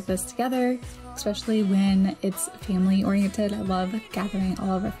things like this together, especially when it's family oriented. I love gathering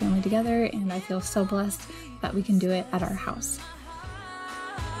all of our family together, and I feel so blessed that we can do it at our house.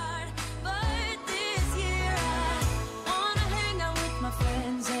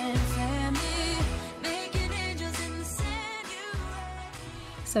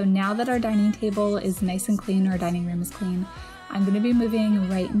 So now that our dining table is nice and clean, our dining room is clean, I'm going to be moving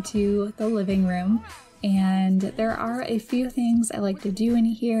right into the living room. And there are a few things I like to do in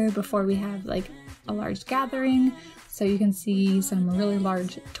here before we have like a large gathering. So you can see some really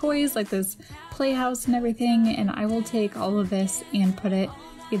large toys like this playhouse and everything. And I will take all of this and put it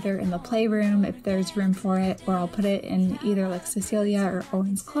either in the playroom if there's room for it, or I'll put it in either like Cecilia or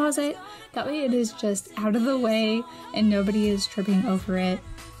Owen's closet. That way it is just out of the way and nobody is tripping over it.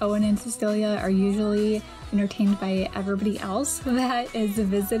 Owen and Cecilia are usually entertained by everybody else that is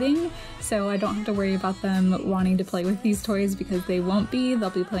visiting, so I don't have to worry about them wanting to play with these toys because they won't be. They'll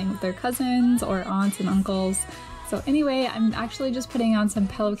be playing with their cousins or aunts and uncles. So anyway, I'm actually just putting on some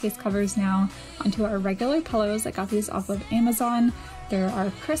pillowcase covers now onto our regular pillows. I got these off of Amazon. There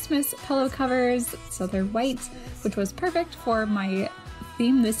are Christmas pillow covers, so they're white, which was perfect for my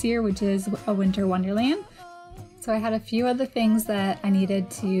theme this year, which is a winter wonderland. So I had a few other things that I needed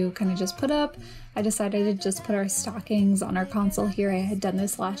to kind of just put up. I decided to just put our stockings on our console here. I had done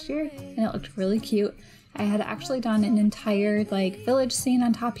this last year and it looked really cute. I had actually done an entire like village scene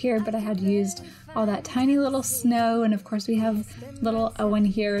on top here, but I had used all that tiny little snow, and of course we have little Owen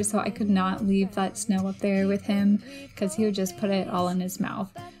here, so I could not leave that snow up there with him because he would just put it all in his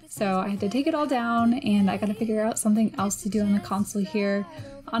mouth. So I had to take it all down, and I gotta figure out something else to do on the console here.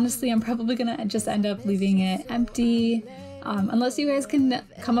 Honestly, I'm probably gonna just end up leaving it empty, unless you guys can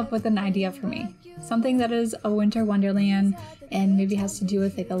come up with an idea for me. Something that is a winter wonderland and maybe has to do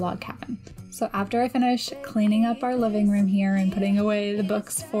with like a log cabin. So after I finish cleaning up our living room here and putting away the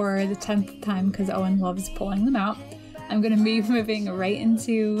books for the 10th time because Owen loves pulling them out, I'm gonna be moving right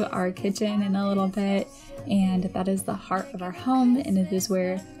into our kitchen in a little bit. And that is the heart of our home, and it is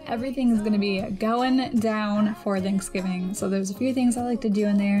where everything is going to be going down for Thanksgiving. So there's a few things I like to do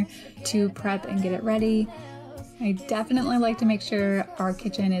in there to prep and get it ready. I definitely like to make sure our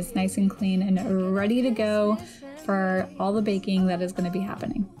kitchen is nice and clean and ready to go for all the baking that is going to be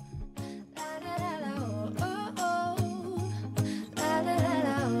happening.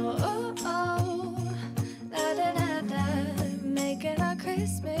 Making our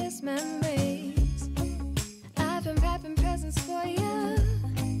Christmas memories. I've been wrapping presents for you.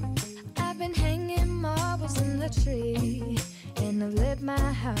 I've been hanging marbles in the tree, and I've lit my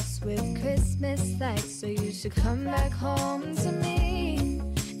house with Christmas lights. So you should come back home to me.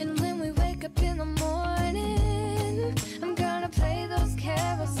 And when we wake up in the morning, I'm gonna play those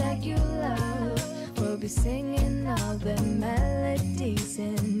carols that you love. We'll be singing all the melodies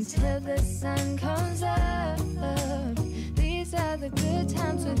until the sun comes up. These are the good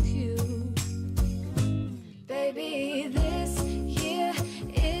times with you. Baby, this year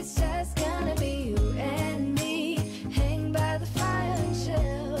it's just gonna be you and me. Hang by the fire and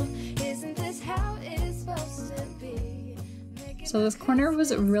chill. Isn't this how it's supposed to be? So this corner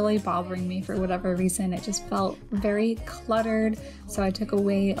was really bothering me for whatever reason. It just felt very cluttered. So I took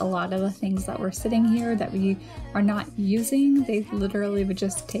away a lot of the things that were sitting here that we are not using. They literally were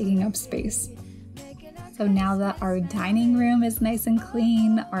just taking up space. So now that our dining room is nice and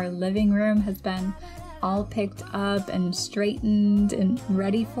clean, our living room has been all picked up and straightened and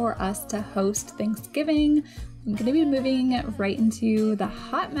ready for us to host Thanksgiving, I'm going to be moving right into the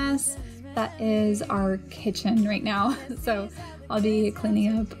hot mess that is our kitchen right now. So I'll be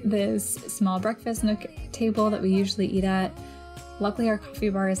cleaning up this small breakfast nook table that we usually eat at. Luckily our coffee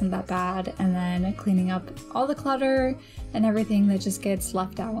bar isn't that bad, and then cleaning up all the clutter and everything that just gets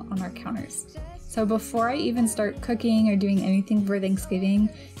left out on our counters. So before I even start cooking or doing anything for Thanksgiving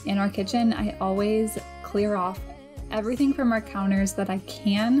in our kitchen, I always clear off everything from our counters that I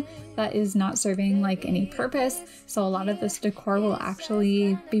can that is not serving like any purpose. So a lot of this decor will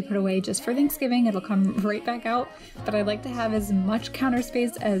actually be put away just for Thanksgiving. It'll come right back out, but I like to have as much counter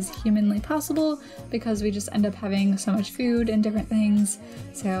space as humanly possible because we just end up having so much food and different things.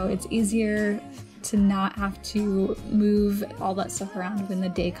 So it's easier to not have to move all that stuff around when the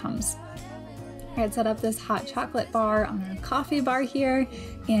day comes. I had set up this hot chocolate bar on our coffee bar here,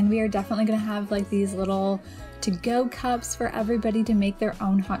 and we are definitely going to have like these little to-go cups for everybody to make their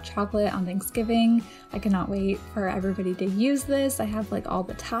own hot chocolate on Thanksgiving. I cannot wait for everybody to use this. I have like all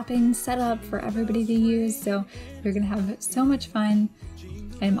the toppings set up for everybody to use, so we're gonna have so much fun.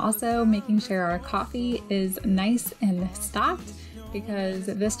 I'm also making sure our coffee is nice and stocked because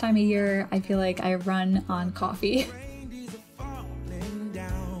this time of year I feel like I run on coffee.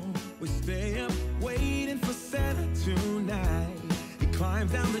 We stay up waiting for Santa tonight. He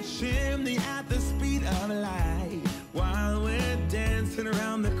climbs down the chimney at the speed of light while we're dancing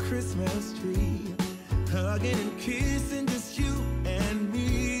around the Christmas tree, hugging and kissing just you and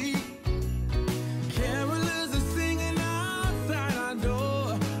me. Carolers are singing outside our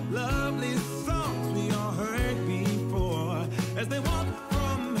door, lovely songs we all heard before, as they walk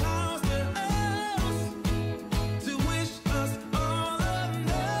from house to house to wish us all a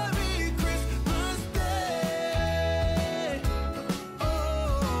Merry Christmas Day. Oh,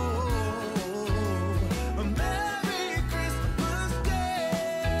 a Merry Christmas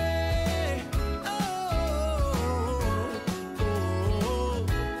Day. Oh,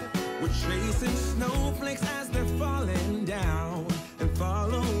 we're chasing snowflakes as they're falling down, and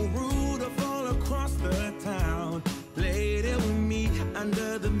follow Rudolph all across the town. Later we meet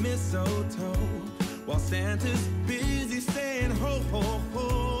under the mistletoe while Santa's busy saying ho ho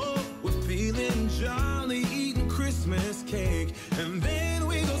ho. We're feeling jolly, eating Christmas cake, and then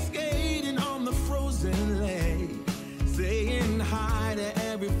we go skating on the frozen lake, saying hi to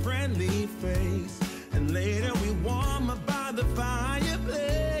every friendly face, and later we warm up by the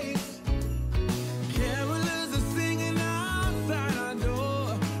fireplace. Carolers are singing outside our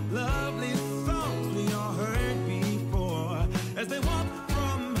door, lovely songs we all heard before, as they walk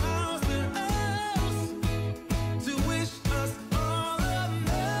from house to house to wish us all a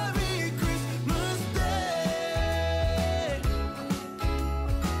Merry Christmas Day.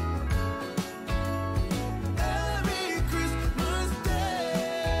 Merry Christmas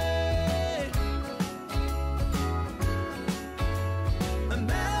Day. A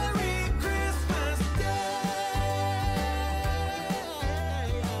Merry Christmas Day.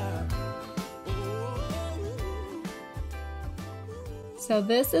 So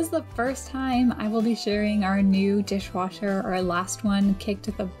this is the first time I will be sharing our new dishwasher. Our last one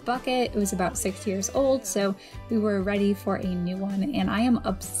kicked the bucket. It was about 6 years old, so we were ready for a new one, and I am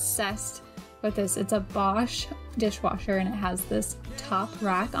obsessed with this. It's a Bosch dishwasher and it has this top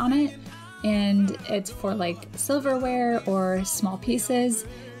rack on it, and it's for like silverware or small pieces.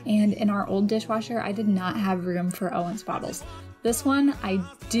 And in our old dishwasher, I did not have room for Owens bottles. This one I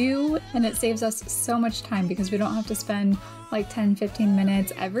do, and it saves us so much time because we don't have to spend like 10-15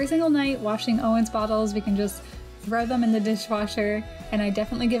 minutes every single night washing Owens bottles. We can just throw them in the dishwasher, and I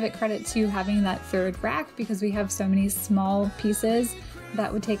definitely give it credit to having that third rack because we have so many small pieces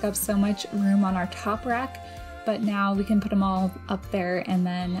that would take up so much room on our top rack, but now we can put them all up there and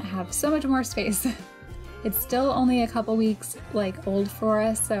then have so much more space. It's still only a couple weeks like old for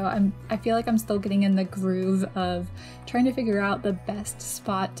us, so I feel like I'm still getting in the groove of trying to figure out the best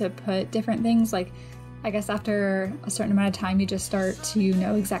spot to put different things. Like, I guess after a certain amount of time you just start to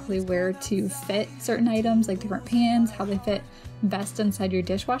know exactly where to fit certain items, like different pans, how they fit best inside your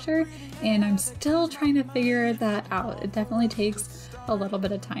dishwasher, and I'm still trying to figure that out. It definitely takes a little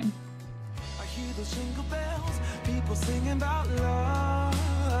bit of time. I hear those jingle bells, people singing about love.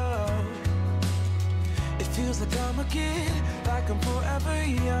 It feels like I'm a kid, like I'm forever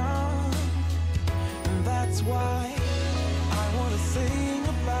young. And that's why I wanna sing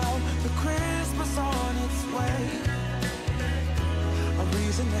about the Christmas on its way. A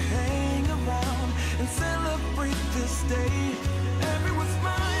reason to hang around and celebrate this day. Everyone's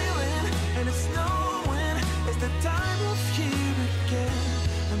smiling and it's snowing. It's the time of year again.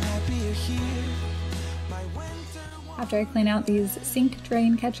 I'm happy you're here. My winter. After I clean out these sink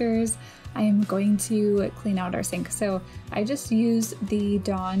drain catchers, I am going to clean out our sink. So I just use the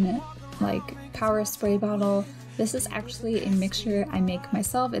Dawn like power spray bottle. This is actually a mixture I make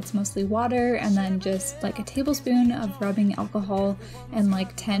myself. It's mostly water and then just like a tablespoon of rubbing alcohol and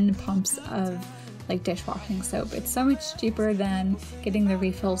like 10 pumps of like dishwashing soap. It's so much cheaper than getting the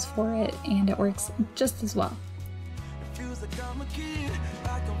refills for it, and it works just as well. It feels like I'm a kid,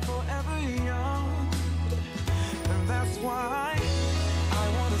 like I'm forever young. And that's why I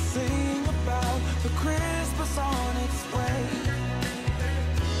wanna sing about the Christmas on its way.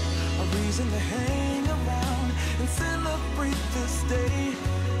 A reason to hang around and celebrate this day.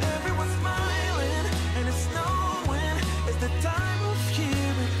 Everyone's smiling and it's snowing. It's the time of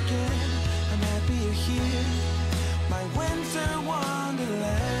year again. I'm happy you're here, my winter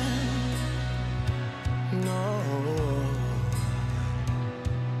wonderland. No,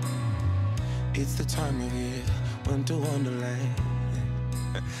 it's the time of year winter wonderland.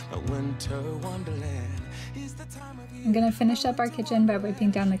 My winter wonderland is the time of year. I'm gonna finish up our kitchen by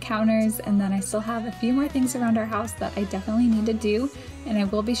wiping down the counters, and then I still have a few more things around our house that I definitely need to do, and I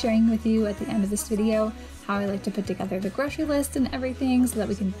will be sharing with you at the end of this video how I like to put together the grocery list and everything so that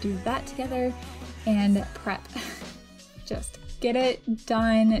we can do that together and prep. Just get it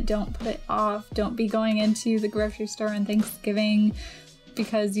done, don't put it off, don't be going into the grocery store on Thanksgiving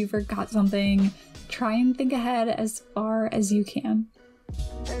because you forgot something. Try and think ahead as far as you can.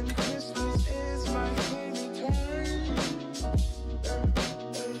 And Christmas is my favorite time.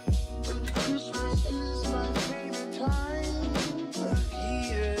 Christmas is my favorite time of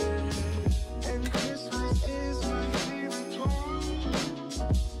year. And Christmas is my favorite time.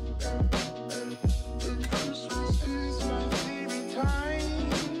 And Christmas is my favorite time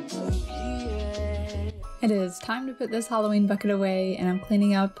of year. It is time to put this Halloween bucket away, and I'm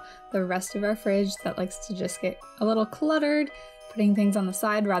cleaning up the rest of our fridge that likes to just get a little cluttered, putting things on the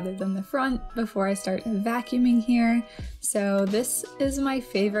side rather than the front before I start vacuuming here. So this is my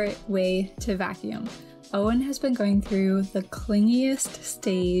favorite way to vacuum. Owen has been going through the clingiest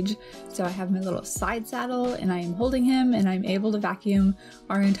stage, so I have my little side saddle and I am holding him, and I'm able to vacuum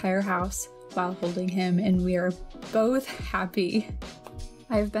our entire house while holding him, and we are both happy.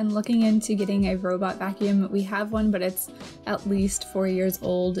 I've been looking into getting a robot vacuum. We have one, but it's at least 4 years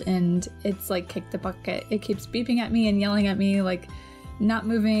old and it's like kick the bucket. It keeps beeping at me and yelling at me, like not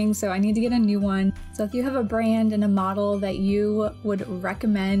moving, so I need to get a new one. So if you have a brand and a model that you would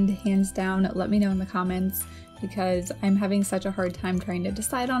recommend, hands down, let me know in the comments, because I'm having such a hard time trying to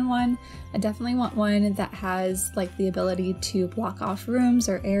decide on one. I definitely want one that has like the ability to block off rooms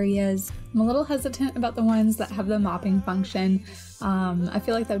or areas. I'm a little hesitant about the ones that have the mopping function. I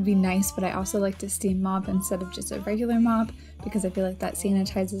feel like that would be nice, but I also like to steam mop instead of just a regular mop because I feel like that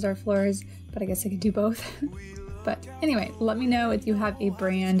sanitizes our floors, but I guess I could do both. But anyway, let me know if you have a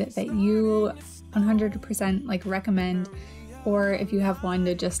brand that you 100% like recommend, or if you have one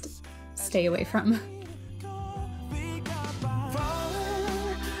to just stay away from.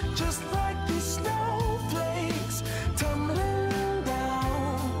 Just like these snowflakes tumbling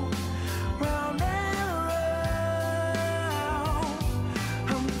down, round and round.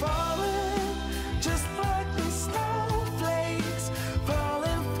 I'm falling, just like these snowflakes,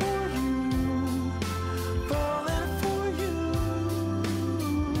 falling for you, falling for you.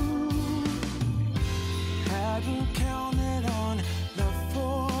 Hadn't counted on love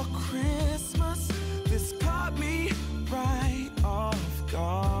for Christmas. This caught me right off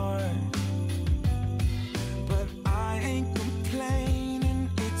guard, but I ain't complaining.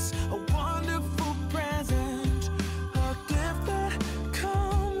 It's a wonderful present, a gift that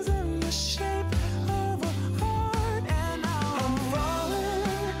comes in the shape of a heart, and I'm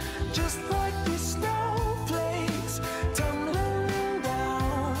falling just like these snowflakes tumbling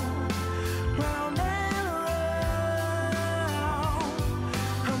down, round and round.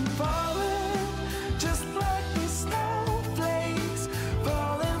 I'm falling just like these snowflakes,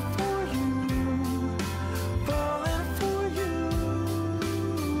 falling for you, falling for you.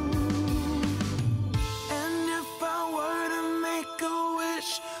 And if I were to make a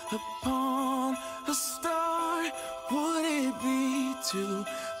wish upon a star, would it be too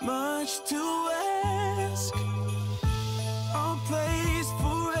much to ask? A place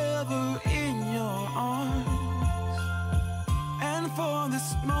forever in your arms, and for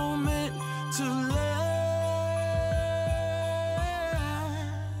this moment to last,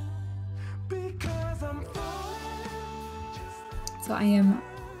 because I'm falling just So I am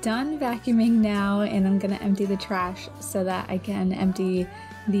done vacuuming now, and I'm gonna empty the trash so that I can empty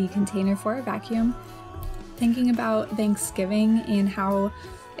the container for a vacuum. Thinking about Thanksgiving and how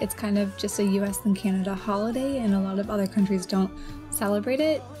it's kind of just a US and Canada holiday and a lot of other countries don't celebrate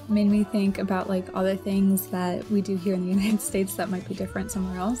it made me think about like other things that we do here in the United States that might be different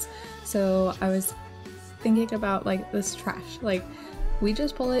somewhere else. So I was thinking about like this trash. Like we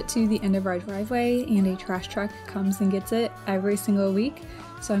just pull it to the end of our driveway and a trash truck comes and gets it every single week.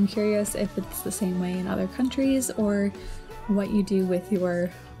 So I'm curious if it's the same way in other countries or what you do with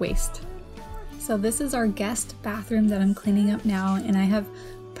your waste. So this is our guest bathroom that I'm cleaning up now, and I have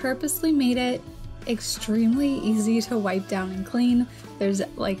purposely made it extremely easy to wipe down and clean. There's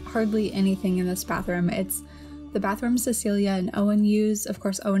like hardly anything in this bathroom. It's the bathroom Cecilia and Owen use. Of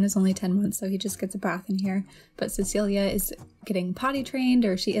course, Owen is only 10 months, so he just gets a bath in here. But Cecilia is getting potty trained,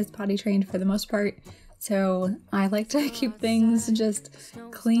 or she is potty trained for the most part. So I like to keep things just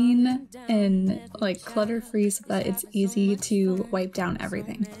clean and like clutter-free so that it's easy to wipe down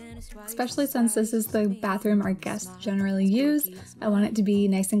everything. Especially since this is the bathroom our guests generally use, I want it to be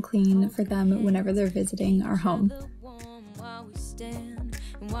nice and clean for them whenever they're visiting our home. we stand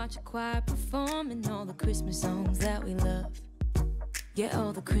and watch a choir performing all the Christmas songs that we love. Yeah,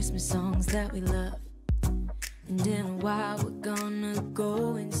 all the Christmas songs that we love. And in a while we're gonna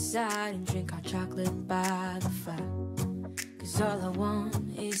go inside and drink our chocolate by the fire. 'Cause all I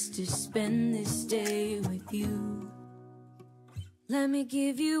want is to spend this day with you. Let me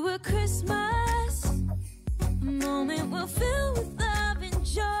give you a Christmas, a moment we'll fill with love and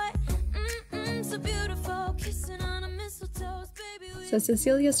joy. So beautiful, kissing on a mistletoe, baby. So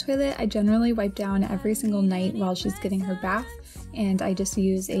Cecilia's toilet, I generally wipe down every single night while she's getting her bath. And I just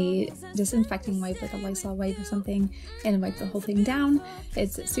use a disinfecting wipe, like a Lysol wipe or something, and wipe the whole thing down.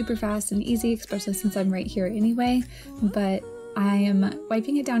 It's super fast and easy, especially since I'm right here anyway, but I am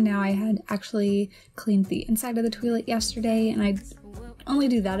wiping it down now. I had actually cleaned the inside of the toilet yesterday, and I only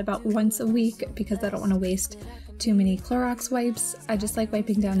do that about once a week because I don't want to waste too many Clorox wipes. I just like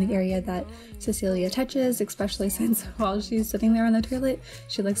wiping down the area that Cecilia touches, especially since while she's sitting there on the toilet,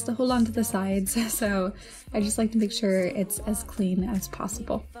 she likes to hold on to the sides. So I just like to make sure it's as clean as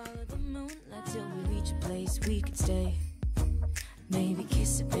possible. Follow the moonlight till we reach a place we could stay. Maybe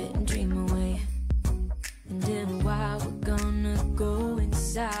kiss a bit and dream away. And in a while we're gonna go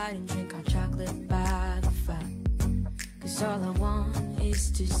inside and drink our chocolate by the fire. 'Cause all I want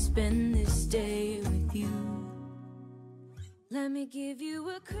is to spend this day with you. Let me give you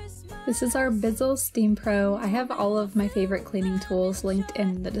a Christmas. This is our Bizzle Steam Pro. I have all of my favorite cleaning tools linked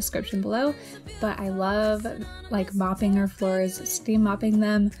in the description below, but I love like mopping our floors, steam mopping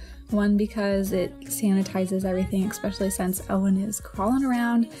them. One, because it sanitizes everything, especially since Owen is crawling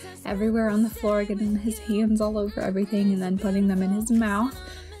around everywhere on the floor, getting his hands all over everything and then putting them in his mouth.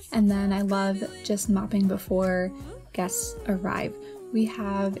 And then I love just mopping before guests arrive. We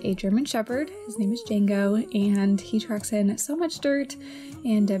have a German Shepherd, his name is Django, and he tracks in so much dirt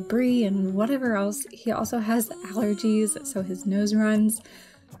and debris and whatever else. He also has allergies, so his nose runs.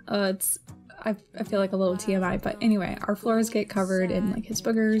 I feel like a little TMI, but anyway, our floors get covered in like his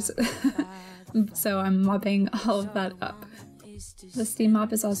boogers, so I'm mopping all of that up. The steam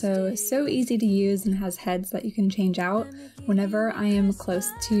mop is also so easy to use and has heads that you can change out. Whenever I am close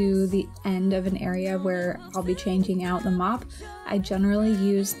to the end of an area where I'll be changing out the mop, I generally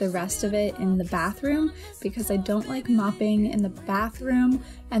use the rest of it in the bathroom because I don't like mopping in the bathroom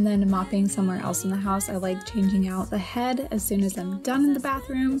and then mopping somewhere else in the house. I like changing out the head as soon as I'm done in the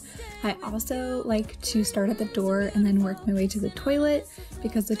bathroom. I also like to start at the door and then work my way to the toilet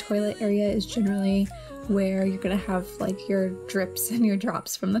because the toilet area is generally where you're gonna have like your drips and your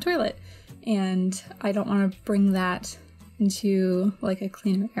drops from the toilet, and I don't want to bring that into like a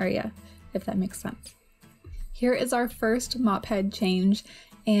cleaner area, if that makes sense. Here is our first mop head change,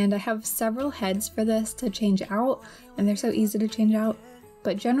 and I have several heads for this to change out, and they're so easy to change out,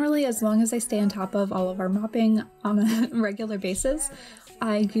 but generally as long as I stay on top of all of our mopping on a regular basis,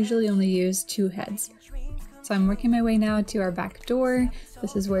 I usually only use 2 heads. So I'm working my way now to our back door.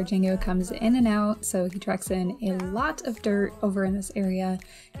 This is where Django comes in and out, so he tracks in a lot of dirt over in this area,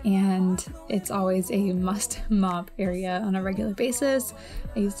 and it's always a must mop area on a regular basis.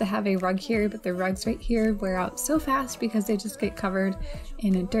 I used to have a rug here, but the rugs right here wear out so fast because they just get covered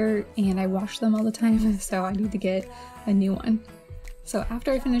in dirt, and I wash them all the time, so I need to get a new one. So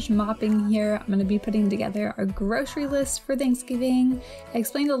after I finish mopping here, I'm going to be putting together our grocery list for Thanksgiving. I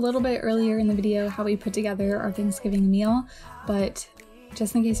explained a little bit earlier in the video how we put together our Thanksgiving meal, but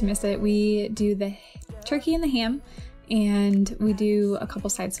just in case you missed it, we do the turkey and the ham, and we do a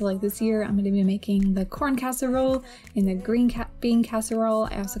couple sides. So like this year, I'm going to be making the corn casserole and the green bean casserole.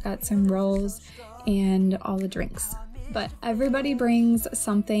 I also got some rolls and all the drinks. But everybody brings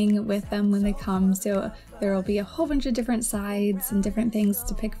something with them when they come, so there will be a whole bunch of different sides and different things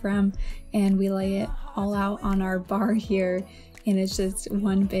to pick from, and we lay it all out on our bar here, and it's just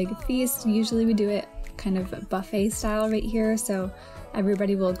one big feast. Usually we do it kind of buffet style right here, so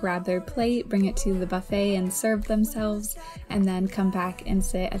everybody will grab their plate, bring it to the buffet and serve themselves, and then come back and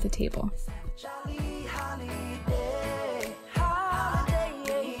sit at the table. Jolly holiday, holiday,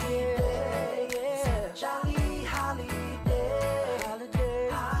 yeah, yeah. Jolly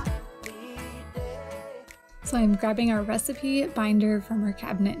So I'm grabbing our recipe binder from our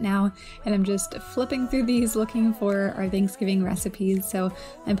cabinet now, and I'm just flipping through these looking for our Thanksgiving recipes. So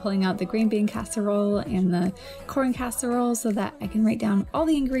I'm pulling out the green bean casserole and the corn casserole so that I can write down all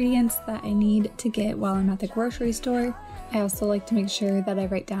the ingredients that I need to get while I'm at the grocery store. I also like to make sure that I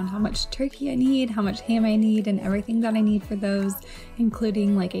write down how much turkey I need, how much ham I need, and everything that I need for those,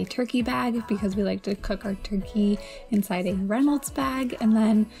 including like a turkey bag because we like to cook our turkey inside a Reynolds bag. And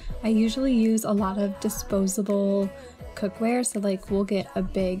then I usually use a lot of disposable cookware, so like we'll get a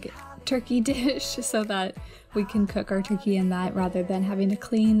big turkey dish so that we can cook our turkey in that rather than having to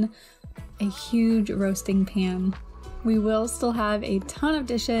clean a huge roasting pan. We will still have a ton of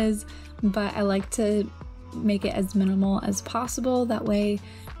dishes, but I like to make it as minimal as possible. That way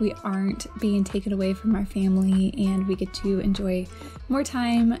we aren't being taken away from our family and we get to enjoy more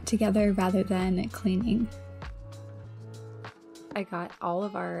time together rather than cleaning. I got all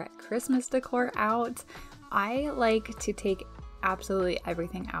of our Christmas decor out. I like to take absolutely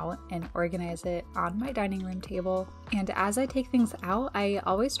everything out and organize it on my dining room table. And as I take things out, I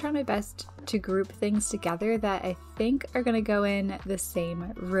always try my best to group things together that I think are going to go in the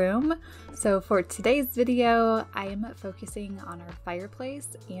same room. So for today's video, I am focusing on our fireplace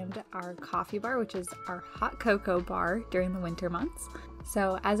and our coffee bar, which is our hot cocoa bar during the winter months.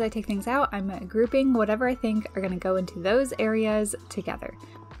 So as I take things out, I'm grouping whatever I think are going to go into those areas together.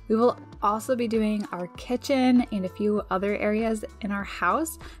 We will also be doing our kitchen and a few other areas in our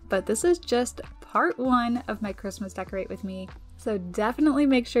house, but this is just part one of my Christmas Decorate With Me. So definitely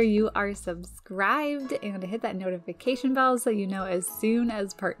make sure you are subscribed and hit that notification bell so you know as soon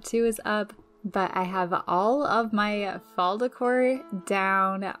as part two is up. But I have all of my fall decor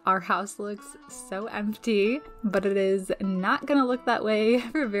down. Our house looks so empty, but it is not gonna look that way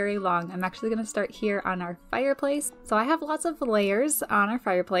for very long. I'm actually gonna start here on our fireplace. So I have lots of layers on our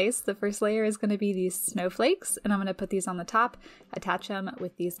fireplace. The first layer is gonna be these snowflakes, and I'm gonna put these on the top, attach them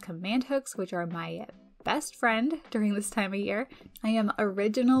with these command hooks, which are my best friend during this time of year. I am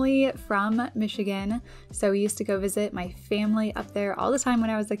originally from Michigan, so we used to go visit my family up there all the time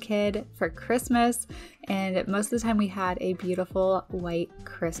when I was a kid for Christmas, and most of the time we had a beautiful white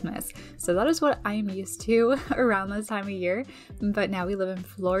Christmas. So that is what I am used to around this time of year, but now we live in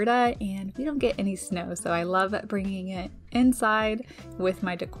Florida and we don't get any snow, so I love bringing it inside with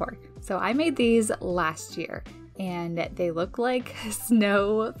my decor. So I made these last year, and they look like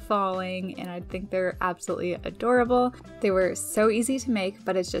snow falling, and I think they're absolutely adorable. They were so easy to make,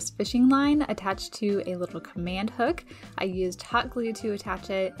 but it's just fishing line attached to a little command hook. I used hot glue to attach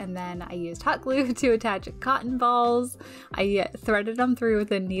it, and then I used hot glue to attach cotton balls. I threaded them through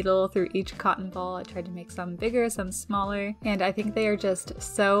with a needle through each cotton ball. I tried to make some bigger, some smaller, and I think they are just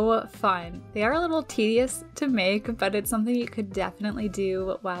so fun. They are a little tedious to make, but it's something you could definitely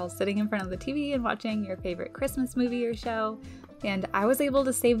do while sitting in front of the TV and watching your favorite Christmas movie or show. And I was able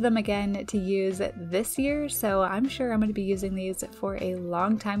to save them again to use this year, so I'm sure I'm going to be using these for a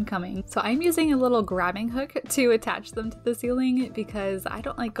long time coming. So I'm using a little grabbing hook to attach them to the ceiling because I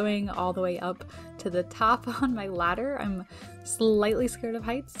don't like going all the way up to the top on my ladder. I'm slightly scared of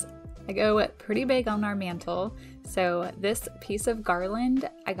heights. I go pretty big on our mantle. So this piece of garland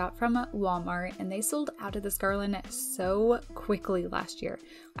I got from Walmart, and they sold out of this garland so quickly last year.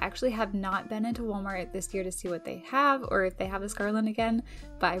 I actually have not been into Walmart this year to see what they have or if they have this garland again,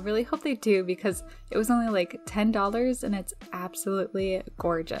 but I really hope they do because it was only like $10 and it's absolutely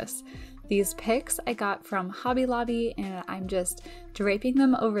gorgeous. These picks I got from Hobby Lobby, and I'm just draping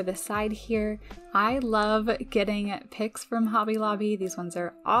them over the side here. I love getting picks from Hobby Lobby. These ones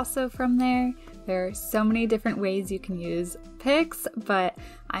are also from there. There are so many different ways you can use picks, but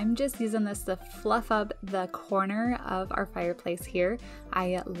I'm just using this to fluff up the corner of our fireplace here.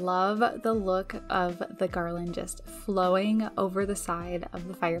 I love the look of the garland just flowing over the side of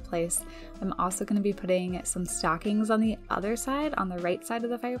the fireplace. I'm also going to be putting some stockings on the other side, on the right side of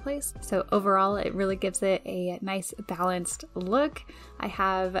the fireplace. So overall, it really gives it a nice balanced look. I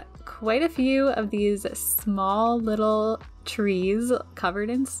have quite a few of these small little trees covered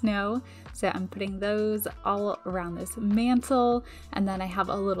in snow, so I'm putting those all around this mantle, and then I have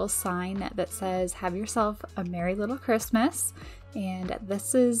a little sign that says "Have yourself a merry little Christmas," and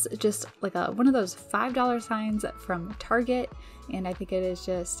this is just like one of those $5 signs from Target, and I think it is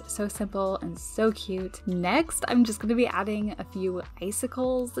just so simple and so cute. Next, I'm just going to be adding a few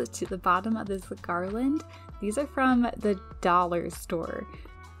icicles to the bottom of this garland. These are from the dollar store.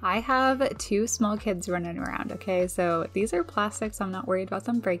 I have 2 small kids running around, okay? So these are plastic, so I'm not worried about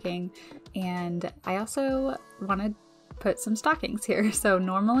them breaking. And I also want to put some stockings here. So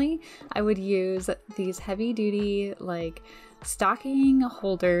normally I would use these heavy duty like stocking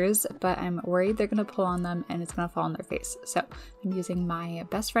holders, but I'm worried they're gonna pull on them and it's gonna fall on their face. So I'm using my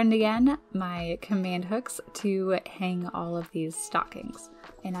best friend again, my command hooks, to hang all of these stockings.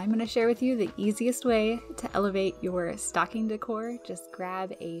 And I'm gonna share with you the easiest way to elevate your stocking decor. Just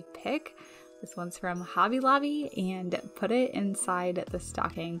grab a pick. This one's from Hobby Lobby, and put it inside the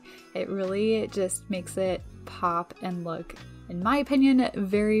stocking. It really just makes it pop and look, in my opinion,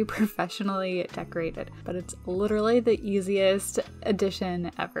 very professionally decorated, but it's literally the easiest addition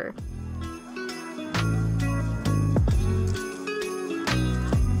ever.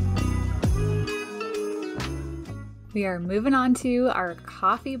 We are moving on to our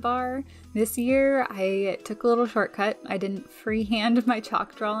coffee bar. This year I took a little shortcut. I didn't freehand my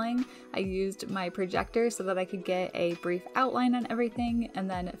chalk drawing. I used my projector so that I could get a brief outline on everything and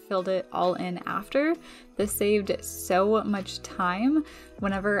then filled it all in after. This saved so much time.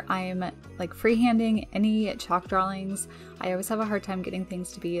 Whenever I'm like freehanding any chalk drawings, I always have a hard time getting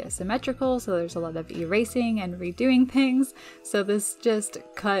things to be symmetrical, so there's a lot of erasing and redoing things. So this just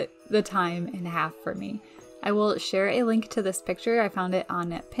cut the time in half for me. I will share a link to this picture. I found it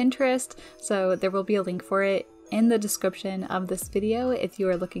on Pinterest, so there will be a link for it in the description of this video if you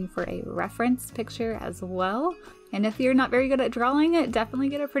are looking for a reference picture as well. And if you're not very good at drawing, definitely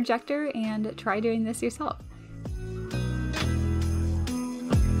get a projector and try doing this yourself.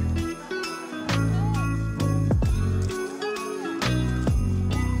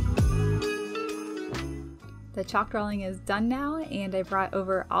 The chalk drawing is done now, and I brought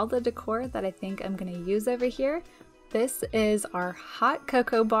over all the decor that I think I'm going to use over here. This is our hot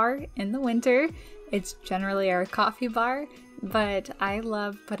cocoa bar in the winter. It's generally our coffee bar, but I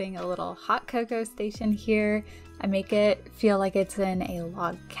love putting a little hot cocoa station here. I make it feel like it's in a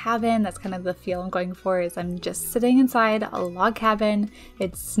log cabin. That's kind of the feel I'm going for, is I'm just sitting inside a log cabin.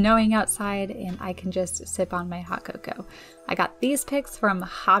 It's snowing outside and I can just sip on my hot cocoa. I got these picks from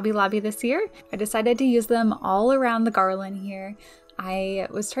Hobby Lobby this year. I decided to use them all around the garland here. I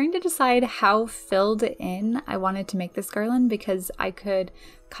was trying to decide how filled in I wanted to make this garland because I could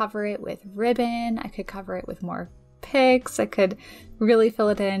cover it with ribbon, I could cover it with more picks, I could really fill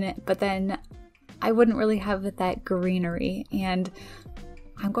it in, but then I wouldn't really have that greenery, and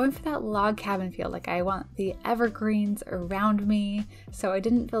I'm going for that log cabin feel. Like I want the evergreens around me, so I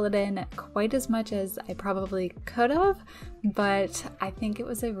didn't fill it in quite as much as I probably could have, but I think it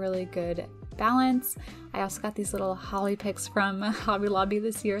was a really good balance. I also got these little holly picks from Hobby Lobby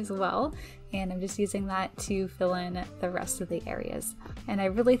this year as well, and I'm just using that to fill in the rest of the areas. And I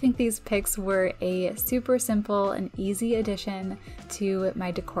really think these picks were a super simple and easy addition to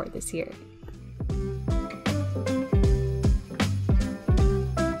my decor this year.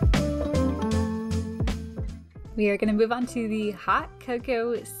 We are going to move on to the hot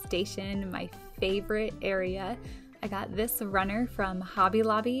cocoa station, my favorite area. I got this runner from Hobby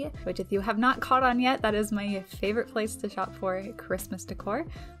Lobby, which if you have not caught on yet, that is my favorite place to shop for Christmas decor.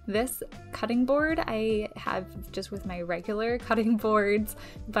 This cutting board I have just with my regular cutting boards,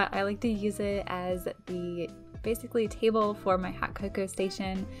 but I like to use it as the basically table for my hot cocoa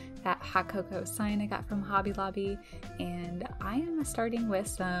station, that hot cocoa sign I got from Hobby Lobby, and I am starting with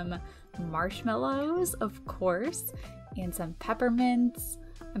some marshmallows, of course, and some peppermints.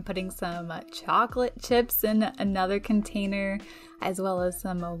 I'm putting some chocolate chips in another container, as well as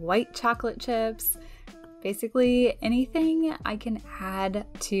some white chocolate chips. Basically anything I can add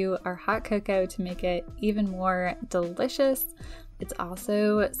to our hot cocoa to make it even more delicious. It's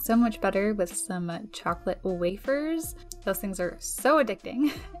also so much better with some chocolate wafers. Those things are so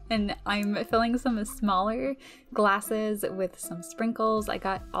addicting. And I'm filling some smaller glasses with some sprinkles. I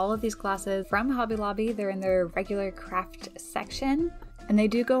got all of these glasses from Hobby Lobby. They're in their regular craft section, and they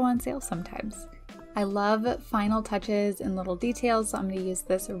do go on sale sometimes. I love final touches and little details, so I'm going to use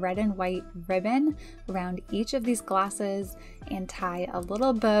this red and white ribbon around each of these glasses and tie a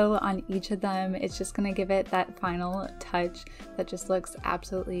little bow on each of them. It's just going to give it that final touch that just looks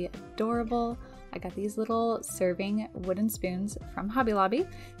absolutely adorable. I got these little serving wooden spoons from Hobby Lobby.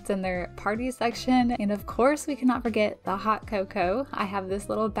 It's in their party section. And of course, we cannot forget the hot cocoa. I have this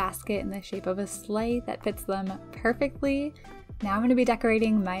little basket in the shape of a sleigh that fits them perfectly. Now I'm going to be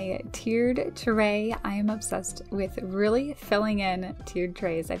decorating my tiered tray. I am obsessed with really filling in tiered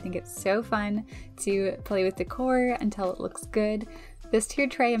trays. I think it's so fun to play with decor until it looks good. This tiered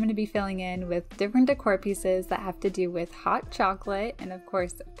tray I'm going to be filling in with different decor pieces that have to do with hot chocolate and of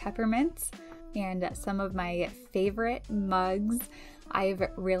course peppermints and some of my favorite mugs. I've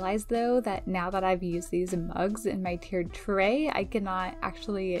realized though that now that I've used these mugs in my tiered tray, I cannot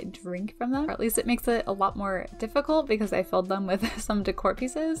actually drink from them, or at least it makes it a lot more difficult because I filled them with some decor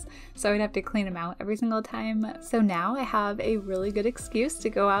pieces, so I'd have to clean them out every single time. So now I have a really good excuse to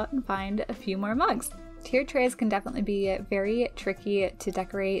go out and find a few more mugs. Tiered trays can definitely be very tricky to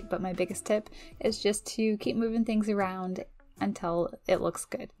decorate, but my biggest tip is just to keep moving things around until it looks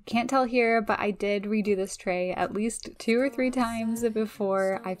good. Can't tell here, but I did redo this tray at least 2 or 3 times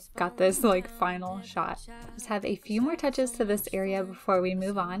before I got this like final shot. Just have a few more touches to this area before we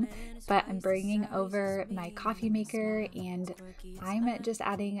move on, but I'm bringing over my coffee maker and I'm just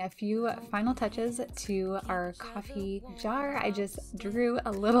adding a few final touches to our coffee jar. I just drew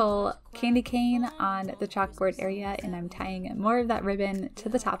a little candy cane on the chalkboard area and I'm tying more of that ribbon to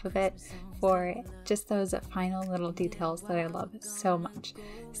the top of it for just those final little details that I love so much.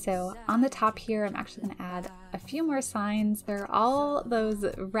 So on the top here, I'm actually going to add a few more signs. They're all those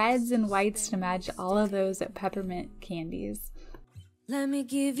reds and whites to match all of those peppermint candies. Let me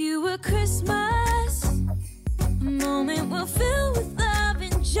give you a Christmas moment we'll fill with love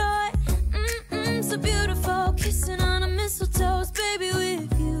and joy. So beautiful, kissing on a mistletoe, baby,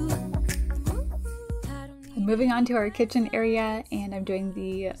 with you. I'm moving on to our kitchen area, and I'm doing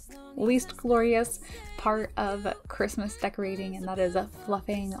the least glorious part of Christmas decorating, and that is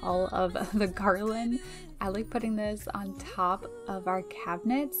fluffing all of the garland. I like putting this on top of our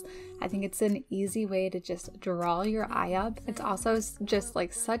cabinets. I think it's an easy way to just draw your eye up. It's also just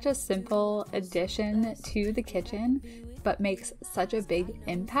like such a simple addition to the kitchen, but makes such a big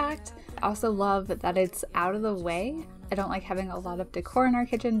impact. I also love that it's out of the way. I don't like having a lot of decor in our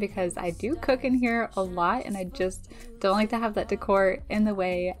kitchen because I do cook in here a lot, and I just don't like to have that decor in the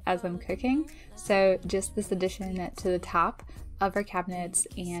way as I'm cooking. So just this addition to the top of our cabinets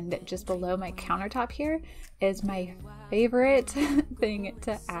and just below my countertop here is my favorite thing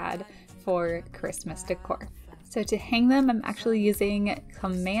to add for Christmas decor. So to hang them, I'm actually using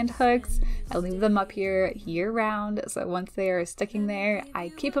command hooks. I leave them up here year round, so once they are sticking there, I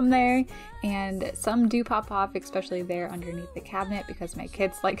keep them there, and some do pop off, especially there underneath the cabinet because my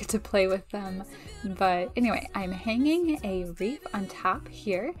kids like to play with them. But anyway, I'm hanging a wreath on top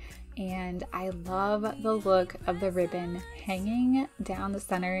here, and I love the look of the ribbon hanging down the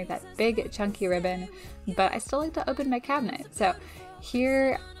center, that big chunky ribbon, but I still like to open my cabinet. So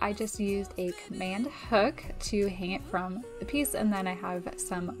here I just used a command hook to hang it from the piece, and then I have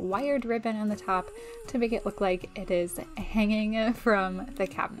some wired ribbon on the top to make it look like it is hanging from the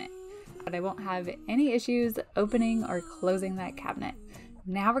cabinet. But I won't have any issues opening or closing that cabinet.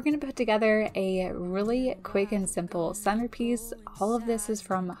 Now we're going to put together a really quick and simple centerpiece. All of this is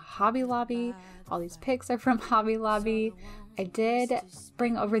from Hobby Lobby. All these picks are from Hobby Lobby. I did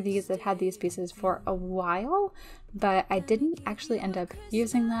bring over these that had these pieces for a while, but I didn't actually end up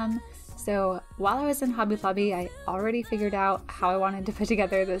using them. So while I was in Hobby Lobby, I already figured out how I wanted to put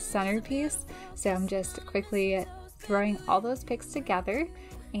together this centerpiece. So I'm just quickly throwing all those picks together,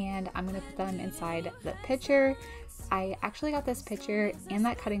 and I'm going to put them inside the pitcher. I actually got this pitcher and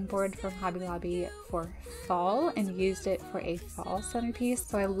that cutting board from Hobby Lobby for fall and used it for a fall centerpiece.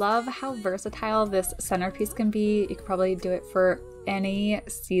 So I love how versatile this centerpiece can be. You could probably do it for any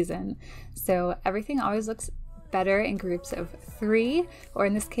season. So everything always looks better in groups of 3, or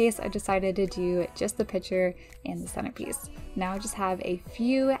in this case I decided to do just the pitcher and the centerpiece. Now I just have a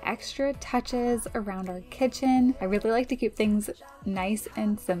few extra touches around our kitchen. I really like to keep things nice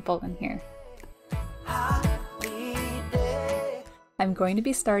and simple in here. I'm going to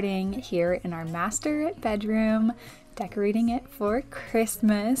be starting here in our master bedroom, decorating it for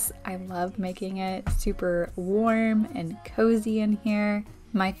Christmas. I love making it super warm and cozy in here.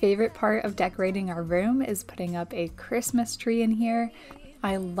 My favorite part of decorating our room is putting up a Christmas tree in here.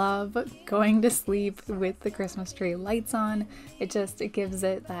 I love going to sleep with the Christmas tree lights on. It gives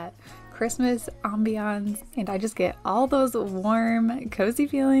it that Christmas ambiance, and I just get all those warm, cozy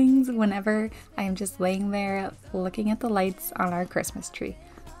feelings whenever I am just laying there looking at the lights on our Christmas tree.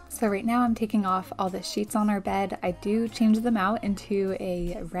 So right now I'm taking off all the sheets on our bed. I do change them out into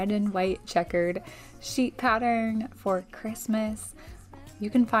a red and white checkered sheet pattern for Christmas. You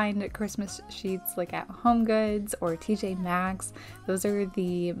can find Christmas sheets like at HomeGoods or TJ Maxx. Those are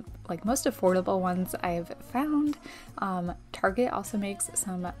the most affordable ones I've found. Target also makes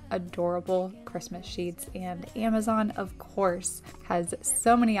some adorable Christmas sheets, and Amazon, of course, has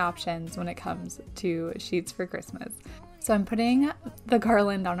so many options when it comes to sheets for Christmas. So I'm putting the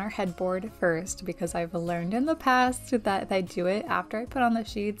garland on our headboard first because I've learned in the past that if I do it after I put on the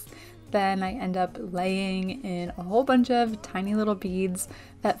sheets, then I end up laying in a whole bunch of tiny little beads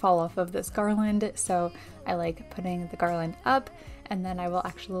that fall off of this garland. So I like putting the garland up, and then I will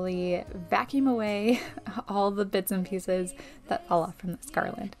actually vacuum away all the bits and pieces that fall off from this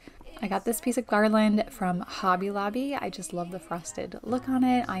garland. I got this piece of garland from Hobby Lobby. I just love the frosted look on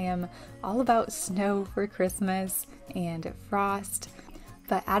it. I am all about snow for Christmas and frost.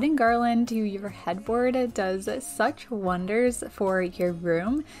 But adding garland to your headboard does such wonders for your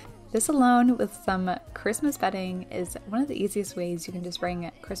room. This alone with some Christmas bedding is one of the easiest ways you can just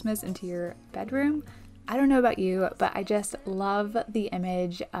bring Christmas into your bedroom. I don't know about you, but I just love the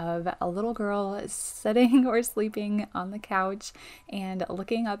image of a little girl sitting or sleeping on the couch and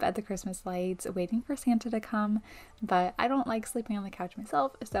looking up at the Christmas lights, waiting for Santa to come. But I don't like sleeping on the couch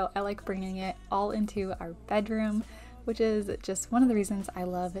myself, so I like bringing it all into our bedroom, which is just one of the reasons I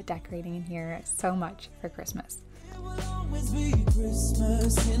love decorating in here so much for Christmas. always be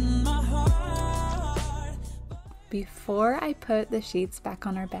Christmas in my heart. Before I put the sheets back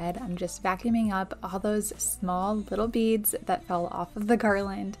on our bed, I'm just vacuuming up all those small little beads that fell off of the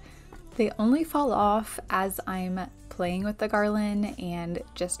garland. They only fall off as I'm playing with the garland and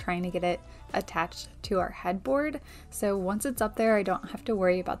just trying to get it attached to our headboard. So once it's up there, I don't have to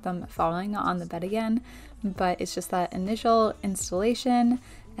worry about them falling on the bed again, but it's just that initial installation,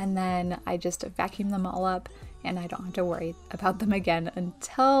 and then I just vacuum them all up and I don't have to worry about them again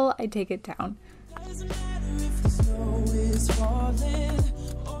until I take it down. Doesn't matter if the snow is falling.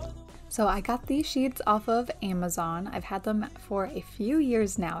 So I got these sheets off of Amazon. I've had them for a few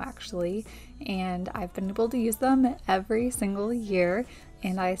years now actually, and I've been able to use them every single year,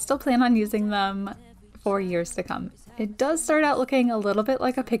 and I still plan on using them for years to come. It does start out looking a little bit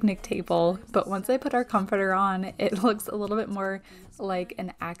like a picnic table, but once I put our comforter on, it looks a little bit more like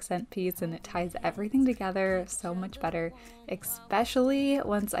an accent piece, and it ties everything together so much better, especially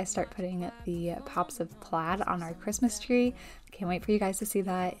once I start putting the pops of plaid on our Christmas tree. Can't wait for you guys to see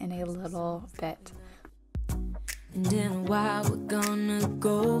that in a little bit. And in a while we're gonna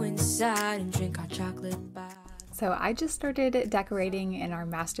go inside and drink our chocolate bar. So I just started decorating in our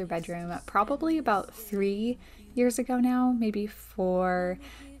master bedroom probably about 3 years ago now, maybe 4.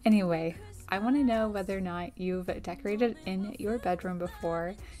 Anyway, I want to know whether or not you've decorated in your bedroom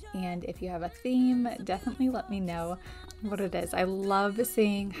before, and if you have a theme, definitely let me know what it is. I love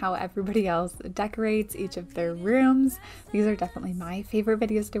seeing how everybody else decorates each of their rooms. These are definitely my favorite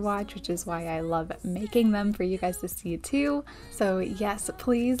videos to watch, which is why I love making them for you guys to see too. So yes,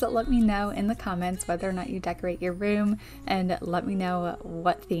 please let me know in the comments whether or not you decorate your room, and let me know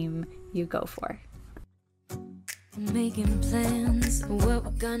what theme you go for. Making plans of what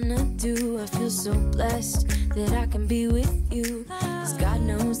we're gonna do. I feel so blessed that I can be with you, 'cause God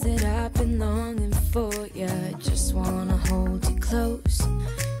knows that I've been longing for you. I just wanna hold you close.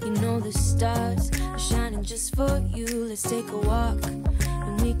 You know the stars are shining just for you. Let's take a walk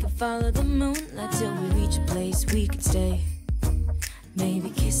and we can follow the moonlight till we reach a place we can stay. Maybe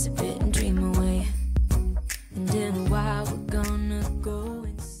kiss a bit and dream away. And in a while we're gonna go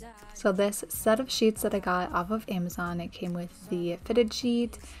inside. So this set of sheets that I got off of Amazon, it came with the fitted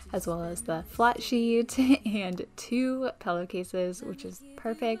sheet as well as the flat sheet and 2 pillowcases, which is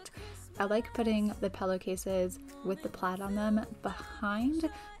perfect. I like putting the pillowcases with the plaid on them behind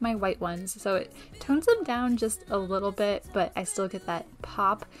my white ones, so it tones them down just a little bit, but I still get that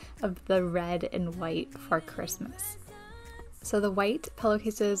pop of the red and white for Christmas. So the white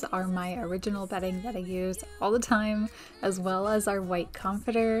pillowcases are my original bedding that I use all the time, as well as our white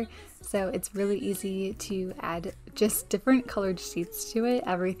comforter. So it's really easy to add just different colored sheets to it.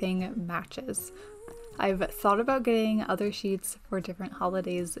 Everything matches. I've thought about getting other sheets for different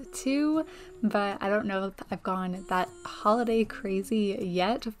holidays too, but I don't know if I've gone that holiday crazy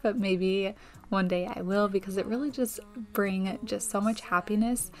yet, but maybe one day I will, because it really just brings just so much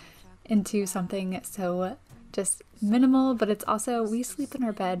happiness into something so just minimal, but it's also, we sleep in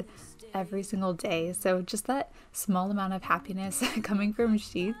our bed every single day, so just that small amount of happiness coming from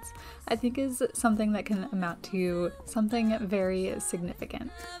sheets, I think is something that can amount to something very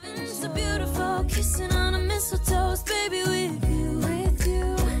significant. So beautiful, kissing on a mistletoe, baby, with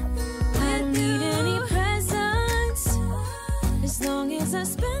you. I don't need any presents as long as I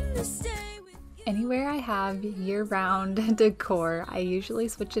spend this day with you. Anywhere I have year-round decor, I usually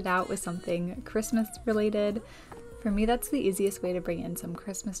switch it out with something Christmas related. For me, that's the easiest way to bring in some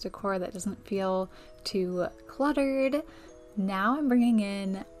Christmas decor that doesn't feel too cluttered. Now I'm bringing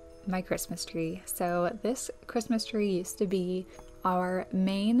in my Christmas tree. So this Christmas tree used to be our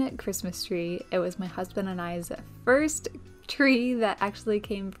main Christmas tree. It was my husband and I's first tree that actually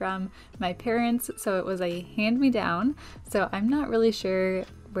came from my parents, so it was a hand-me-down. So I'm not really sure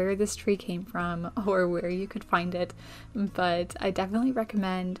where this tree came from or where you could find it, but I definitely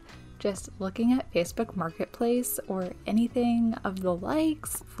recommend just looking at Facebook Marketplace or anything of the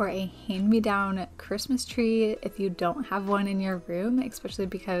likes for a hand-me-down Christmas tree if you don't have one in your room, especially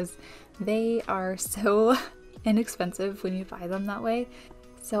because they are so inexpensive when you buy them that way.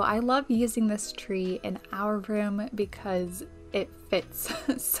 So I love using this tree in our room because it fits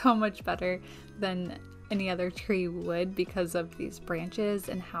so much better than any other tree would because of these branches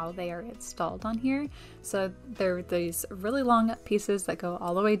and how they are installed on here. So they're these really long pieces that go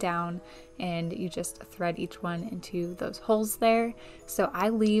all the way down, and you just thread each one into those holes there. So I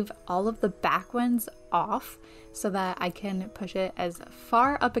leave all of the back ones off so that I can push it as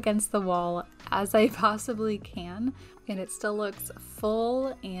far up against the wall as I possibly can, and it still looks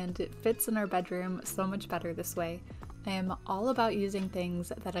full and it fits in our bedroom so much better this way. I am all about using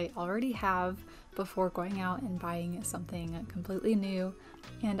things that I already have before going out and buying something completely new,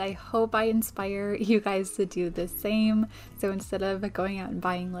 and I hope I inspire you guys to do the same. So instead of going out and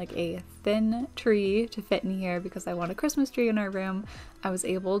buying like a thin tree to fit in here because I want a Christmas tree in our room, I was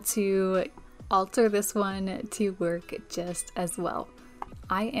able to alter this one to work just as well.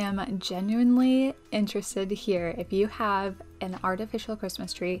 I am genuinely interested here. If you have an artificial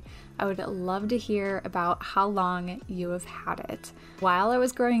Christmas tree, I would love to hear about how long you have had it. While I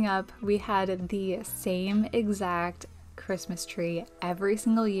was growing up, we had the same exact Christmas tree every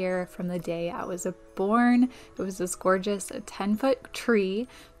single year from the day I was born. It was this gorgeous 10-foot tree,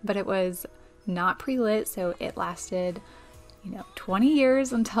 but it was not pre-lit, so it lasted 20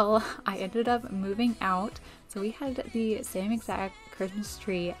 years until I ended up moving out. So we had the same exact Christmas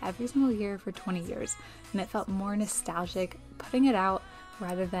tree every single year for 20 years, and it felt more nostalgic putting it out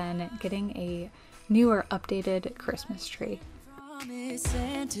rather than getting a newer, updated Christmas tree.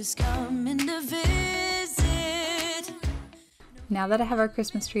 Now that I have our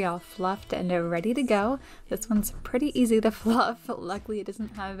Christmas tree all fluffed and ready to go, this one's pretty easy to fluff. Luckily, it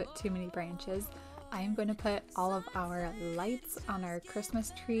doesn't have too many branches. I am going to put all of our lights on our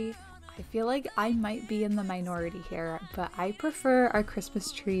Christmas tree. I feel like I might be in the minority here, but I prefer our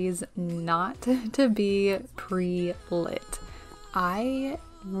Christmas trees not to be pre-lit. I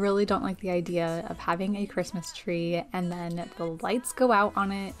really don't like the idea of having a Christmas tree and then the lights go out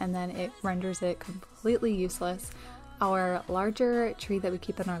on it and then it renders it completely useless. Our larger tree that we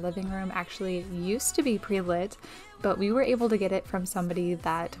keep in our living room actually used to be pre-lit, but we were able to get it from somebody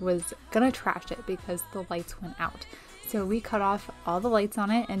that was gonna trash it because the lights went out. So we cut off all the lights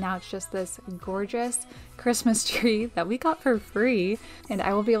on it, and now it's just this gorgeous Christmas tree that we got for free. And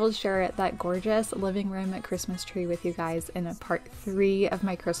I will be able to share that gorgeous living room Christmas tree with you guys in part 3 of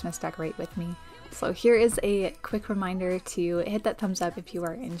my Christmas Decorate With Me. So here is a quick reminder to hit that thumbs up if you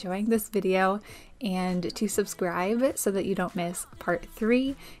are enjoying this video, and to subscribe so that you don't miss part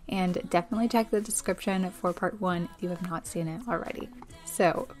 3, and definitely check the description for part 1 if you have not seen it already.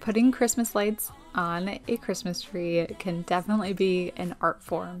 So putting Christmas lights on a Christmas tree can definitely be an art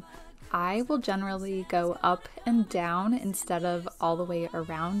form. I will generally go up and down instead of all the way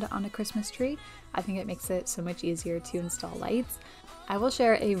around on a Christmas tree. I think it makes it so much easier to install lights. I will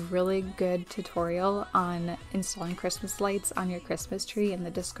share a really good tutorial on installing Christmas lights on your Christmas tree in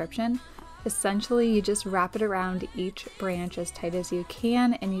the description. Essentially, you just wrap it around each branch as tight as you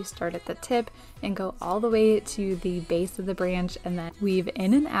can, and you start at the tip and go all the way to the base of the branch and then weave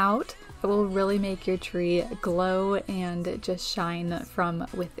in and out. It will really make your tree glow and just shine from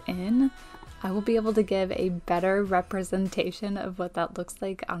within. I will be able to give a better representation of what that looks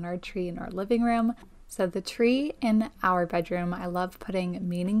like on our tree in our living room. So the tree in our bedroom, I love putting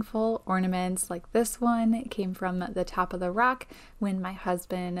meaningful ornaments like this one. It came from the top of the rock when my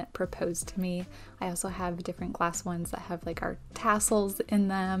husband proposed to me. I also have different glass ones that have like our tassels in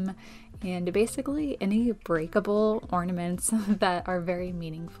them, and basically any breakable ornaments that are very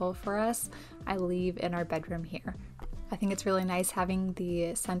meaningful for us, I leave in our bedroom here. I think it's really nice having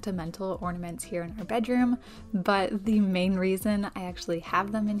the sentimental ornaments here in our bedroom, but the main reason I actually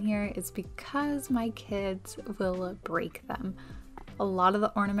have them in here is because my kids will break them. A lot of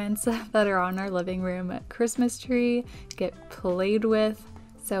the ornaments that are on our living room Christmas tree get played with,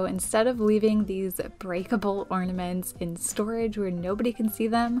 so instead of leaving these breakable ornaments in storage where nobody can see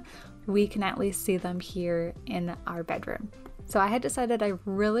them, we can at least see them here in our bedroom. So I had decided I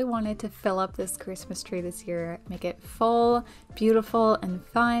really wanted to fill up this Christmas tree this year, make it full, beautiful, and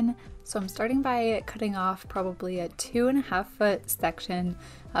fun. So I'm starting by cutting off probably a 2.5-foot section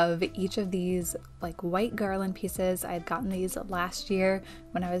of each of these like white garland pieces. I had gotten these last year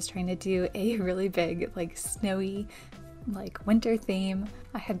when I was trying to do a really big like snowy like winter theme.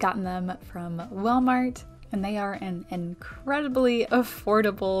 I had gotten them from Walmart, and they are an incredibly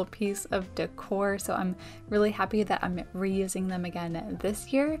affordable piece of decor, so I'm really happy that I'm reusing them again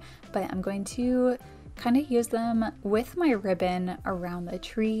this year. But I'm going to kind of use them with my ribbon around the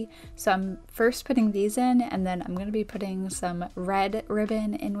tree. So I'm first putting these in, and then I'm going to be putting some red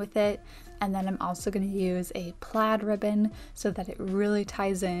ribbon in with it, and then I'm also going to use a plaid ribbon so that it really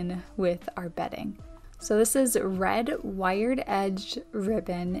ties in with our bedding. So this is red wired edge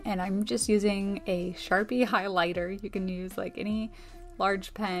ribbon, and I'm just using a Sharpie highlighter. You can use like any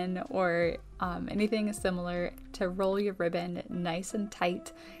large pen or anything similar to roll your ribbon nice and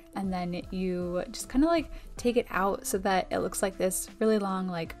tight, and then you just kind of like take it out so that it looks like this really long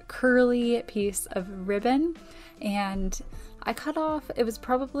like curly piece of ribbon. And I cut off, it was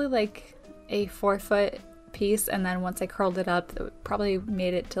probably like a 4-foot piece, and then once I curled it up, it probably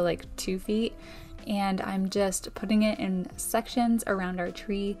made it to like 2 feet. and I'm just putting it in sections around our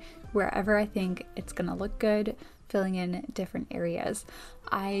tree wherever I think it's gonna look good, filling in different areas.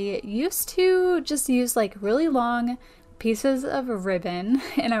 I used to just use like really long pieces of ribbon,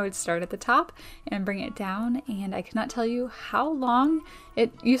 and I would start at the top and bring it down, and I cannot tell you how long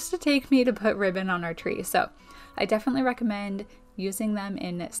it used to take me to put ribbon on our tree. So I definitely recommend using them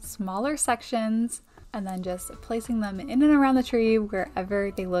in smaller sections and then just placing them in and around the tree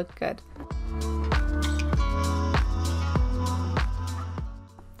wherever they look good.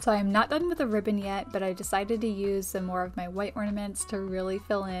 So I'm not done with the ribbon yet, but I decided to use some more of my white ornaments to really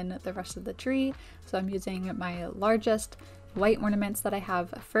fill in the rest of the tree. So I'm using my largest white ornaments that I have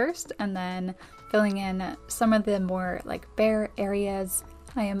first, and then filling in some of the more like bare areas.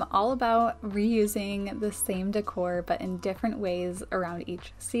 I am all about reusing the same decor but in different ways around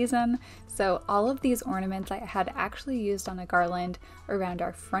each season. So all of these ornaments I had actually used on a garland around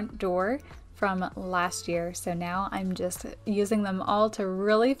our front door from last year. So now I'm just using them all to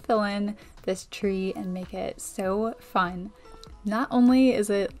really fill in this tree and make it so fun. Not only is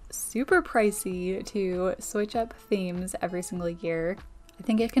it super pricey to switch up themes every single year, I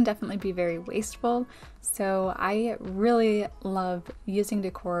think it can definitely be very wasteful. So I really love using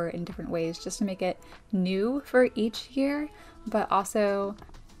decor in different ways just to make it new for each year, but also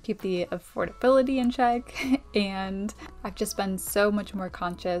keep the affordability in check. And I've just been so much more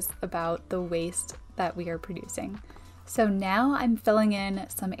conscious about the waste that we are producing. So now I'm filling in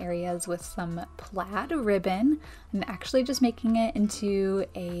some areas with some plaid ribbon. I'm actually just making it into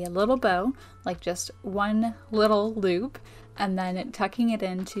a little bow, like just one little loop, and then tucking it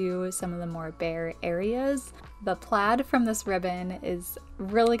into some of the more bare areas. The plaid from this ribbon is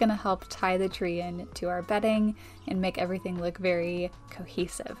really going to help tie the tree in to our bedding and make everything look very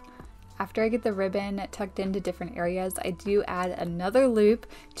cohesive. After I get the ribbon tucked into different areas, I do add another loop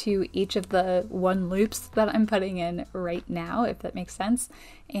to each of the one loops that I'm putting in right now, if that makes sense.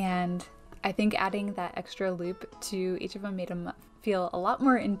 And I think adding that extra loop to each of them made them feel a lot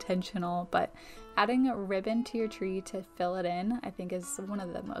more intentional, but adding a ribbon to your tree to fill it in, I think is one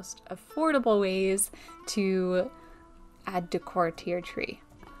of the most affordable ways to add decor to your tree.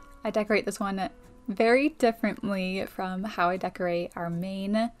 I decorate this one very differently from how I decorate our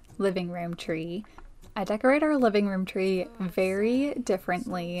main living room tree. I decorate our living room tree very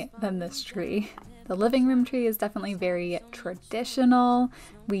differently than this tree. The living room tree is definitely very traditional.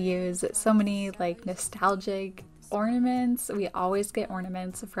 We use so many like nostalgic ornaments. We always get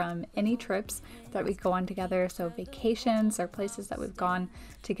ornaments from any trips that we go on together, so vacations or places that we've gone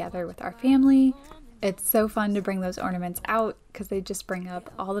together with our family. It's so fun to bring those ornaments out because they just bring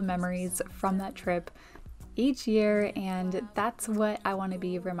up all the memories from that trip each year, and that's what I want to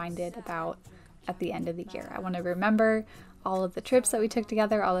be reminded about at the end of the year. I want to remember all of the trips that we took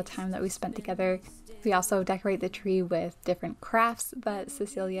together, all the time that we spent together. We also decorate the tree with different crafts that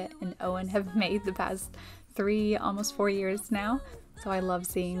Cecilia and Owen have made the past 3, almost 4 years now. So I love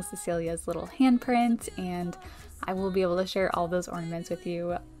seeing Cecilia's little handprint, and I will be able to share all those ornaments with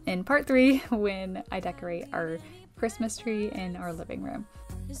you in part 3 when I decorate our Christmas tree in our living room.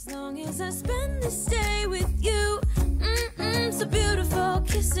 As long as I spend this day with you, so beautiful,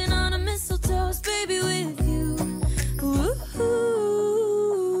 kissing on a mistletoe, baby, with you. Ooh.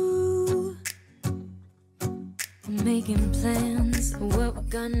 I'm making plans, what we're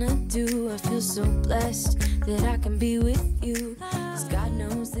gonna do. I feel so blessed that I can be with you, 'cause God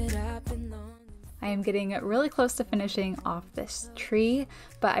knows that I've been lonely. I am getting really close to finishing off this tree,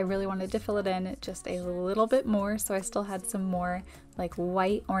 but I really wanted to fill it in just a little bit more, so I still had some more like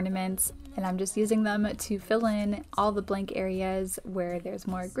white ornaments, and I'm just using them to fill in all the blank areas where there's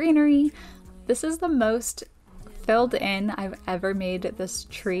more greenery. This is the most filled in I've ever made this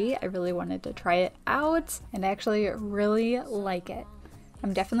tree. I really wanted to try it out, and I actually really like it.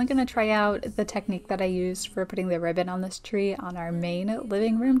 I'm definitely going to try out the technique that I used for putting the ribbon on this tree on our main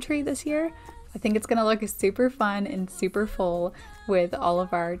living room tree this year. I think it's going to look super fun and super full with all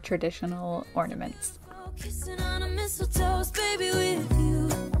of our traditional ornaments. Kissing on a mistletoe, baby, with you.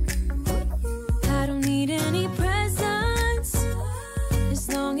 I don't need any presents as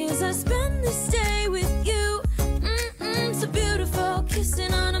long as I spend this day with you. So beautiful,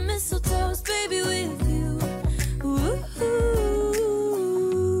 kissing on a mistletoe, baby, with you. Ooh.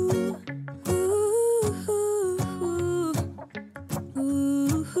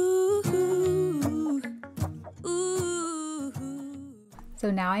 So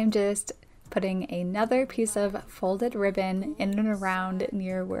now I'm just putting another piece of folded ribbon in and around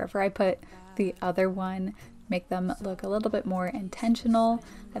near wherever I put the other one make them look a little bit more intentional.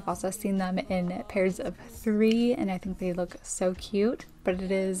 I've also seen them in pairs of 3 and I think they look so cute, but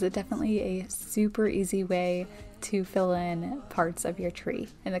it is definitely a super easy way to fill in parts of your tree.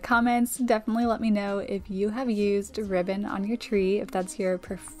 In the comments, definitely let me know if you have used ribbon on your tree, if that's your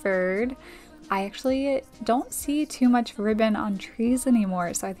preferred. I actually don't see too much ribbon on trees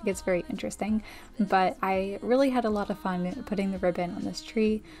anymore, so I think it's very interesting, but I really had a lot of fun putting the ribbon on this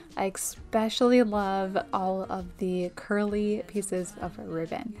tree. I especially love all of the curly pieces of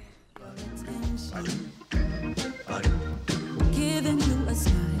ribbon. Giving you a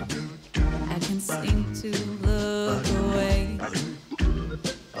smile, I can seem to look away.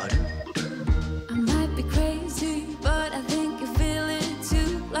 I might be crazy, but I think you feel it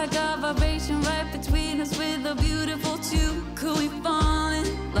too. Like a vibration right between us with a beautiful tune. Could we fall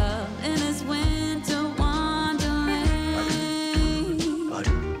in love in this winter wonderland?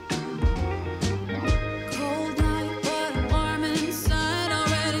 Cold night, but warm inside.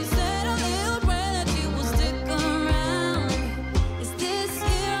 Already said a little prayer that you will stick around. Is this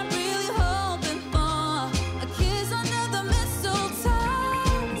year I'm really hoping for a kiss under the mistletoe?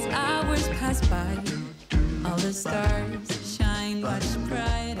 As hours pass by, all the stars shine much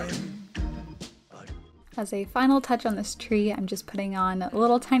brighter. As a final touch on this tree, I'm just putting on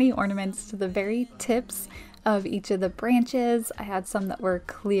little tiny ornaments to the very tips of each of the branches. I had some that were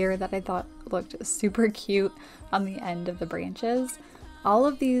clear that I thought looked super cute on the end of the branches. All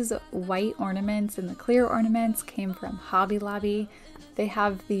of these white ornaments and the clear ornaments came from Hobby Lobby. They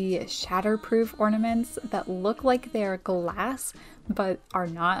have the shatterproof ornaments that look like they're glass, but are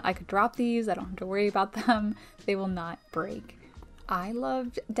not. I could drop these, I don't have to worry about them. They will not break. I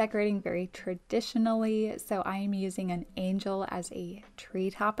loved decorating very traditionally, so I am using an angel as a tree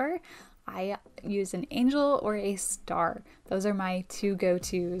topper. I use an angel or a star. Those are my 2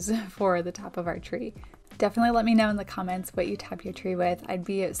 go-tos for the top of our tree. Definitely let me know in the comments what you top your tree with. I'd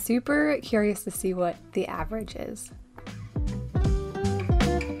be super curious to see what the average is.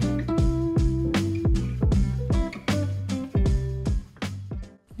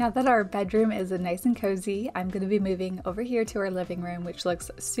 Now that our bedroom is nice and cozy, I'm going to be moving over here to our living room, which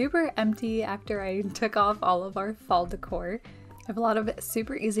looks super empty after I took off all of our fall decor. I have a lot of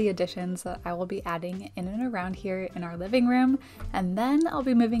super easy additions that I will be adding in and around here in our living room, and then I'll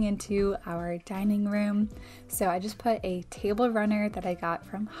be moving into our dining room. So I just put a table runner that I got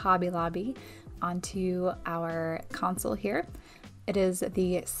from Hobby Lobby onto our console here. It is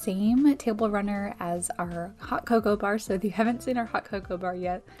the same table runner as our hot cocoa bar, so if you haven't seen our hot cocoa bar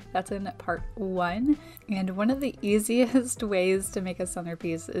yet, that's in part 1. And one of the easiest ways to make a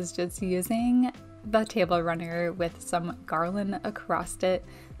centerpiece is just using the table runner with some garland across it.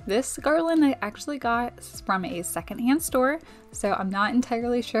 This garland I actually got from a secondhand store, so I'm not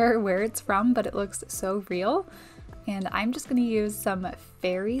entirely sure where it's from, but it looks so real. And I'm just going to use some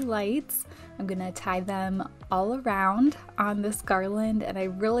fairy lights. I'm going to tie them all around on this garland, and I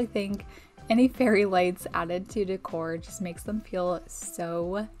really think any fairy lights added to decor just makes them feel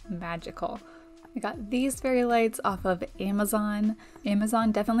so magical. I got these fairy lights off of Amazon.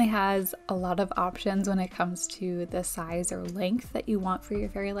 Amazon definitely has a lot of options when it comes to the size or length that you want for your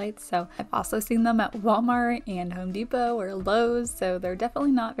fairy lights. So I've also seen them at Walmart and Home Depot or Lowe's, so they're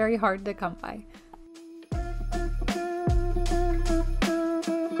definitely not very hard to come by.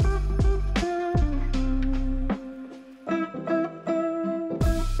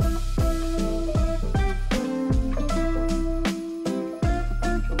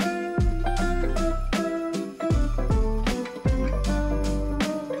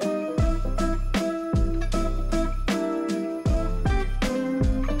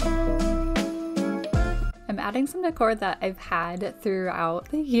 Adding some decor that I've had throughout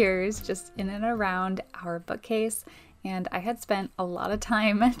the years just in and around our bookcase, and I had spent a lot of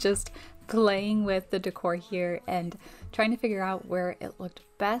time just playing with the decor here and trying to figure out where it looked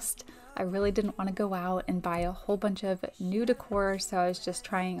best. I really didn't want to go out and buy a whole bunch of new decor, so I was just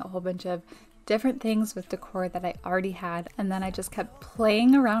trying a whole bunch of different things with decor that I already had, and then I just kept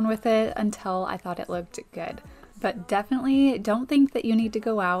playing around with it until I thought it looked good. But definitely don't think that you need to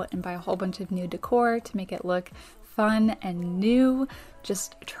go out and buy a whole bunch of new decor to make it look fun and new.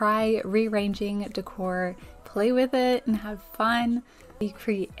 Just try rearranging decor, play with it and have fun, be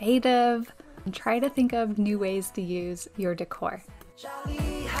creative, and try to think of new ways to use your decor.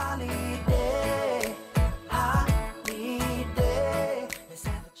 Jolly holiday, holiday. Let's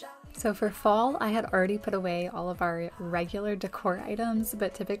have a jolly. So for fall, I had already put away all of our regular decor items,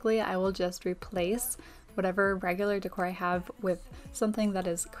 but typically I will just replace whatever regular decor I have with something that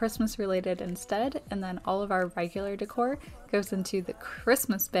is Christmas related instead, and then all of our regular decor goes into the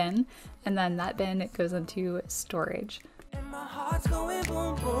Christmas bin, and then that bin goes into storage. And my heart's going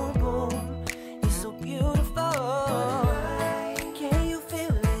boom, boom, boom. You're so beautiful. Can you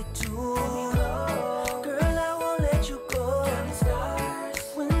feel it too? Girl, I won't let you go.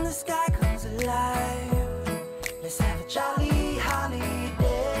 When the sky comes alive, let's have a jolly holiday.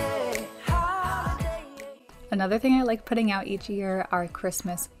 Another thing I like putting out each year are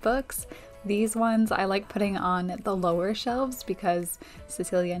Christmas books. These ones I like putting on the lower shelves because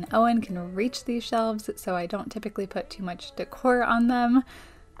Cecilia and Owen can reach these shelves, so I don't typically put too much decor on them.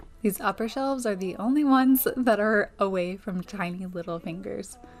 These upper shelves are the only ones that are away from tiny little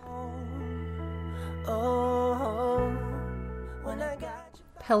fingers. Oh, when I got you.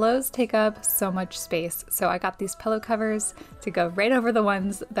 Pillows take up so much space, so I got these pillow covers to go right over the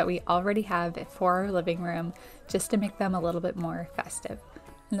ones that we already have for our living room, just to make them a little bit more festive.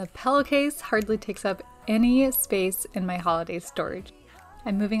 And the pillowcase hardly takes up any space in my holiday storage.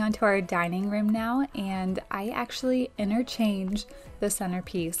 I'm moving on to our dining room now, and I actually interchange the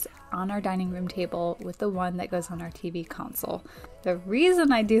centerpiece on our dining room table with the one that goes on our TV console. The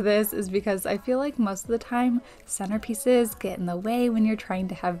reason I do this is because I feel like most of the time centerpieces get in the way when you're trying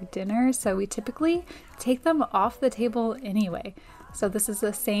to have dinner, so we typically take them off the table anyway. So this is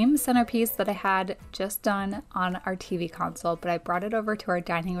the same centerpiece that I had just done on our TV console, but I brought it over to our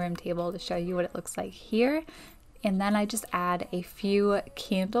dining room table to show you what it looks like here. And then I just add a few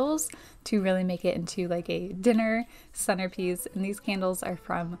candles to really make it into like a dinner centerpiece. And these candles are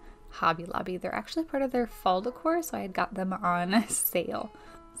from Hobby Lobby. They're actually part of their fall decor, so I had got them on sale.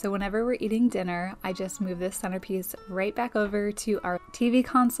 So whenever we're eating dinner, I just move this centerpiece right back over to our TV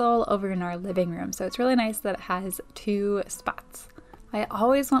console over in our living room. So it's really nice that it has two spots. I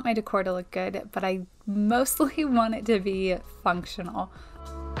always want my decor to look good, but I mostly want it to be functional.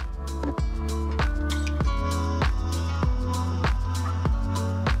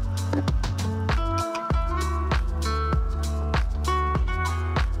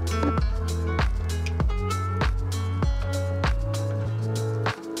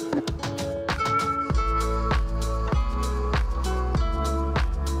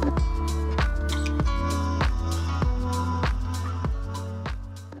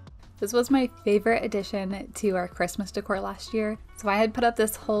 This was my favorite addition to our Christmas decor last year. So I had put up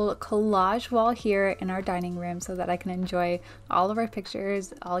this whole collage wall here in our dining room so that I can enjoy all of our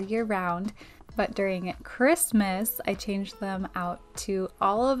pictures all year round. But during Christmas, I changed them out to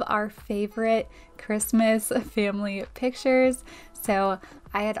all of our favorite Christmas family pictures. So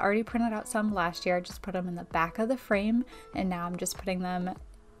I had already printed out some last year, I just put them in the back of the frame, and now I'm just putting them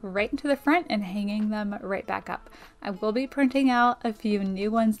right into the front and hanging them right back up. I will be printing out a few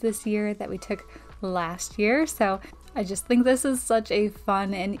new ones this year that we took last year, so I just think this is such a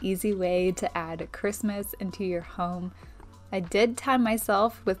fun and easy way to add Christmas into your home. I did time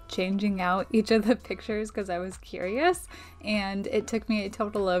myself with changing out each of the pictures because I was curious, and it took me a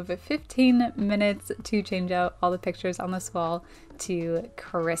total of 15 minutes to change out all the pictures on this wall to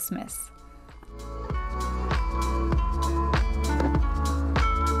Christmas.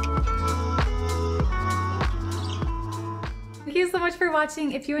 Thank you so much for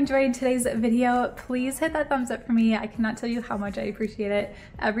watching. If you enjoyed today's video, please hit that thumbs up for me. I cannot tell you how much I appreciate it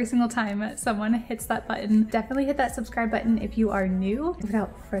every single time someone hits that button. Definitely hit that subscribe button if you are new.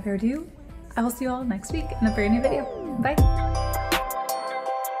 Without further ado, I will see you all next week in a brand new video. Bye.